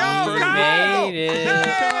 First round. Yo, first Kyle! Made it.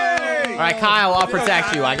 Hey! All right, Kyle, I'll Let's go,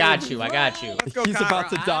 protect you. I Kyle. got you. I got you. Let's go, He's Kyle. about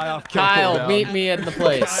to die off. kill Kyle, cooldown. meet me in the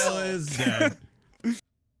place. Kyle is dead.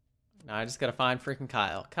 Now I just gotta find freaking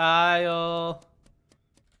Kyle. Kyle.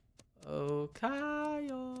 Oh,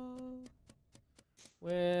 Kyle.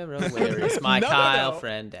 Where, oh, where is my No, no, Kyle no.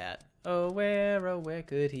 friend at? Oh, where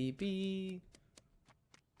could he be?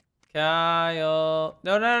 Kyle.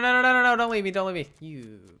 No, don't leave me, don't leave me.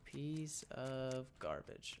 You piece of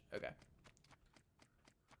garbage. Okay.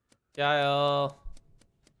 Kyle.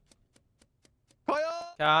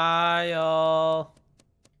 Kyle.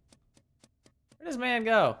 Where does man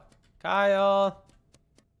go? Kyle.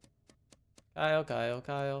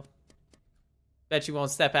 Kyle. Bet you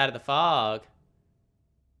won't step out of the fog.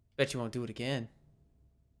 Bet you won't do it again.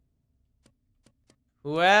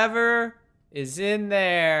 Whoever is in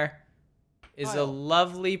there is a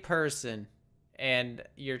lovely person, and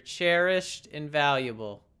you're cherished and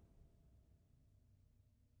valuable.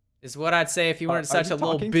 Is what I'd say if you weren't such a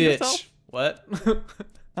little talking to bitch. yourself? What?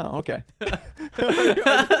 Oh, okay. I'm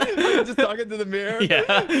just talking to the mirror.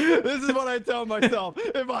 Yeah. This is what I tell myself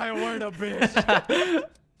if I weren't a bitch.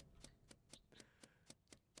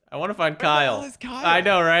 I want to find Kyle. is Kyle? I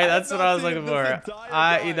know, right? I That's have what I not was seen looking him this for.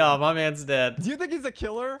 entire You time. know, my man's dead. Do you think he's a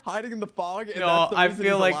killer hiding in the fog? And No, that's the I reason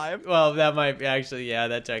feel he's like, alive? well, that might be actually, yeah,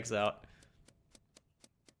 that checks out.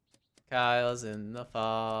 Kyle's in the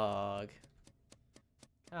fog.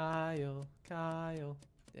 Kyle.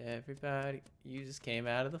 Everybody, you just came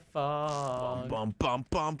out of the fog.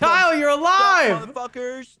 Kyle, you're alive!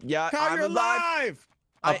 Motherfuckers. Yeah, Kyle, I'm you're alive. alive.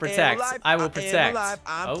 I'll protect. I will am protect. alive.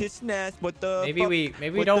 I'm Oh. kissing ass. What the Maybe fuck? we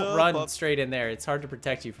What don't the run fuck? straight in there. It's hard to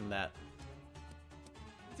protect you from that.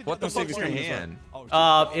 What the Let's see if fuck's he's your coming this way. hand?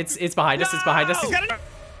 It's behind us. It's behind us.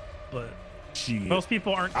 But Shit. most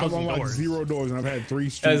people aren't I'm closing on like doors. 0 doors and I've had 3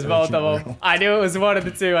 It street was both of them. I knew it was one of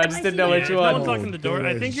the two. I just didn't know Yeah, which no one's one. locking the door.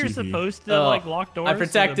 I think you're Gee. supposed to like lock doors. I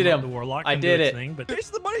protected so him. the warlock I can did do its it. Thing, but Face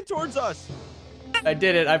the money towards us. I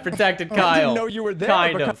did it. I protected Kyle. I didn't know you were there.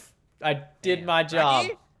 Kind because- of. I did my job.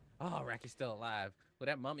 Rocky? Oh, Rocky's still alive. Well,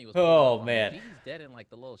 that mummy was. Oh, cool. man. He's dead in like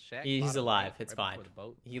the little shack. He's bottom alive. right It's before fine. the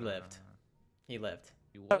boat. He lived. He lived.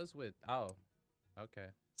 He was with. Oh, okay.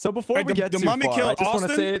 So before Wait, we the- get the too mummy far, killed I just want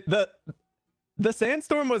to Austin? say the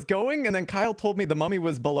sandstorm was going, and then Kyle told me the mummy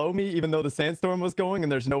was below me, even though the sandstorm was going,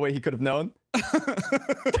 and there's no way he could have known.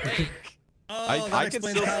 Oh, I that can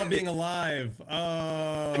explains still- Kyle being alive.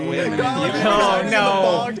 Oh. Wait a minute. No,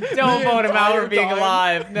 no. Don't vote him out for being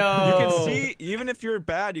alive. No. You can see, even if you're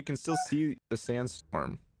bad, you can still see the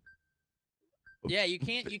sandstorm. Yeah, you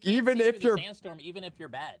can't. You can't Even see if through the you're- sandstorm, even if you're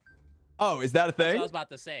bad. Oh, is that a That's what I thing? was about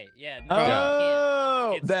to say. Yeah. No, Oh,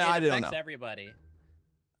 you can't. then I It didn't affects know. everybody.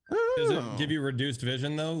 Does it give you reduced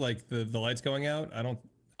vision though? Like the lights going out? I don't.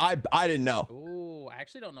 I didn't know. Ooh, I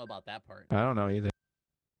actually don't know about that part. I don't know either.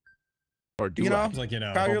 Or do You know, It's like, you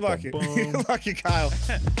know. Kyle, you're Boom, lucky. boom, boom. You're lucky, Kyle.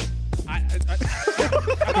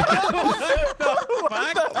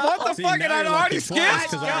 What the See, fuck? now And I'd you're already lucky skipped. twice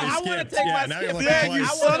 'cause I already I wanna skipped. take Yeah, my now you're skip lucky Yeah, twice. you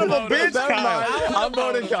son of a bitch, Never Kyle. mind. I'm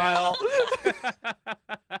voting Kyle.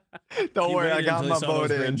 Don't He worry, I waited got until my he saw those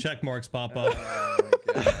vote green in. check marks pop up.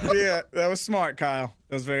 Yeah, that was smart, Kyle.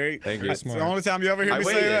 That was very. Thank you. That's Smart. the only time you ever hear I me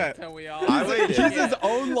say waited. that. Until we all. I waited. He's his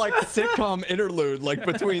own like sitcom interlude, like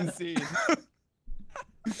between scenes.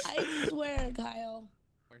 I swear, Kyle.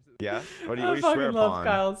 Yeah? What do I you swear fucking love upon?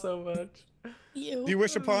 Kyle so much. You. Do you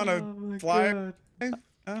wish upon Oh a my flyer? God.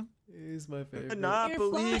 Huh? He's my favorite. Not You're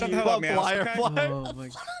believe flying. you. Shut the hell up, Love Meows, flyer, okay? flyer. Oh my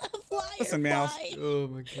Flyer, Listen, Meows. fly. Oh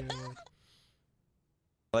my God.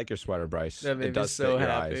 I like your sweater, Bryce. That made it me does so fit your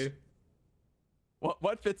happy. eyes.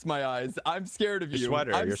 What fits my eyes? I'm scared of Your you.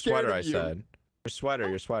 sweater, I'm your scared sweater, of I you. said. Your sweater,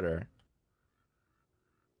 your sweater.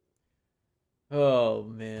 Oh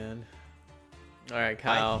man. All right,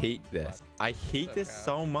 Kyle. I hate this. I hate this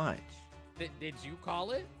so much. Did you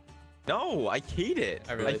call it? No, I hate it.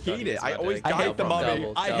 I really thought hate he it. was I about to always I die hate the from mummy.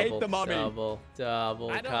 it. I hate the mummy. Double,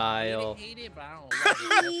 I don't Kyle. hate it, but I don't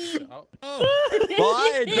like it. Oh. Well,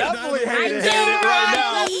 I definitely hate it killed right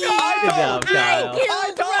now. Rocky. Good job, Kyle. I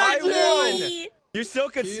killed I Rocky. You still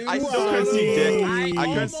could. I still couldn't see Dick. I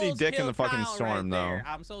couldn't see almost Dick in the killed fucking Kyle storm right though. there.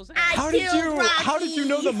 I'm so sad. I How did killed How did you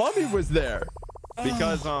know the Rocky. mummy was there?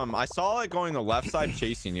 Because I saw it going the left side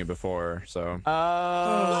chasing you before, so. Oh,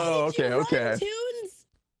 Why did you okay, run, okay. Tunes?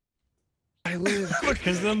 I I live.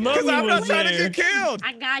 Because the Because mummy I'm not was trying to there. get killed.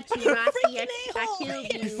 I got you, Rocky. I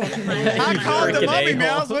killed you. I called the Freaking mummy,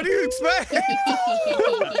 a-hole. Meows. What do you expect?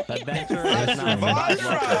 Adventure is not Survived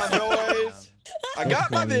round, boys. I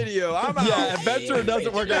got my video. I'm out. Yeah, adventure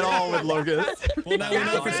doesn't work at all with Lucas. Well, now we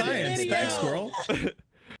know for science. Thanks, Squirrel.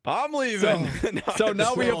 I'm leaving. So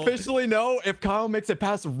now we Squirrel. officially know if Kyle makes it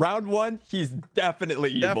past round 1, he's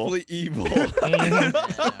definitely evil. Definitely evil.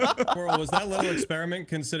 Squirrel, was that little experiment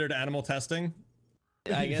considered animal testing?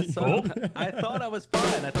 I guess so. Oh. I thought I was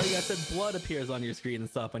fine. I thought you guys said blood appears on your screen and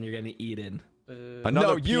stuff when you're getting eaten. Another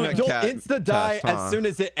No, you'll peanut cat insta die test, huh? as soon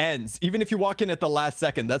as it ends, even if you walk in at the last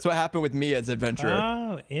second. That's what happened with me as adventurer.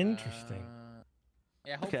 Oh, interesting.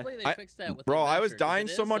 Yeah, hopefully they I- fixed that with bro, I was Adventure, 'cause dying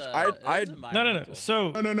it so is, much, it I- is No. environmental.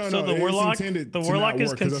 So, No, so the it's warlock, intended the to warlock not is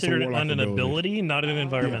work 'cause that's a considered warlock an ability, not an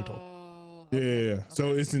environmental. Yeah.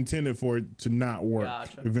 So it's intended for it to not work.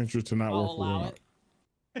 Gotcha. Adventure to not I'll work for allow warlock.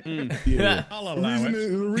 it. Yeah. I'll The allow reason it.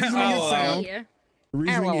 the reasoning I'll is allow sound. Yeah. The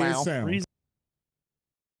reasoning I'll is allow. sound.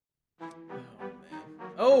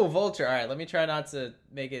 Oh, vulture. All right, let me try not to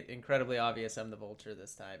make it incredibly obvious I'm the vulture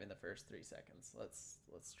this time in the first 3 seconds.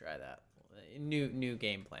 Let's try that. New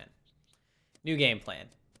game plan. New game plan.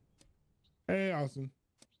 Hey, Austin.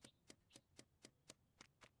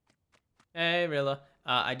 Hey, Rilla.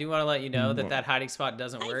 I do want to let you know that What? that hiding spot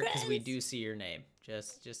doesn't Hi, work because we friends. do see your name.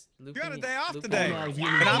 Just You looping. got a day off looping today. you.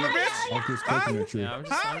 And I'm a bitch. Off this coconut tree. Yeah,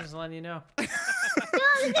 I'm just letting you know. I'm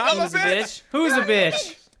a Who's a bitch. bitch? Who's a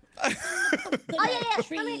bitch? Oh yeah.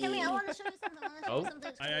 Come here. I want to show you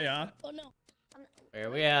something. Oh. Yeah. Oh no. Where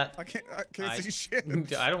are we at? I can't see shit.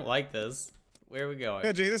 I don't like this. Where are we going?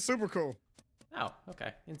 Yeah, G, this is super cool. Oh,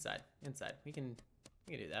 okay. Inside. We can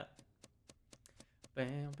do that.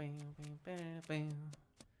 Bam, bam, bam, bam, bam.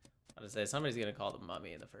 I was gonna say somebody's gonna call the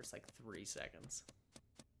mummy in the first like 3 seconds.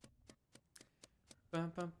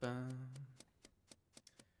 Bum, bum, bum.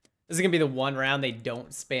 This is gonna be the one round they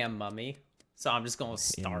don't spam mummy, so I'm just gonna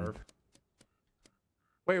starve.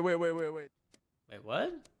 Wait. Wait,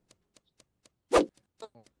 what?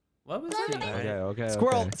 What was that? Okay.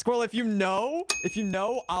 Squirrel, if you know,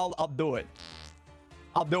 I'll do it.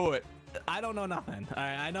 I'll do it. I don't know nothing.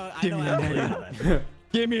 I know Give me a absolutely name. nothing.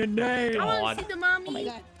 Give me a name. I want to see the mommy. Oh my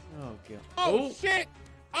god. Oh god. Oh shit!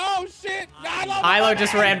 Oh shit! Hilo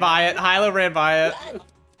just ran by it.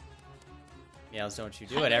 Meows, don't you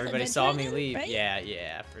do it. Hilo's Everybody saw me adventuring, leave. right?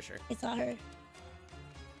 Yeah, for sure. I saw her.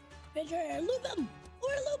 Adventure, loop him.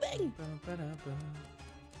 We're looping.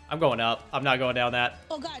 I'm going up. I'm not going down that.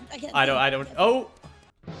 Oh god, I can't. I don't. Oh!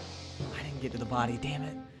 I didn't get to the body, damn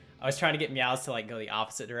it. I was trying to get Meows to like go the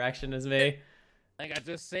opposite direction as me. I think I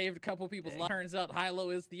just saved a couple people's lives. Turns out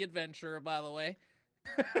Hilo is the adventurer, by the way.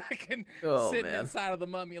 I can sit inside of the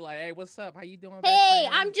mummy like, hey, what's up? How you doing? Hey,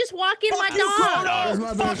 I'm just walking my dog. That's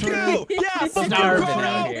my best friend. Yeah, Starving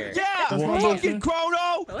out here. Yeah, That's my best friend.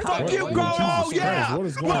 Chrono. Fuck you, Chrono. Yeah. What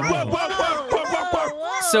is going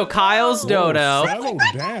on? So Kyle's Dodo. Settle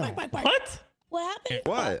down. What? What happened?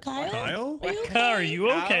 What? Kyle? Kyle? Are you Kyle, are you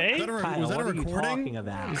okay? Was that a, Kyle, was that a what are you recording? talking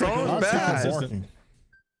about? Chrono's That's bad. working.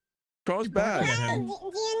 Chrono's bad. Yeah. Do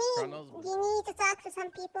you need to talk to some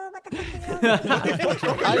people? What the fuck is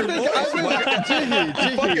wrong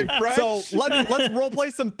with you? So let's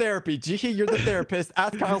roleplay some therapy. Jihi, you're the therapist.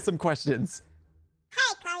 Ask Kyle some questions.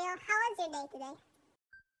 Hi, Kyle. How was your day today?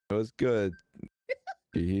 It was good.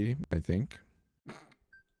 I think.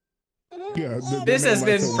 Yeah, This has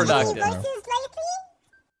been so productive. much. Voices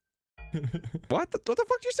lately? What the fuck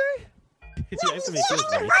did you say? Yeah, you hear any voices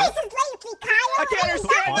lately, Kyle? I can't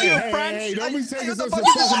understand Hey, you, hey, French. hey, don't be taking What the such a fuck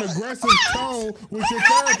is fucking aggressive tone with your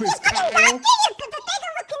therapist, Kyle.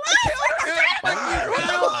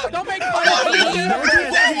 Don't make Don't you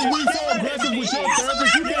fucking be so aggressive with your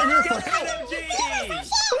therapist. You came here for help.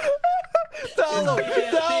 Tell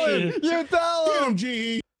him. You tell Get him. him, G.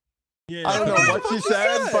 Yeah. I don't know what she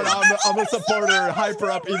said, but I'm a supporter. Hype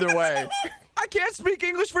her up either way. I can't speak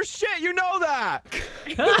English for shit. You know that.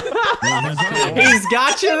 He's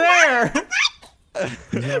got you there.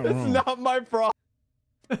 It's not my problem.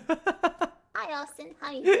 Hi, Austin.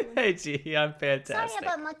 How you doing? Hey, G, I'm Sorry fantastic.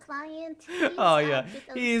 about my client. Oh, yeah.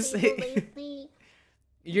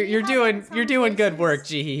 You're doing good work,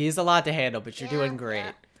 G. He's a lot to handle, but you're doing great.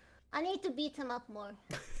 Yeah. I need to beat him up more.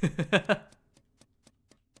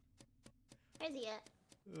 Where's he at?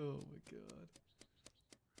 Oh my god.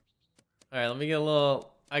 All right, let me get a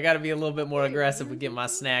little. I gotta be a little bit more aggressive with getting my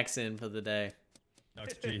snacks in for the day.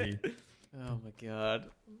 That's Jihi. Oh my god.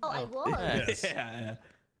 Oh, I was. Yes. Yeah.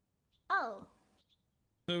 Oh.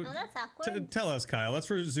 So, No, that's awkward. tell us, Kyle. Let's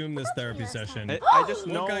resume this therapy session. I just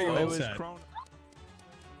What know got you it was upset? Chrono.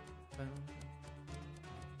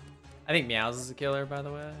 I think Meows is a killer, by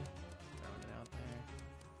the way. Throwing it out there.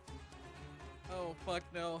 Oh fuck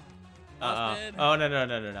no. Oh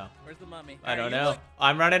no. Where's the mummy? I don't know.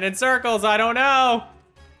 I'm running in circles. I don't know.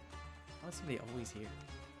 Why is somebody always here?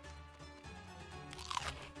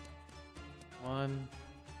 One.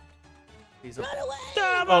 Please Run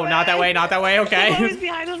away! Oh, not that way. Not that way. Okay. He's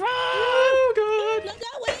behind us. Run! Oh god. Not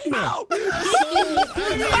that way! No.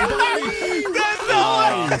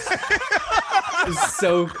 It's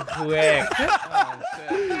so quick.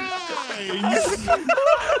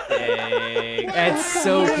 Dang. That's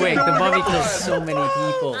so quick. The mummy kills so many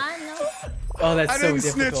people. Oh, that's so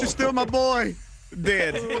difficult. Snitch, you're still my boy.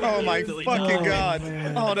 Dead. Oh my fucking god.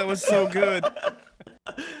 Oh, that was so good.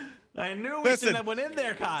 I knew we shouldn't have went in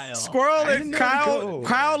there, Kyle. Squirrel and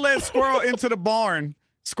Kyle led Squirrel into the barn.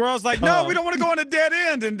 Squirrel's like, no, we don't want to go on a dead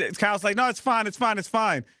end. And Kyle's like, no, it's fine.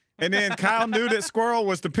 And then Kyle knew that Squirrel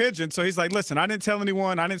was the pigeon, so he's like, listen, I didn't tell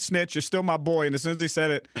anyone, I didn't snitch, you're still my boy. And as soon as he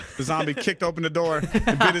said it, the zombie kicked open the door and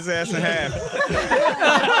bit his ass in half.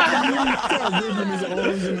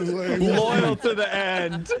 Loyal to the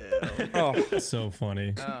end. Oh, so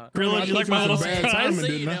funny. Rilla, you like my little Just so surprise?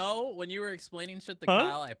 you know, when you were explaining shit to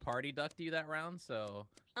Kyle, I party ducked you that round, so.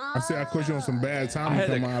 I said I caught you on some bad timing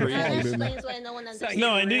from out of fog, didn't I?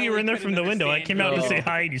 No, I knew you were in there from the window. I came out to say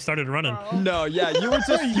hi and you started running. No, yeah, you were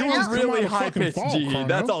really high pitched, G.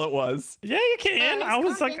 That's all it was. Yeah, you can. I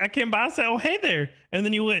was like, I came by and said, oh, hey there. And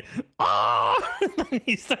then you went, oh.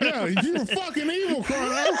 You started you were fucking evil,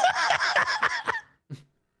 Carlo.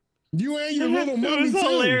 You and your little It mummy was too.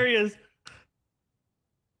 hilarious.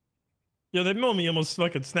 Yo, that mummy almost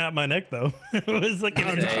fucking snapped my neck, though. It was like,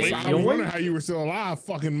 I was wondering how you were still alive,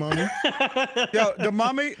 fucking mummy. Yo, the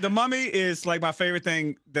mummy is like my favorite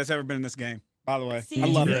thing that's ever been in this game, by the way. See, I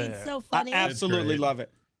love it. it's so funny. I absolutely love it.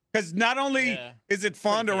 Because not only is it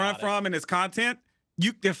fun to run from and it's content,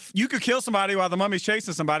 if you could kill somebody while the mummy's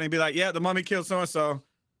chasing somebody and be like, yeah, the mummy killed so-and-so.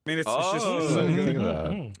 I mean, it's just so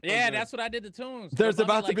good. Yeah, that's what I did to Toons. There's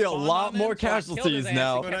about to be a lot more casualties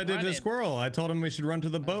now. What I did to Squirrel, I told him we should run to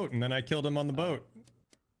the boat, and then I killed him on the boat.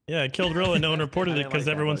 Yeah, I killed Rilla and no one reported it because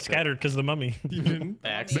everyone scattered because of the mummy. They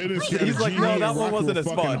just he's like, no, that one wasn't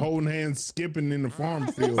as fun. Holding hands, skipping in the farm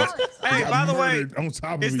fields. Hey, by the way, on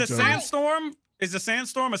top is of the each other.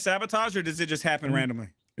 sandstorm a sabotage or does it just happen randomly?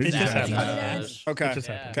 It just happens. Okay. It just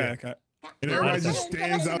happens. Okay. And everybody just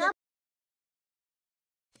stands up.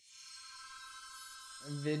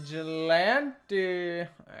 Vigilante. All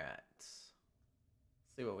right. Let's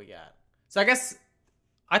see what we got. So I guess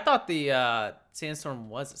I thought the sandstorm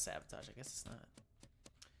was a sabotage. I guess it's not.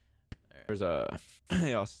 Right. There's a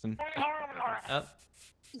hey Austin.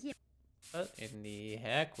 What in the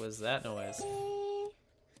heck was that noise?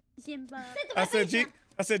 I said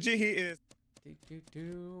G. He is.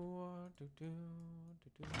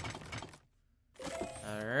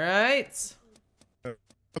 All right.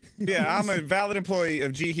 Yeah, I'm a valid employee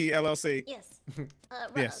of GHE LLC. Yes.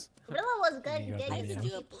 Yes. Rilla was good. You I have to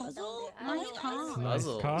do a puzzle? My God. Nice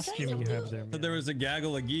costume you have there, But there was a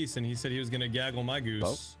gaggle of geese, and he said he was gonna gaggle my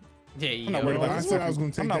goose. Yeah, you I'm not worried about this. I said I was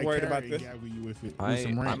going to take I'm not that worried carrot about and this. gaggle you with it.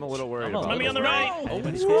 I'm a little worried about Mummy it. on the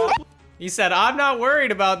right. He said, I'm not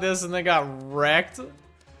worried about this, and then got wrecked.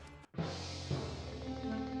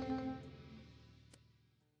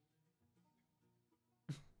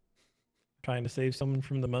 Trying to save someone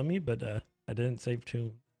from the mummy, but I didn't save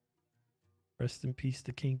Toon. Rest in peace,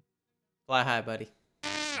 the king. Fly high, buddy.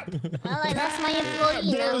 Well, I lost my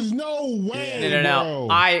employee. There's no way. No. bro.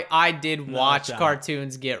 I did watch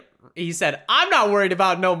Cartoonz get. He said, I'm not worried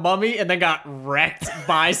about no mummy, and then got wrecked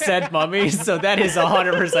by said mummy. So that is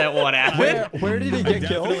 100% what happened. Where did he get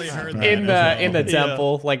killed? In the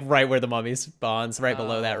temple, like right where the mummy spawns, right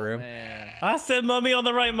below that room. I said mummy on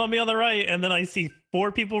the right, and then I see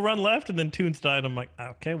 4 people run left, and then Toons died. I'm like,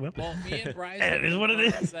 okay, well, Well, me and Bryce it is what it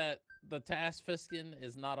is. that the task Fiskin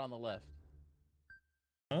is not on the left.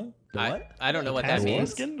 Huh? I don't know what that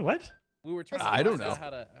means. What? We were trying to I don't find out know. how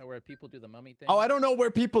to where people do the mummy thing. Oh, I don't know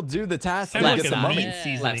where people do the task. Sounds Left like a side. meat Yeah.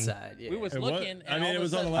 seasoning. Left side. Yeah. We was It looking. was, And I mean, all it of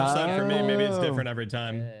was a on the sudden- left side for me. Maybe it's Oh. different every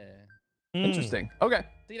time. Yeah. Interesting. Okay.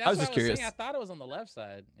 See, that's I was what just curious. saying. I thought it was on the left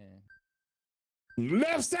side. Yeah.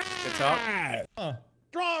 Left side. Huh.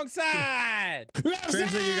 Strong side. Left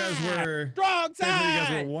Strange that you guys side. were. Strong Strange that you guys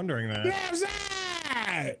side. were wondering that. Left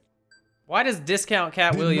side. Why does Discount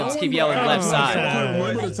Cat Williams No keep one yelling knows. left side?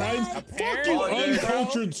 Remember the Titans? Fuck you, Apparently.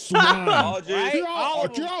 uncultured swine. Right? You're All all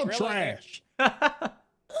of them. Really? trash.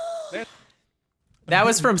 That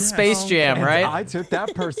was from Space Jam, right? I took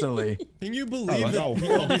that personally. Can you believe that Oh, he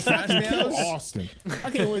called me trash kill meows? Austin. I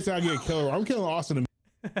can't wait till I get killer. I'm killing Austin.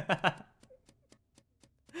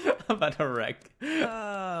 I'm about to wreck.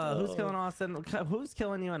 Who's killing Austin? Who's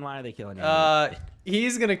killing you and why are they killing you?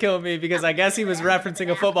 He's gonna kill me because I guess he was referencing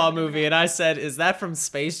a football movie, and I said, "Is that from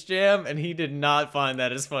Space Jam?" And he did not find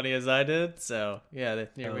that as funny as I did. So yeah,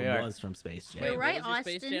 here we are. It was from Space Jam. You're right,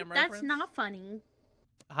 Austin. That's not funny.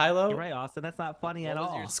 Hilo? You're right, Austin. That's not funny at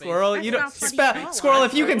all. Squirrel, you don't spell. Squirrel,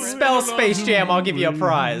 if you can spell Space Jam, I'll give you a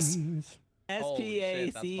prize.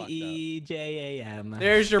 SPACEJAM.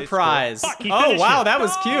 There's your prize. Oh wow, that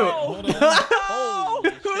was cute.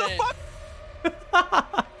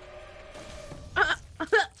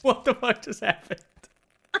 What the fuck just happened?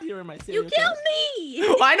 You were my You killed me!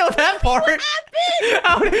 Well, I know that part. What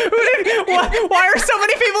happened? Why are so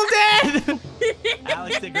many people dead?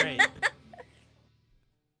 Alex did great.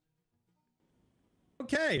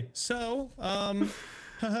 Okay, so oh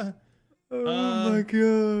my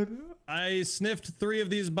god. I sniffed 3 of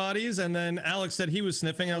these bodies, and then Alex said he was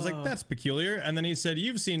sniffing. I was like, that's peculiar. And then he said,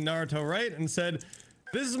 you've seen Naruto, right? And said,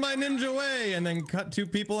 this is my ninja way, and then cut 2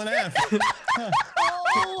 people in half.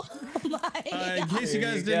 Oh my In case you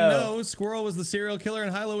guys didn't know, Squirrel was the serial killer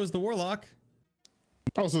and Hilo was the warlock.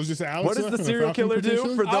 Oh, so it's just Alex. What does the serial killer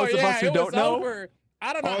do for those of us who don't know? Over.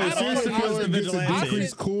 I don't know. The serial killer gets a vigilante.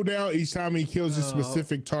 decreased cooldown each time he kills a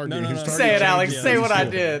specific target. His target Say it, Alex. changes Say each what I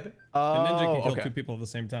kill. did. The ninja can kill okay. 2 people at the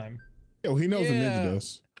same time. Yo, he knows the ninja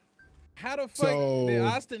does. How the fuck did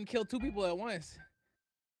Austin kill 2 people at once?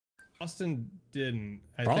 Austin didn't.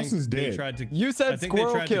 Austin's think they dead. tried to. You said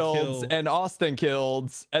Squirrel killed and Austin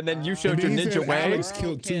killed, and then you showed your He ninja said way. Alex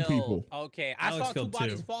killed 2 people. Okay, I Alex saw 2 killed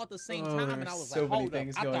bodies 2. fall at the same time, and I was so like, many hold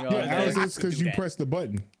things up. going I on. thought, Yeah, Alex, I it's could because do you that. pressed the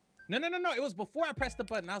button. No. It was before I pressed the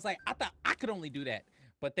button. I was like, I thought I could only do that.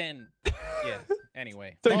 But then, yeah.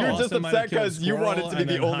 Anyway. So you're just Austin might have upset because killed you Squirrel, wanted to be and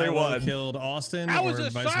the then only Hilo one. Killed Austin, I was or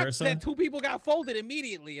just vice shocked versa. that 2 people got folded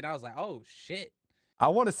immediately, and I was like, oh shit. I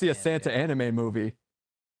want to see a Santa anime movie.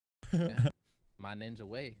 My ninja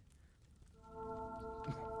way.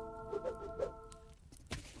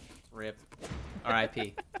 Rip.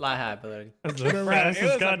 R.I.P. Fly high, buddy. That's the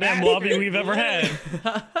fastest goddamn lobby we've ever had.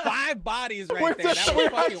 5 bodies right Wait, there. so That we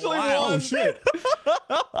was fucking actually wild. won. Oh, shit.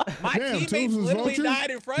 My Damn, teammates Tunes was literally vulture? died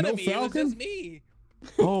in front No of me. It Falcon? was just me.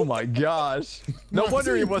 Oh my gosh. No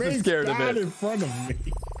wonder he wasn't Teammates scared of died it. in front of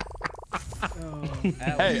me.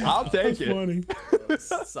 Hey, I'll take That's it. funny.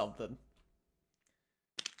 Something.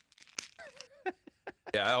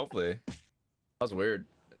 Yeah, hopefully. That was weird.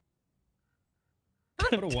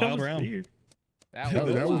 What a wild round. That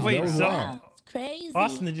That was Wait, so wild. Crazy.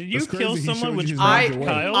 Austin, did you That's kill crazy, he someone showed with you his I ninja way.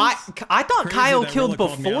 I thought Crazy Kyle that killed Rilla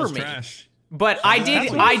called me before Alex me. trash. But I That's did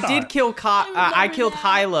what I I did thought. kill I killed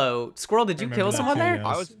Hilo. Squirrel, did you Remember kill that someone too, there? yes.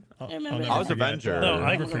 I was Oh, I remember I was that. Avenger. No,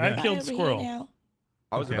 I Never forget. killed Over here Squirrel. now.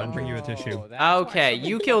 I was Okay, I'll bring Avenger. you a tissue. Okay,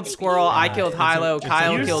 you killed Squirrel, I killed Hilo,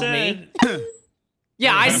 Kyle You killed me. said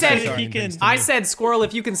Yeah, I I'm said sorry, he can- I said Squirrel,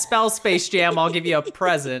 if you can spell Space Jam, I'll give you a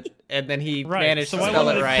present. And then he right. managed So to I spell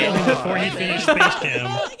wanted it to kill him right. before he finished Space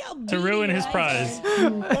Jam to ruin his prize.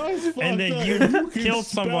 And then you killed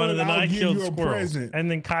someone, and then I killed Squirrel. And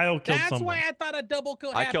then Kyle killed That's someone. why I thought a double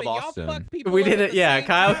kill I happened. killed Y'all Austin. fuck people We up did at it, the yeah. same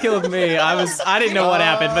Kyle time. killed me. I didn't know what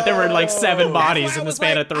happened, but there were like 7 bodies That's why in I the was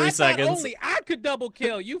span like, of 3 I seconds. thought only I could double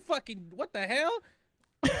kill. You fucking what the hell?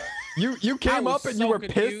 You came was up and so you were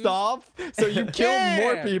confused. pissed off, so you killed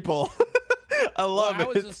more Yeah. people. I love I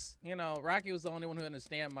was it. just, Rocky was the only one who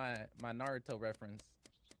understand my Naruto reference.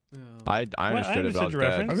 I understood it, but I was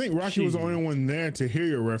dead. I think Rocky was the only one there to hear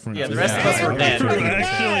your reference. Yeah, the rest of us were dead.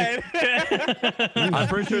 I'm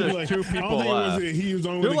pretty sure there's Like, 2 I don't people think it was left. that he was the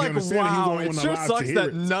only You're one like, that understood it. He was the wow, only it one sure allowed sucks to hear that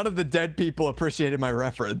it. none of the dead people appreciated my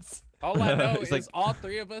reference. All I know It's is all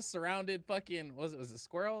 3 of us surrounded fucking was it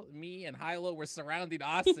Squirrel, me, and Hilo were surrounding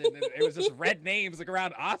Austin, and it was just red names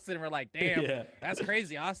around Austin. And we're like, damn, that's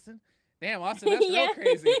crazy, Austin. Damn, Austin, that's real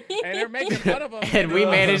crazy. And they're making fun of him. And we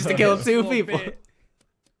managed to kill 2 people.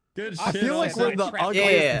 Good I shit. feel like we're the Yeah.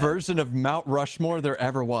 ugliest version of Mount Rushmore there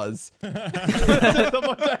ever was. Just a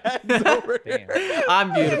bunch of heads over here.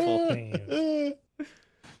 I'm beautiful. Damn.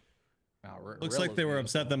 Looks like they were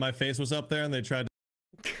upset that my face was up there and they tried to.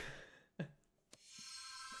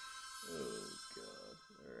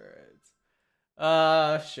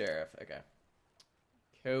 Sheriff. Okay.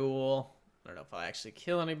 Cool. I don't know if I'll actually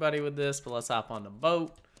kill anybody with this, but let's hop on the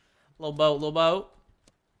boat. Little boat.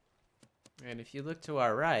 And if you look to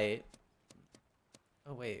our right.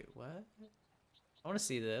 Oh, wait, what? I want to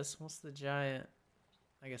see this. What's the giant?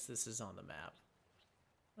 I guess this is on the map.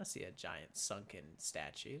 I want to see a giant sunken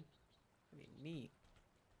statue. That'd be neat.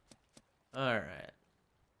 Alright.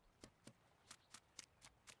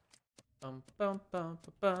 Bum bum bum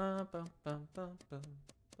bum bum bum bum bum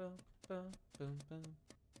bum bum bum bum.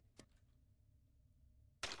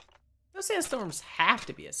 Those sandstorms have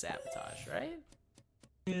to be a sabotage, right?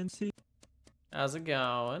 How's it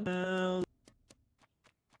going?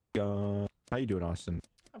 How you doing, Austin?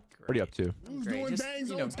 I'm great. What are you up to? I'm great. Just,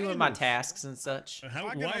 you know, doing my tasks and such.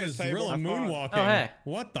 Why is Rilla moonwalking? Oh, hey.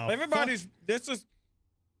 What the Everybody's, this is,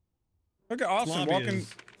 look at Austin walking.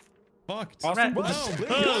 Fucked. Austin,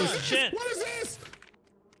 Oh, shit. What is this?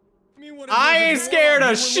 I ain't scared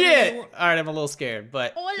of shit. All right, I'm a little scared,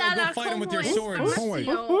 but. Oh, la, la, fight him with your como swords. Oh, wait.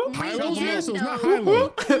 espacio. Hilo's here, so it's not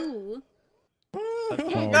Mirando. Hilo. Ooh.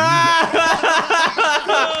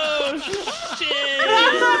 Oh, shit.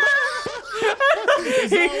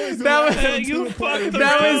 You fucked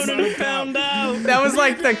around and found out. That was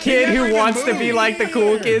like the kid who wants to be like the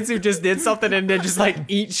cool kids who just did something and then just like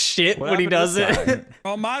eat shit when he does it.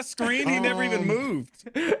 On my screen, he never even moved.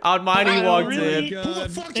 On mine, he walked in.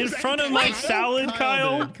 In front of my salad,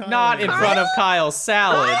 Kyle? Not in front of Kyle's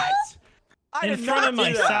salad. In front of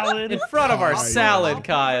my salad? In front of our salad,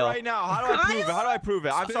 Kyle. Right now, how do I prove it? How do I prove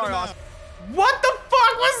it? I'm sorry, Austin. What the fuck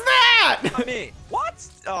was that? I mean, what?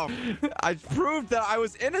 I proved that I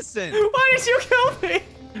was innocent. Why did you kill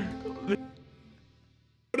me?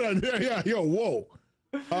 Yeah, yo, whoa.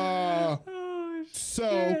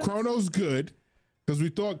 So Chrono's good because we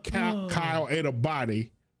thought Kyle ate a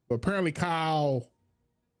body, but apparently Kyle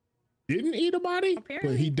didn't eat a body,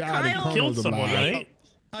 but he died in Chrono's killed someone, right?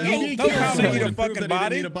 He No, Kyle didn't eat a fucking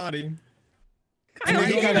body. He ate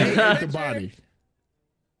the body.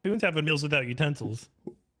 Who's having meals without utensils?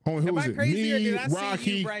 Who Am was I it? crazy or Me, did I see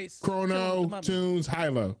Rocky, you, Bryce, Chrono, killing the Toons,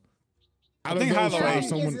 Hilo. I think Hilo ate.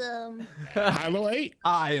 Hilo ate?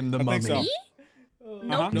 I am the mummy. So.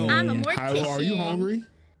 Nope, No, I'm a mortician. Hilo, are you hungry?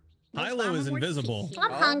 Hilo is invisible.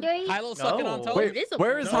 I'm hungry. Hilo's sucking on toes. Wait,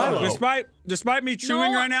 where is Hilo? Despite me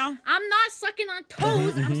chewing right now, I'm not sucking on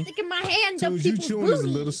toes. I'm sticking my hand up Toons, you people's chewing is a booty.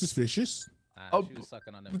 little suspicious. Oh, She was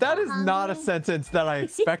sucking on them that toes. is not a sentence that I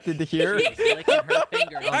expected to hear. She's licking her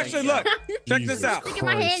finger on actually, the- look, check this out. Sticking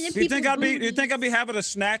my hand in You think people's you think I'd be having a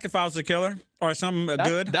snack if I was a killer or something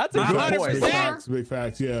good? That's a good point. Big facts, big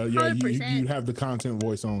facts. Yeah, yeah. You 100%. have the content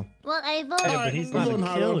voice on. Well, I vote. Yeah, but he's not Hold a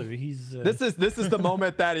on, killer. Hilo. He's This is the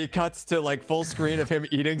moment that he cuts to like full screen of him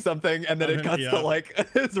eating something, and then it cuts to like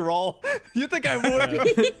his roll. You think I would?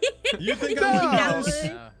 You think I would?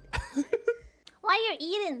 Yeah. Why you're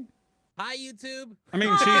eating? Hi, YouTube. I mean,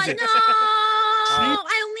 Oh cheese no! it.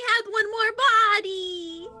 I only had one more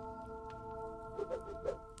body.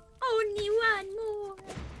 Only one more.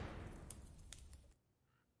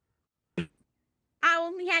 I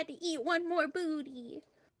only had to eat one more booty.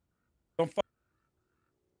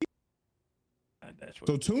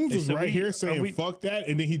 So Toons was so right here saying we- "fuck that,"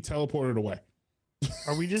 and then he teleported away.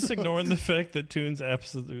 Are we just ignoring the fact that Toons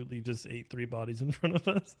absolutely just ate 3 bodies in front of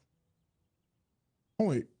us? Oh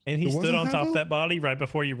wait, And he it stood wasn't on top Hilo? of that body right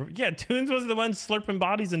before you. Yeah, Toons was the one slurping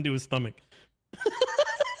bodies into his stomach.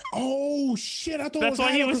 Oh shit! I thought That's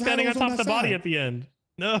why he Hilo was 'cause standing on Hilo top of the that body side. at the end.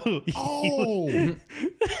 No. Oh, I mean,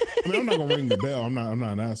 I'm not gonna ring the bell. I'm not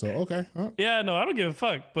an asshole. Okay. Yeah, no, I don't give a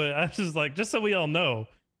fuck. But I was just like, just so we all know.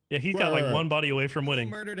 Yeah, he's got like Right. one body away from winning.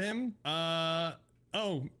 Murdered him.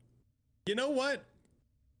 Oh, you know what?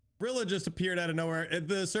 Rilla just appeared out of nowhere.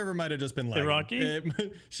 The server might have just been lagging. Rocky?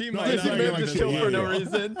 She No, might it's not lagging have like just this. Kill for no Yeah.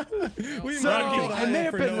 reason. We So, might have killed I may Hilo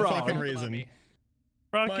have for been no wrong. fucking reason. Might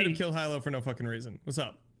Rocky, have killed Hilo for no fucking reason. What's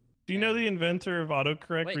up? do you know the inventor of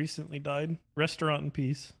autocorrect Wait. recently died? Restaurant in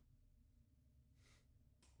peace.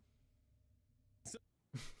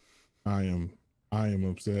 I am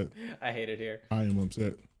upset. I hate it here. I am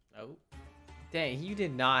upset. Oh. Dang, you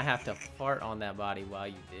did not have to fart on that body while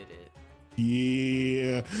you did it.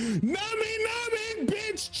 Yeah. Nummy,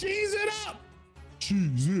 bitch. Cheese it up.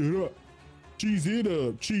 Cheese it up. Cheese it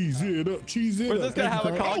up. Cheese it up. Cheese it We're up. just gonna Thank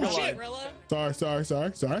have you, a Chrono. conga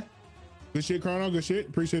line. Sorry. Good shit, Chrono. Good shit.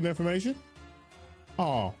 Appreciate the information.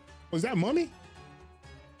 Oh, was that Mummy?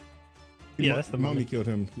 Yeah, that's the Mummy mummy. killed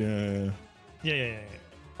him. Yeah. Yeah.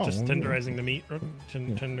 Oh, Just yeah. tenderizing the meat.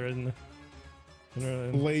 Tenderizing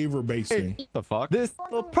the. Flavor basting. The fuck? This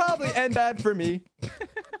will probably end bad for me.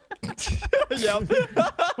 Yep.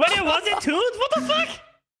 Wait, it wasn't Toons? What the fuck?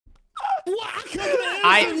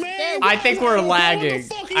 I think we're lagging.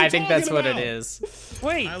 I think that's what it is.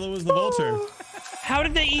 Wait. Hilo was the vulture. How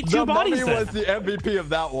did they eat The 2 bodies mummy then? was the MVP of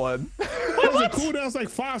that one. The cooldown's like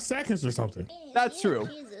 5 seconds or something. That's true.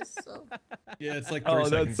 Jesus, so. Yeah, it's like 3 Oh,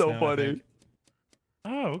 seconds that's so now, I funny. think.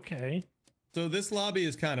 Oh, okay. So this lobby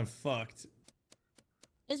is kind of fucked.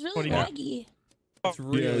 It's What really do you got? laggy. It's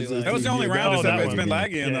really it's- That was the only yeah, round that that's was it's been one.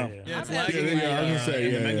 lagging in, though. Yeah, it's Yeah, lagging yeah, I was gonna say,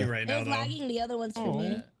 in the yeah, menu yeah. right It now, was though. lagging the other ones for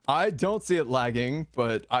me. I don't see it lagging,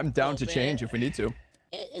 but I'm down to man. change if we need to.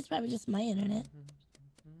 It's probably just my internet.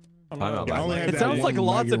 It sounds like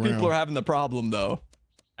lots of people are having the problem though.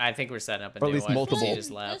 I think we're setting up a or new at least one. multiple. He just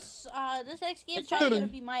left. This next game is probably gonna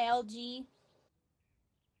be my LG.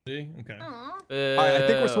 See? Okay. All right, I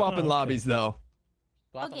think we're swapping lobbies though.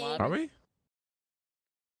 Okay. Are we?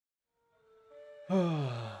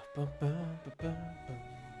 Oh god.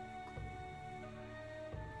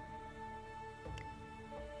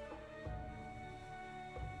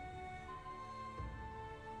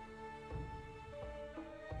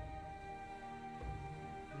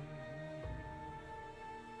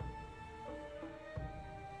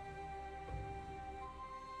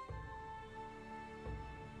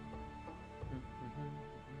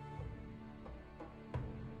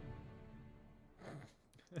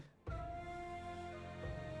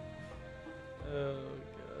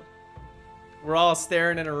 We're all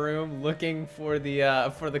staring in a room looking for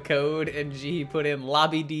the code, and G put in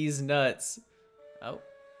Lobby D's nuts. Oh.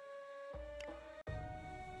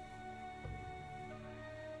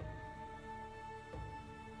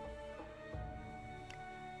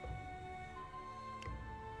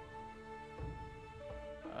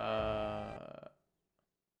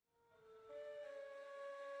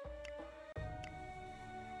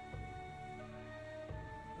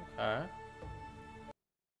 Okay.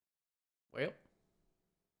 Well.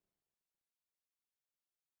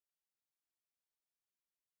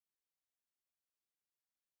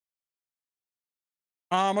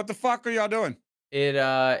 What the fuck are y'all doing?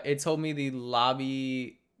 It told me the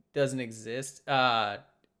lobby doesn't exist.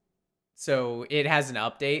 So it has an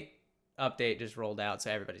update. Update just rolled out,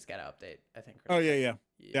 so everybody's got to update, I think. Oh yeah.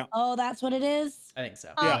 Oh, that's what it is? I think so.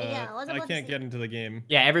 Oh yeah. I can't get into the game.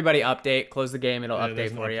 Yeah, everybody update. Close the game. It'll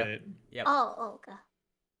update for you. Yep. Oh, okay.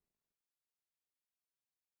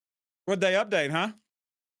 What'd they update, huh?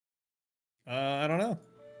 I don't know.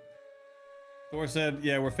 Thor said,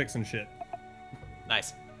 yeah, we're fixing shit.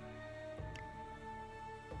 Nice.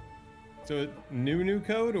 So new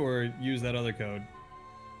code or use that other code?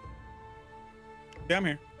 Yeah, I'm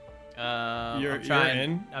here. I'm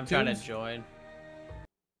trying to join.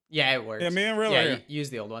 Yeah, it works. Yeah, me and Rilla are here. Use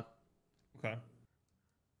the old one. Okay.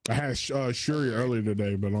 I had Shuri earlier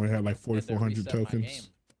today, but only had like 4,400 tokens.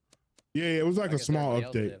 Yeah, it was like a small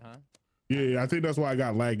update. Yeah, I think that's why I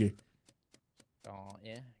got laggy. Oh,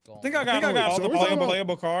 yeah. I think I got all the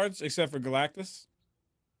playable cards except for Galactus.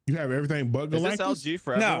 You have everything but Galactus? Is this LG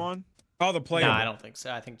for everyone? All the playable. No, I don't think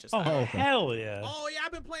so. I think just. Oh, hell yeah. Oh, yeah,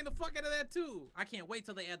 I've been playing the fuck out of that too. I can't wait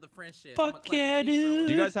till they add the friendship. Fuck yeah, dude.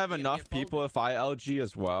 Do you guys have enough people if I LG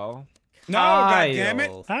as well? No,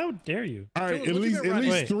 goddammit. How dare you? All right, at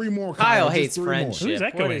least 3 more. Kyle hates friendship. Who's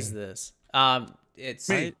that What going? is this? It's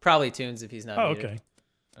probably Toons if he's not. Oh, muted. okay.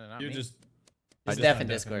 You just. It's Def in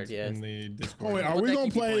Discord, yeah. In the Discord. Oh, wait, are we going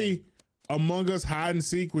to play Among Us Hide and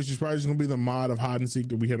Seek, which is probably just going to be the mod of Hide and Seek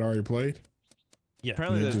that we had already played? Yeah.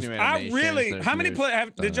 Apparently there's new animations. How many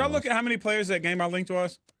players? Did y'all look at how many players that game I linked to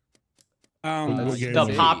us?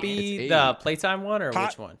 The Poppy, the playtime one, or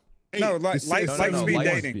which one? No, light speed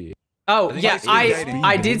dating. Oh yeah,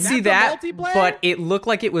 I did see that, but it looked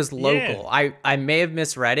like it was local. I may have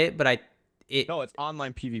misread it, but No, it's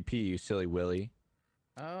online PvP, you silly Willy.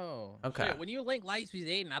 Oh, okay. Shit. When you link Lightspeed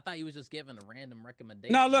Aiden, I thought you was just giving a random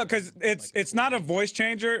recommendation. No, look, because it's not a voice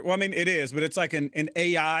changer. Well, I mean, it is, but it's like an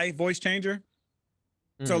AI voice changer.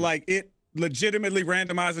 So like it legitimately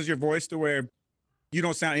randomizes your voice to where you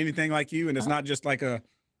don't sound anything like you, and it's not just like a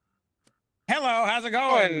hello, how's it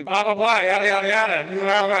going? Blah blah blah, yada yada yada. You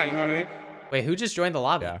know what I mean? Wait, who just joined the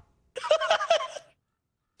lobby? Yeah.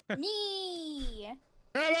 Me.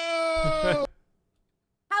 Hello.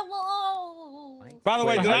 Hello. By the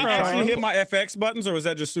way, did I actually hit my FX buttons, or was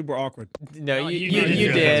that just super awkward? No, you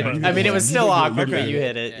did. I mean, it was still awkward, but you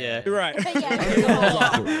hit it. Yeah. You're right.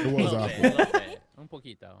 It was awkward. Un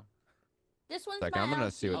poquito. This one's Like, I'm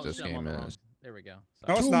gonna see what this game is. There we go.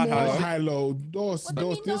 No, it's not high-low. This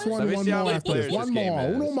one more. One more.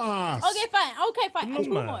 Uno más. Okay, fine.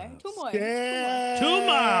 Two more. Yeah. Two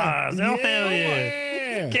más. Oh, hell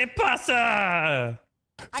yeah. ¿Qué pasa?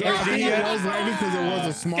 So I think it was laggy because it was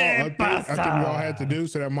a small update. I think we all had to do,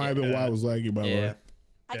 so that might have been why it was laggy, by the way.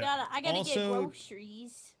 I gotta get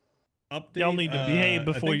groceries. Y'all need to behave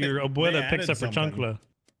before your abuela picks up her chancla.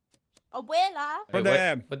 Abuela. What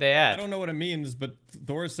they add? I don't know what it means, but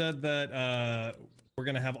Thor said that we're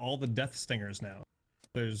gonna have all the death stingers now.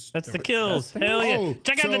 That's the kills. Hell yeah! Oh,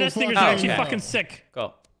 Check out so the death stingers. They're actually fucking sick.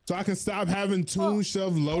 Go. So I can stop having Toon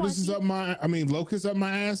shove locusts up my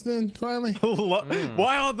ass then, finally?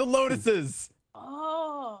 Why all the lotuses?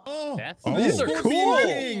 Oh. These are cool.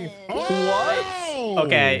 What?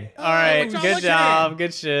 Okay. All right. Good job.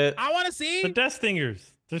 Good shit. I want to see the death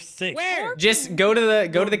stingers. They're sick. Where? Just go to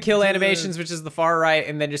the kill animations, which is the far right,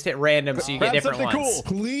 and then just hit random so you get different ones. Cool.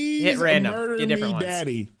 Please hit random. murder Get different me, ones.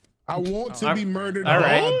 Daddy. I want to be murdered. All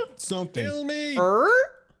right. by something. Kill me.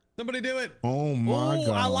 Somebody do it. Oh my god.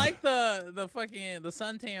 I like the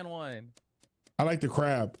suntan one. I like the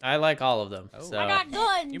crab. I like all of them. So. I got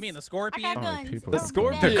guns. You mean the scorpion? I got guns. The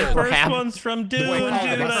scorpion. The first one's from Dune, dude.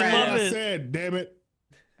 I love it. Said, damn it.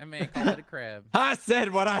 I mean, call it a crab. I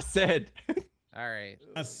said what I said. All right.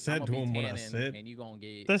 I said to him what I said. And you gonna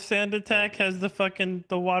get the sand attack has the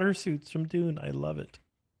water suits from Dune. I love it.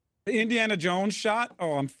 The Indiana Jones shot.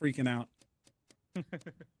 Oh, I'm freaking out.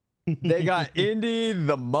 They got Indy,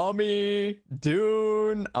 the Mummy,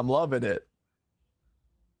 Dune. I'm loving it.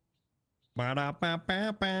 I'm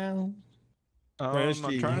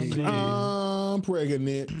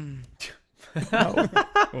pregnant.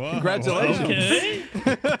 Congratulations. Okay.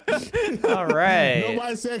 All right.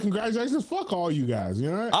 Nobody said congratulations. Fuck all you guys.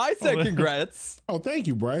 You know. I said congrats. Oh, thank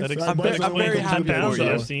you, Bryce. That I'm very happy for you.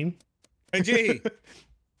 I've seen. Hey, G.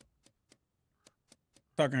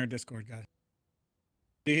 Talking her Discord, guys.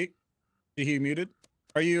 G, muted?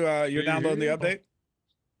 Are you you're downloading the update?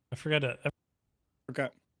 I forgot it. Okay.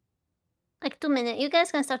 Like 2 minutes. You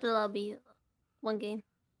guys can start the lobby. One game.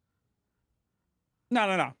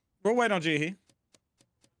 No. We'll wait on G.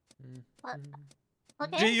 What?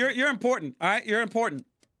 Okay. G, you're important. All right, you're important.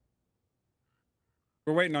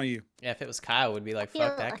 We're waiting on you. Yeah, if it was Kyle, we'd be like,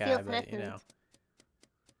 fuck that guy, but you know.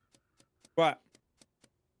 What?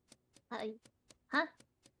 Huh?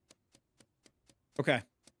 Okay.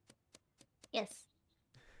 Yes.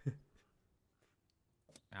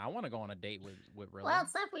 I want to go on a date with Rilla. Well,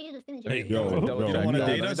 it's time for you to finish. Hey, You want to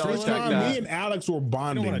date us? First time me and Alex were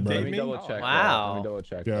bonding, bro. Let me double check. Wow. Let me double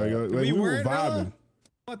check. Yeah, like, we were vibing.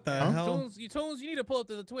 What the hell? Tunes, you need to pull up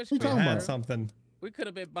to the Twitch. We talking about something. We could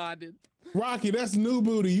have been bonded. Rocky, that's new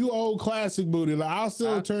booty. You old classic booty. Like I'll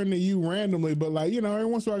still turn to you randomly, but like you know, every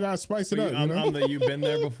once in a while I gotta spice it up. You know? I'm the you've been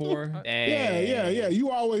there before. Yeah.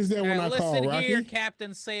 You always there when I call, listen Rocky. here,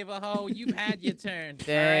 Captain Save-A-Ho. You've had your turn.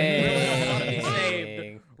 Dang.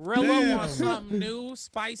 Rilla wants something new,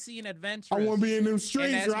 spicy, and adventurous. I want to be in them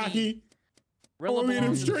streets, Rocky. Rilla be in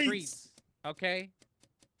them belongs in the streets. Okay.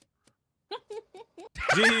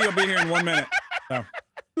 G, you'll be here in 1 minute. So.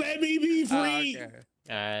 Let me be free. Okay.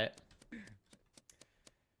 All right.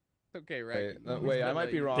 Okay, right. Wait, I might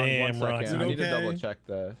be wrong. Damn, 1 second. Rocky. I need to double check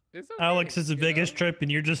the. Alex is the biggest trip, and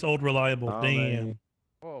you're just old reliable. Oh, Damn. man.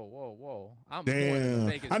 Whoa. I'm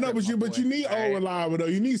Damn. I know, but you need old reliable though.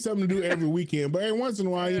 You need something to do every weekend. But every once in a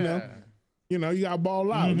while, you know, you got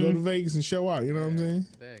ball out, go to Vegas and show out. You know what I'm saying?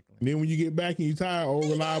 Exactly. And then when you get back and you tired, old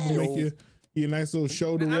reliable make you a nice little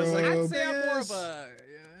shoulder rub. I'd say I'm more of a.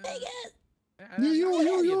 You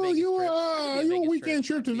a weekend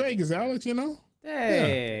trip to Vegas, Alex, you know?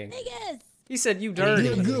 Dang. Vegas. He said you dirty.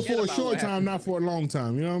 Good for a short time, not for a long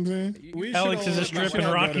time. You know what I'm saying? Alex is a strip and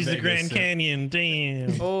Rocky's the Grand Canyon.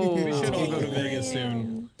 Damn. Oh. We should all go to Vegas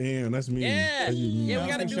soon. Damn, that's me. Yeah, we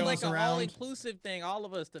gotta do show like us an around. all-inclusive thing. All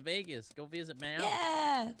of us to Vegas. Go visit Mal.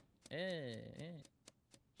 Yeah.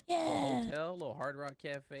 Hotel, little Hard Rock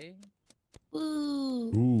Cafe.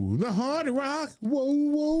 Ooh, the Hard Rock.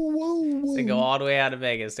 Whoa. To go all the way out of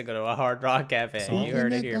Vegas to go to a Hard Rock Cafe. You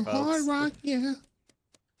heard it here, folks. Hard Rock, yeah.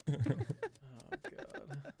 Oh, God.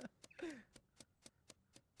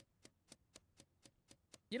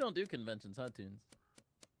 You don't do conventions, huh, Tunes?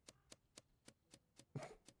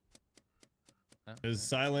 His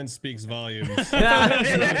silence speaks volumes.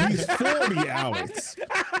 He's 40, Alex.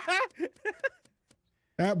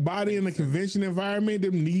 That body in the convention environment,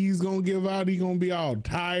 them knees gonna give out. He gonna be all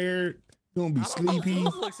tired. He gonna be sleepy. He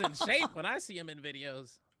looks in shape when I see him in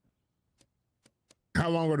videos. How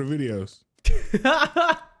long are the videos?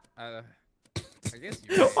 I guess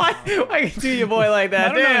you're Why do your boy like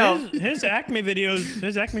that? I don't Damn. know. His Acme videos,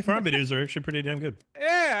 his Acme Farm videos are actually pretty damn good.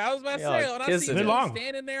 Yeah, I was about to say, when I see They're him long.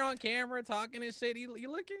 standing there on camera talking and shit, you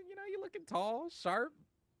looking tall, sharp.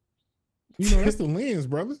 You know, that's the lens,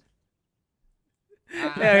 brother.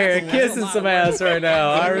 Yeah, here, kissing some ass right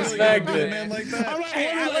now. I respect it. I'm like,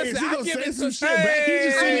 hey, listen, he gonna say some shit back.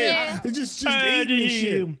 He just sitting there, just eating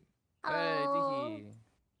shit.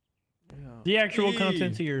 The actual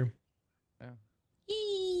content's here.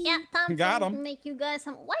 Yeah, time Got to him. make you guys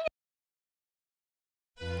some. What?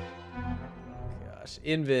 Gosh,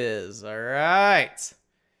 Invis. All right.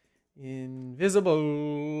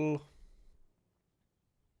 Invisible.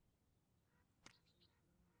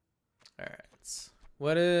 All right.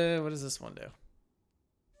 What does this one do?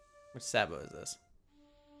 Which Sabo is this?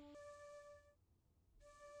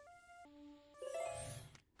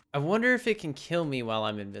 I wonder if it can kill me while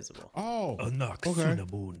I'm invisible. Oh, okay.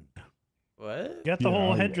 What? Got the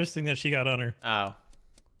whole headdress thing that she got on her. Oh.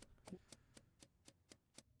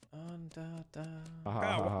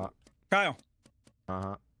 Kyle.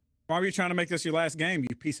 Uh-huh. Why were you trying to make this your last game,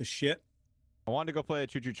 you piece of shit? I wanted to go play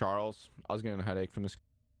Choo Choo Charles. I was getting a headache from this.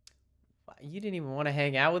 You didn't even want to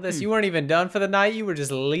hang out with us? You weren't even done for the night? You were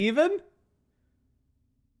just leaving?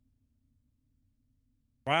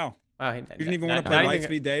 Wow. Wow, you didn't even want to play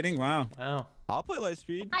Lightspeed Dating? Wow. Wow. I'll play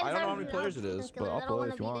Lightspeed. I don't know how many players it is, but I'll play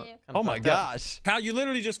if you want. Oh my gosh. Kyle, you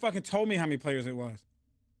literally just fucking told me how many players it was.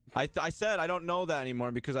 I said I don't know that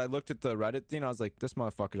anymore because I looked at the Reddit thing. I was like, this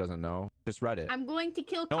motherfucker doesn't know. Just Reddit. I'm going to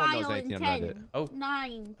kill No one knows Kyle in anything on 10, Reddit.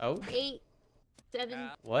 9, 8, 7,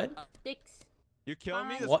 What? 6. You kill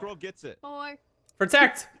me, the What? squirrel gets it. 4.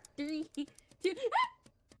 Protect. 3, 2.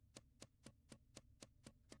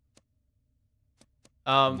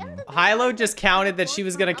 Hilo just counted that she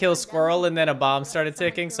was gonna kill Squirrel and then a bomb started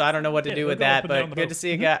ticking, so I don't know what to do with that, but good to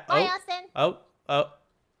see you guys. Oh.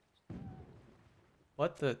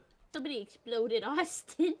 What the? Somebody exploded,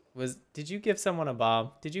 Austin. Did you give someone a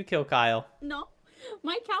bomb? Did you kill Kyle? No,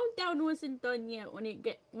 my countdown wasn't done yet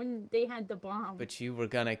when they had the bomb. But you were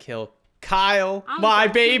gonna kill Kyle, I was my about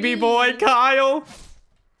to baby boy, leave. Kyle.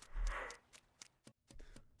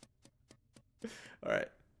 All right.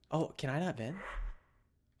 Oh, can I not vent?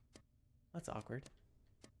 That's awkward.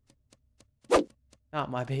 Not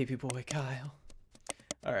my baby boy, Kyle.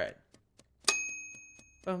 All right.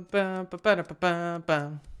 Bum, bum, ba, ba, da, ba, bum,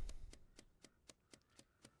 bum.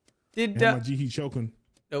 Did my G, he choking.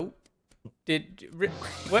 Oh.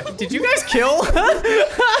 What? Did you guys kill?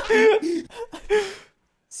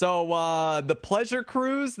 So the pleasure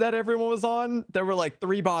cruise that everyone was on, there were like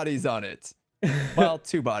 3 bodies on it. Well,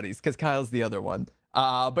 2 bodies because Kyle's the other one.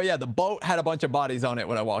 But yeah, the boat had a bunch of bodies on it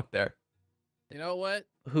when I walked there. You know what?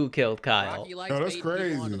 Who killed Kyle? Rocky likes that's baiting people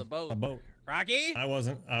crazy. onto the boat. A boat. Rocky? I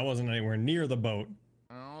wasn't anywhere near the boat.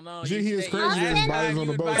 I don't know. G, he is crazy. There's bodies on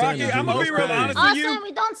the boat. Rocky, I'm gonna be real honest with you. Austin,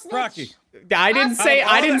 we don't snitch. Rocky. I didn't say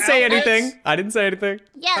anything. I didn't say anything.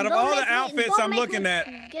 Yeah, Out of don't all the make me- outfits don't I'm make looking me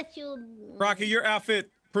at, get you... Rocky, your outfit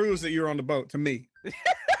proves that you're on the boat to me.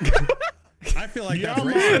 I feel like Yeah, that's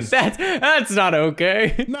man. racist. That's not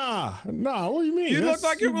okay. Nah. What do you mean? You look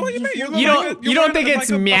like you're. What do you mean? You don't think it's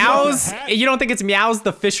Meows? You don't think it's Meows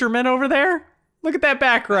the fisherman over there? Look at that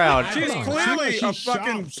background. She's clearly a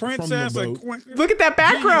fucking princess. Look at that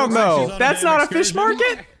background though. That's not a fish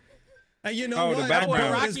market. Hey, you know what? the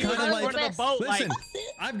background. Boat is Rocky kind was of on like, the boat. listen,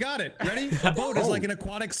 I've got it. Ready? A boat is like an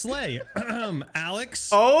aquatic sleigh. Alex.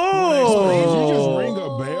 Oh. Did you just ring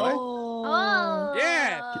a bell? Oh.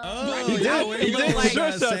 Yeah. Oh, He did like,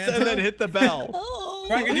 shush us and then hit the bell.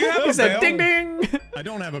 Rocky, do you have He a said bell? ding ding. I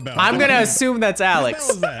don't have a bell. I'm gonna assume that's Alex.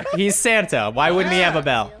 What the hell is that? He's Santa. Why wouldn't he have a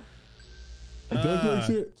bell? Does that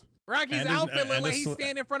shit? Rocky's And outfit looked and like a he's sl-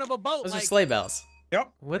 standing in front of a boat. Those are Like, sleigh bells. Yep.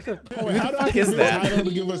 What the How do I fuck is convince that? Idol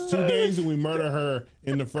to give us 2 games and we murder her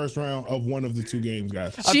in the first round of one of the 2 games,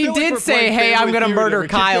 guys? She feel like did we're say, playing "Hey, I'm Family gonna Feud murder and we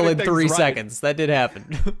keep Kyle getting in 3 things right. seconds." That did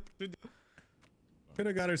happen. Could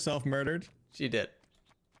have got herself murdered. She did.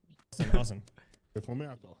 Awesome. If I'm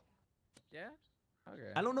out though. yeah. Okay.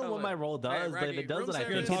 I don't know what my role does, but if it does, then I You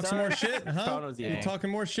gonna think talk it some more does. shit, huh? Cartoonz, You yeah. talking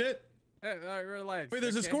more shit? Hey, relax. Wait,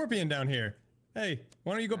 there's a okay? scorpion down here. Hey,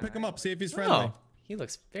 why don't you go pick him up? See if he's friendly. Oh, he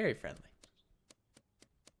looks very friendly.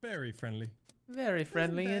 Very friendly. Very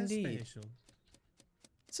friendly Isn't that indeed. special?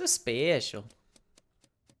 So special.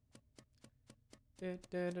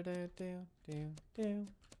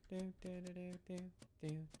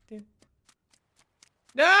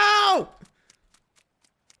 No!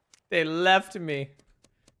 They left me.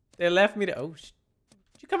 They left me to. Oh,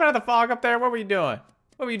 did you come out of the fog up there? What were you doing?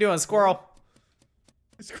 What were you doing, Squirrel?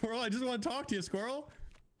 Squirrel, I just want to talk to you, Squirrel.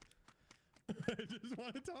 I just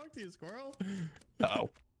want to talk to you, Squirrel. Oh.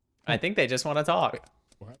 I think they just want to talk.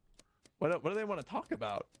 What do they want to talk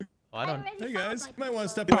about? Oh, I don't. Hey guys, you might want to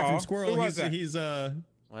step back Aw, from Squirrel. who was that? He's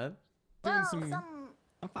What? doing some.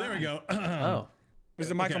 There we go. Oh.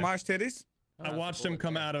 Is it Michael Okay. Myers titties? I watched him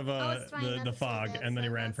come out of the fog, and then he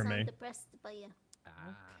ran from me.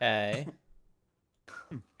 Okay.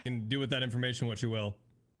 You can do with that information what you will.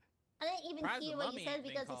 I didn't even Surprised hear the what mummy you said ain't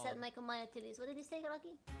been because he said called. Michael Myers titties. What did he say, Rocky?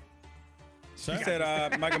 So, He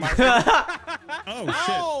said, Michael Myers. oh shit!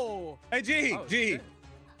 Oh! Hey, G, Oh, G, shit.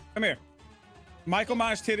 come here. Michael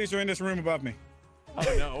Myers titties are in this room above me. Oh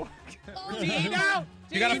no. G, no!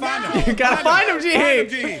 You gotta find You them. gotta find him, G. Find 'em,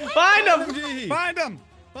 G. Find him. Gee, Find them.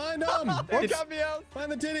 find him! It got me out.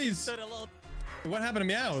 Find the titties! What happened to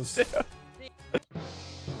meows?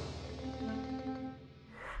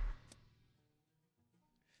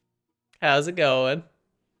 How's it going?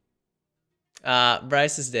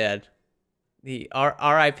 Bryce is dead. The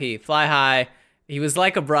R.I.P. Fly high. He was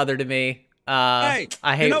like a brother to me. Hey,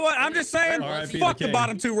 I hate. You know what? I'm just saying. Fuck the king.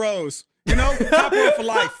 bottom 2 rows. You know, top row for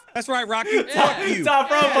life. That's right, Rocky. Fuck you.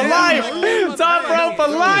 Top row for life. Top row for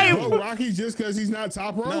life. Oh, Rocky just because he's not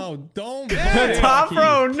top row? No, don't. Top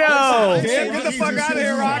row, no. Get the fuck out of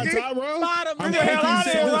here, Rocky. Top row? Get the hell out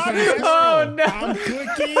of here, Rocky. Oh no. I'm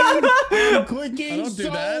clicking. Don't do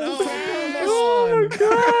that. Oh my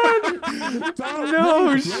god.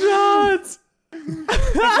 No shots.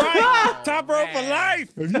 Right. Top row for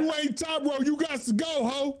life. If you ain't top row, you got to go,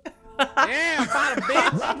 ho. Yeah, bottom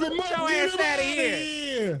bitch. Wrap him up. Get your Get ass him out of out of here.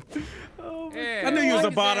 here. Yeah, I knew you was a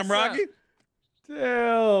lock his bottom, ass Rocky. up.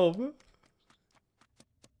 Damn.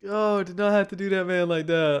 Oh, did not have to do that man like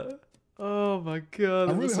that. Oh my god.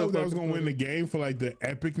 I really hope that was gonna win the game for like the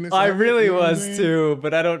epicness. I of it, really you know what I'm was saying? too,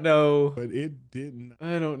 but I don't know. But it didn't.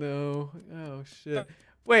 I don't know. Oh shit.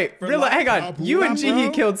 Wait, For Rilla, hang on. top You and row, Jihi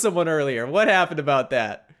bro? killed someone earlier. What happened about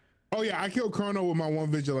that? Oh yeah, I killed Chrono with my 1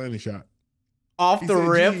 vigilante shot. Off He the said,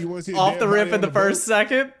 rip? "Gee, you wanna see a Off dead the rip body in on the the first boat?"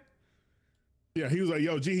 second? Yeah, he was like,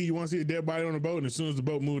 "Yo, G, you want to see a dead body on the boat?" And as soon as the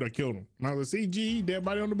boat moved, I killed him. And I was like, "See, G, dead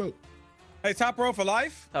body on the boat." Hey, top row for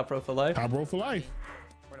life. Top row for life. Top row for life.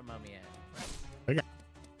 Where the mummy at? I got-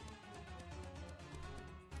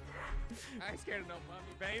 I ain't scared of no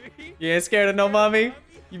mummy, baby. You ain't scared of no mummy?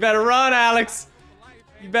 You better run, Alex.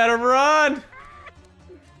 You better run.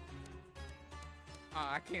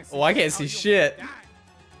 I can't see. Oh, I can't see shit.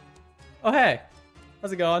 Oh, hey.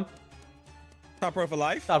 How's it going? Top row for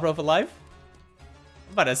life. Top row for life?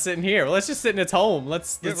 I'm about to sit in here. Let's just sit in its home.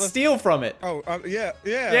 Let's steal from it. Oh, yeah.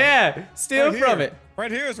 Yeah, steal Right from here. it.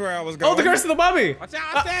 Right here is where I was going. Oh, the curse of the mummy. Watch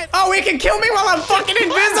out, Oh, it can kill me while I'm fucking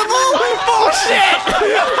invisible? Bullshit!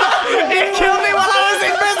 It killed me while I was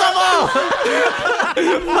invisible!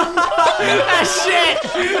 That shit!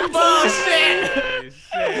 Bullshit!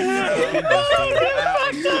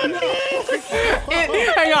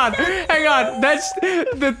 Hang on. That's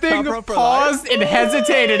the thing paused and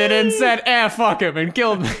hesitated and then said, fuck him, and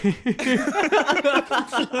killed me. Top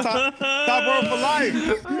row for life.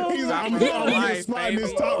 He's like, I'm gonna spot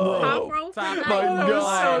this top row. Top row. My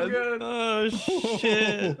god. So good. Oh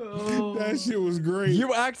shit. That shit was great.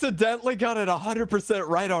 You accidentally got it 100%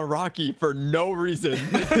 right on Rocky for no reason. We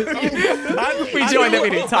joined that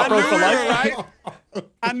meeting. Top row for life.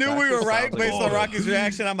 I knew we were right based on Rocky's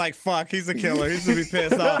reaction. I'm like, fuck, he's a killer. He's gonna be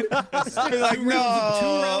pissed off. He's like, Two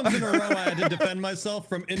no. rounds in a row, I had to defend myself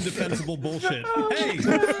from indefensible bullshit. Hey,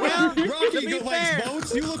 well, Rocky likes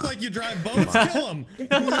boats. You look like you drive boats. Kill him. Hey,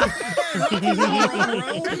 Rocky's in the wrong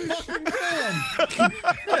row. Fucking kill him.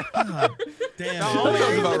 God damn. The only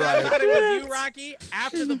reason I thought it was you, Rocky,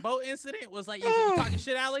 after the boat incident was like, you talking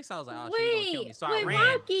shit, Alex? I was like, oh, she's gonna kill me. So I ran.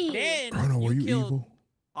 Rocky. Then Chrono, were you killed evil?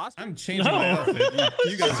 Austin? I'm changing my outfit.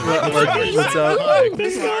 You guys are. What's up? No,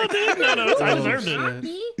 I deserved it.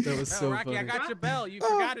 Rocky. That was No, so Rocky, funny. I got your bell. You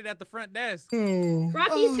forgot it at the front desk.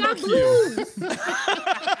 Rocky's got boobs.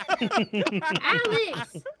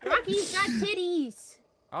 Alex. Rocky's got titties.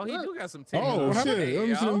 Oh, he do got some titties. Oh shit! Let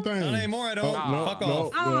me see them Not things. anymore. I don't. No, Fuck no,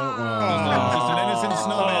 off. no, Just an innocent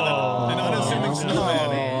snowman. An unassuming snowman.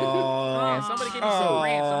 Man, somebody give me some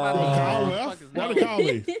ranch. Kyle Somebody. left. Why did Kyle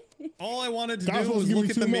leave? All I wanted to That was do supposed was to give me look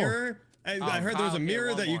at two the more. mirror. I heard there was a Kyle, mirror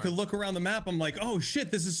get that you one could more. look around the map. I'm like, oh shit,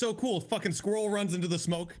 this is so cool. Fucking Squirrel runs into the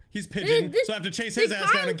smoke. He's pigeon, so I have to chase his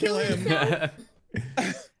ass down and kill him. Did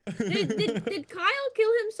Kyle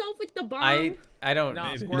kill himself with the bomb? I don't No,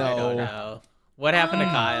 know. Squirrel I don't No. know. What happened to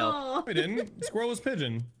Kyle? I didn't. Squirrel was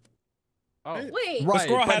pigeon. Oh, Wait. Right,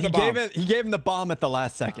 squirrel but had the he gave him the bomb at the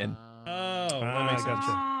last second. Oh, that makes sense.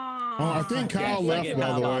 Oh, I think Kyle left,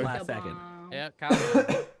 by the way. Last second. yeah,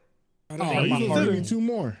 Kyle. Oh, he's supposed to give me two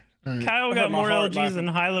more. All right. Kyle I got heard my more heart LGs laughing. than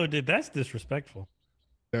Hilo did. That's disrespectful.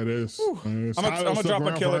 That is. I'm gonna drop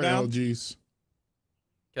a killer down. LGs.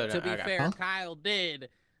 To be fair, Kyle did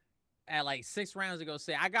at like 6 rounds ago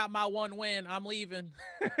say, I got my 1 win. I'm leaving.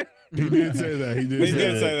 He did say that. He did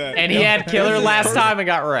say that. And he had killer last time and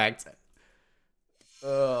got wrecked.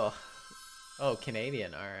 Oh,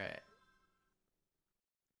 Canadian. All right.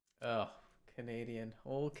 Oh, Canadian.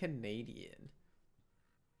 Old Canadian.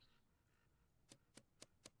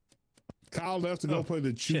 Kyle left to go play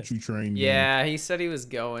the choo-choo train. Yeah, he said he was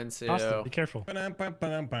going to. Austin, be careful.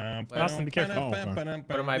 Austin, be careful. What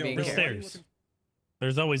am I being The careful? stairs.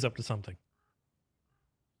 There's always up to something.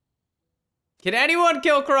 Can anyone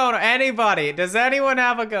kill Corona? Anybody? Does anyone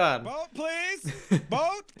have a gun? Vote, please.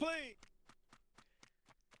 Vote, please.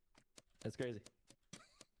 That's crazy.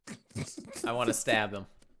 I want to stab him.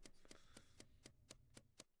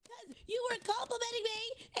 You were complimenting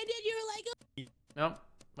me, and then you were like, Nope.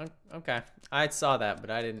 Okay. I saw that, but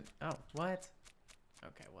I didn't. Oh, what?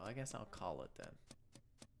 Okay, well, I guess I'll call it then.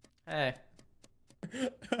 Hey.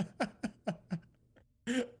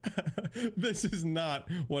 This is not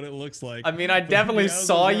what it looks like. I mean, I definitely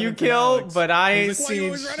saw you kill, but I ain't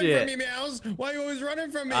seen shit. Why shit. you always running from me, Meows? Why you always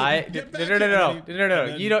running from me?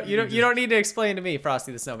 No. You don't need to explain to me,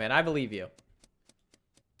 Frosty the Snowman. I believe you.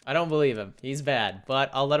 I don't believe him. He's bad, but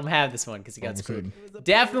I'll let him have this one because he got screwed.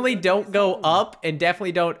 Definitely don't go up, and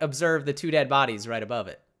definitely don't observe the 2 dead bodies right above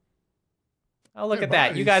it. Oh, look at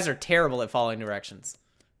that. You guys are terrible at following directions.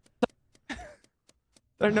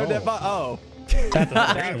 There are no dead bodies. Oh.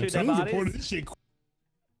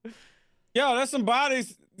 Yo, there's some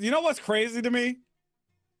bodies. You know what's crazy to me?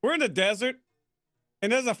 We're in the desert,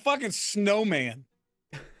 and there's a fucking snowman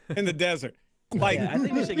in the desert. Like, I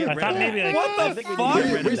think we should get rid of that. What the fuck?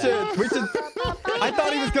 We should. I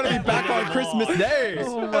thought he was gonna be back on Christmas Day.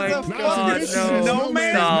 Oh my God! No,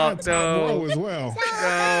 snowman. Stop! No, as well.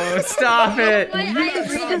 No, stop it!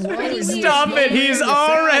 Stop it! He's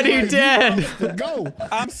already dead. Go.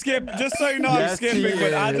 I'm skipping. Just so you know, I'm skipping.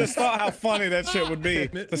 But I just thought how funny that shit would be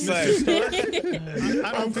to say.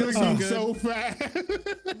 I'm clicking so fast.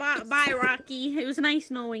 Bye, Rocky. It was nice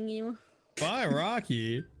knowing you. Bye,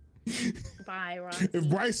 Rocky. Bye, Rocky. If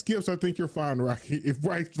Bryce skips, I think you're fine, Rocky. If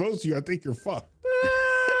Bryce votes you, I think you're fucked.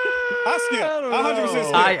 I skipped. 100%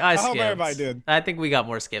 skipped. I hope skipped. everybody did. I think we got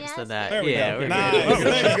more skips than that. There we Yeah, go. we're Nice. good.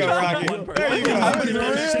 There you go, Rocky. There you go. I was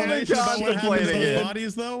really contemplating it.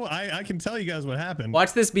 Bodies, though, I can tell you guys what happened.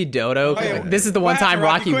 Watch this be Dodo. Oh, yeah. This is the one What time happened,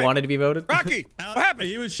 Rocky? Rocky Quick. wanted to be voted. Rocky, what happened?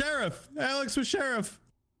 He was sheriff. Alex was sheriff.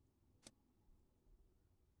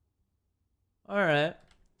 All right,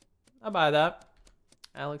 I'll buy that.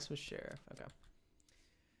 Alex was sheriff. Okay.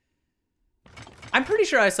 I'm pretty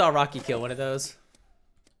sure I saw Rocky kill one of those.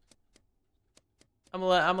 I'm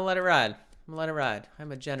gonna let it ride. I'm gonna let it ride.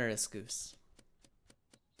 I'm a generous goose.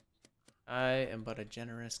 I am but a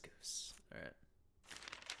generous goose. All right.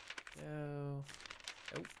 Go.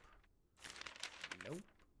 Nope. Nope.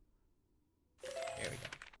 There we go.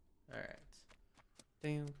 All right.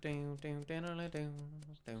 Doom, doom, doom, doom, doom,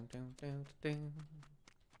 doom, doom, doom, doom.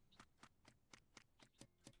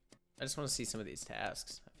 I just want to see some of these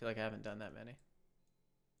tasks. I feel like I haven't done that many.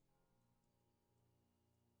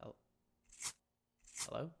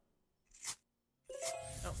 Hello?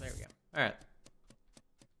 Oh, there we go. All right.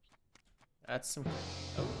 That's some...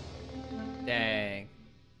 Oh. Dang.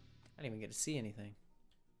 I didn't even get to see anything.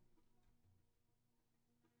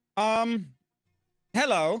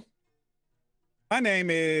 Hello. My name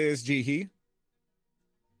is Jihi.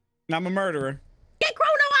 And I'm a murderer. Get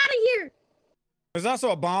Chrono out of here! There's also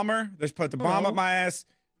a bomber. They put the bomb up my ass.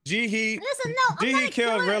 Jihi. Listen, no, I'm Jihi not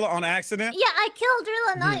killed killing- Rilla on accident. Yeah, I killed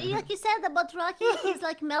Rilla. Not like you said about Rocky. He's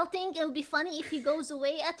like melting. It would be funny if he goes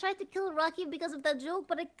away. I tried to kill Rocky because of that joke,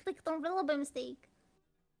 but I clicked on Rilla by mistake.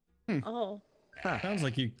 Oh. Sounds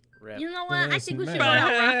like you. You know what? I think we should Mad.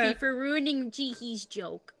 vote out Rocky for ruining Jihi's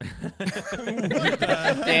joke.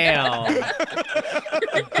 Damn.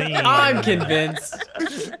 I'm convinced.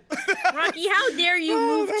 Rocky, how dare you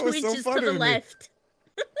move that was so Twitches to funny the to me. left?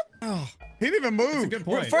 Oh, he didn't even move. Good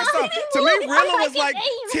point. First off, to me, Rilla was like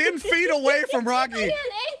 10 feet away from Rocky.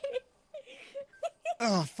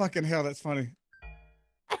 Oh, fucking hell, that's funny.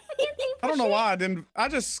 I don't know why I didn't. I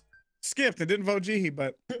just skipped and didn't vote Jihi,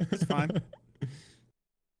 but it's fine.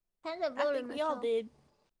 I think we all did.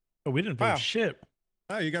 Oh, we didn't vote shit.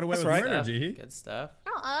 Oh, you got away That's with right. murder, Jihi. Good stuff.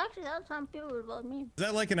 No, I actually had some people who voted me. Is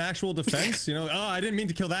that like an actual defense? You know, oh, I didn't mean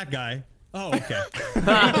to kill that guy. Oh, okay.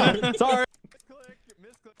 Sorry.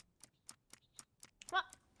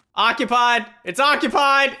 Occupied. It's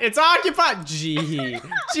occupied. It's occupied. Gee.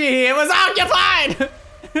 Gee, it was occupied.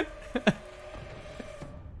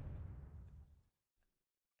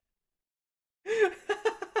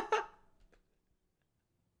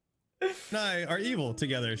 And I are evil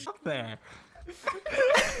together. There.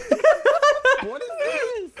 What is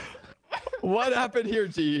this? What happened here,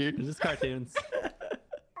 G? This is Cartoonz.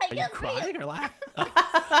 Are you crying or laughing?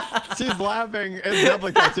 She's laughing. It's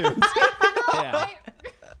definitely Cartoonz. Yeah.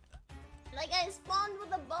 Like I spawned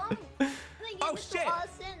with a bomb. And I gave Oh, it to shit.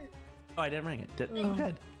 Austin. Oh, I didn't ring it.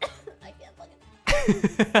 Good. I can't fucking.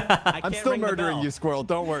 I'm still murdering you, Squirrel.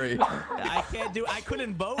 Don't worry. I can't do. I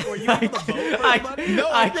couldn't vote. Were you able to vote for everybody?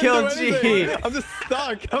 No, I couldn't killed do anything. G. I'm just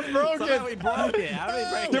stuck. I'm broken. Somehow we broke it. How did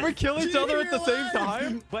we break it? Did we kill each other at the same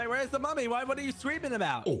time? Wait, where's the mummy? What are you screaming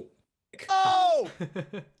about? Oh!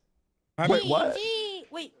 Wait, what?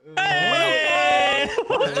 Wait. Hey!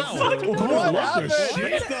 What happened?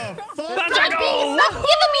 Shit the fuck? Stop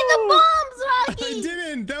giving me the bombs, Rocky! I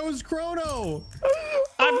didn't. That was Chrono.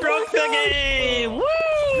 I broke the game.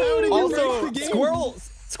 Woo! Also,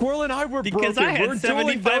 Squirrel and I were because broken. I had We're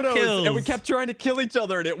 75 dueling kills, and we kept trying to kill each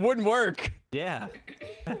other, and it wouldn't work. Yeah.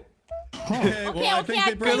 Okay, well, I think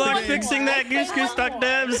they broke Good luck the game. fixing that Goose Goose Duck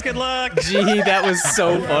devs. Good luck. Gee, that was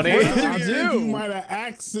so funny. I think you might have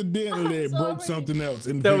accidentally broke something else.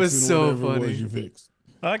 And That was so whatever it funny. was you fixed.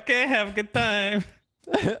 Okay, have a good time.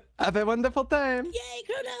 Have a wonderful time. Yay,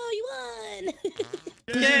 Chrono, you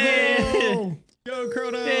won! Yay! Go,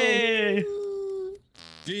 Chrono! Yay!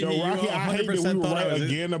 Yo, Rocky, I hate that we were right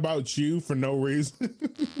again about you for no reason.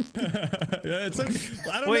 Yeah, I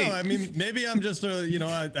don't know. I mean, maybe I'm just I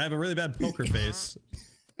have a really bad poker face.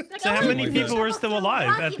 So how many people were still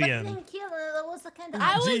alive at the end?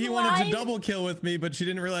 He wanted to double kill with me, but she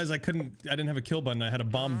didn't realize I didn't have a kill button. I had a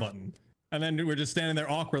bomb button. And then we're just standing there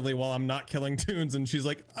awkwardly while I'm not killing Toons, and she's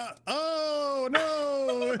like, oh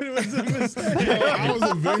no, it was a mistake. I was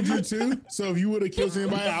Avenger too, so if you would have killed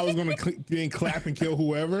anybody, I was gonna then clap and kill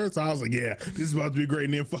whoever. So I was like, yeah, this is about to be great.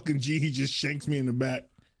 And then fucking G, he just shanks me in the back.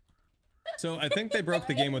 So I think they broke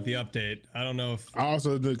the game with the update. I don't know if I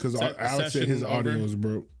also did because Alex said his audio was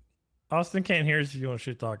broke. Austin can't hear us if you want to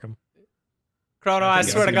shit talk him. Chrono, I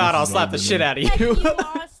swear to God, I'll slap the shit out of you.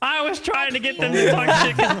 I was trying to get them to talk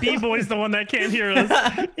shit because B-Boy's the one that can't hear us.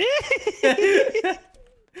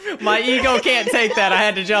 My ego can't take that. I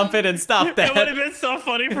had to jump in and stop that. It would have been so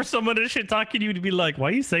funny for someone to shit talking you to be like, why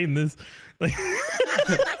are you saying this? Like,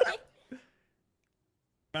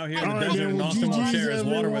 out here in the desert and Austin won't share his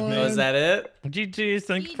water with me. Oh, is that it? GG's,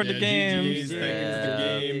 thank you for the games. GG's, thank you for the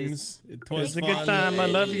games. It was a good time. I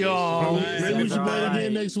love you all. Maybe we should play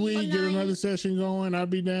again next week. Get another session going. I'll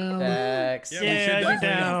be down. Thanks. Yeah, I'll be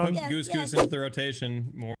down. Put Goose Goose into the rotation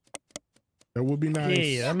more. That would be nice.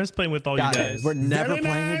 Yeah, I miss playing with all you guys. We're never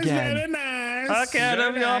playing again. Very nice. Okay, I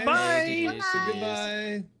love y'all. Bye.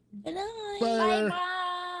 Goodbye. Good night. Bye. Bye.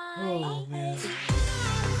 Oh, man.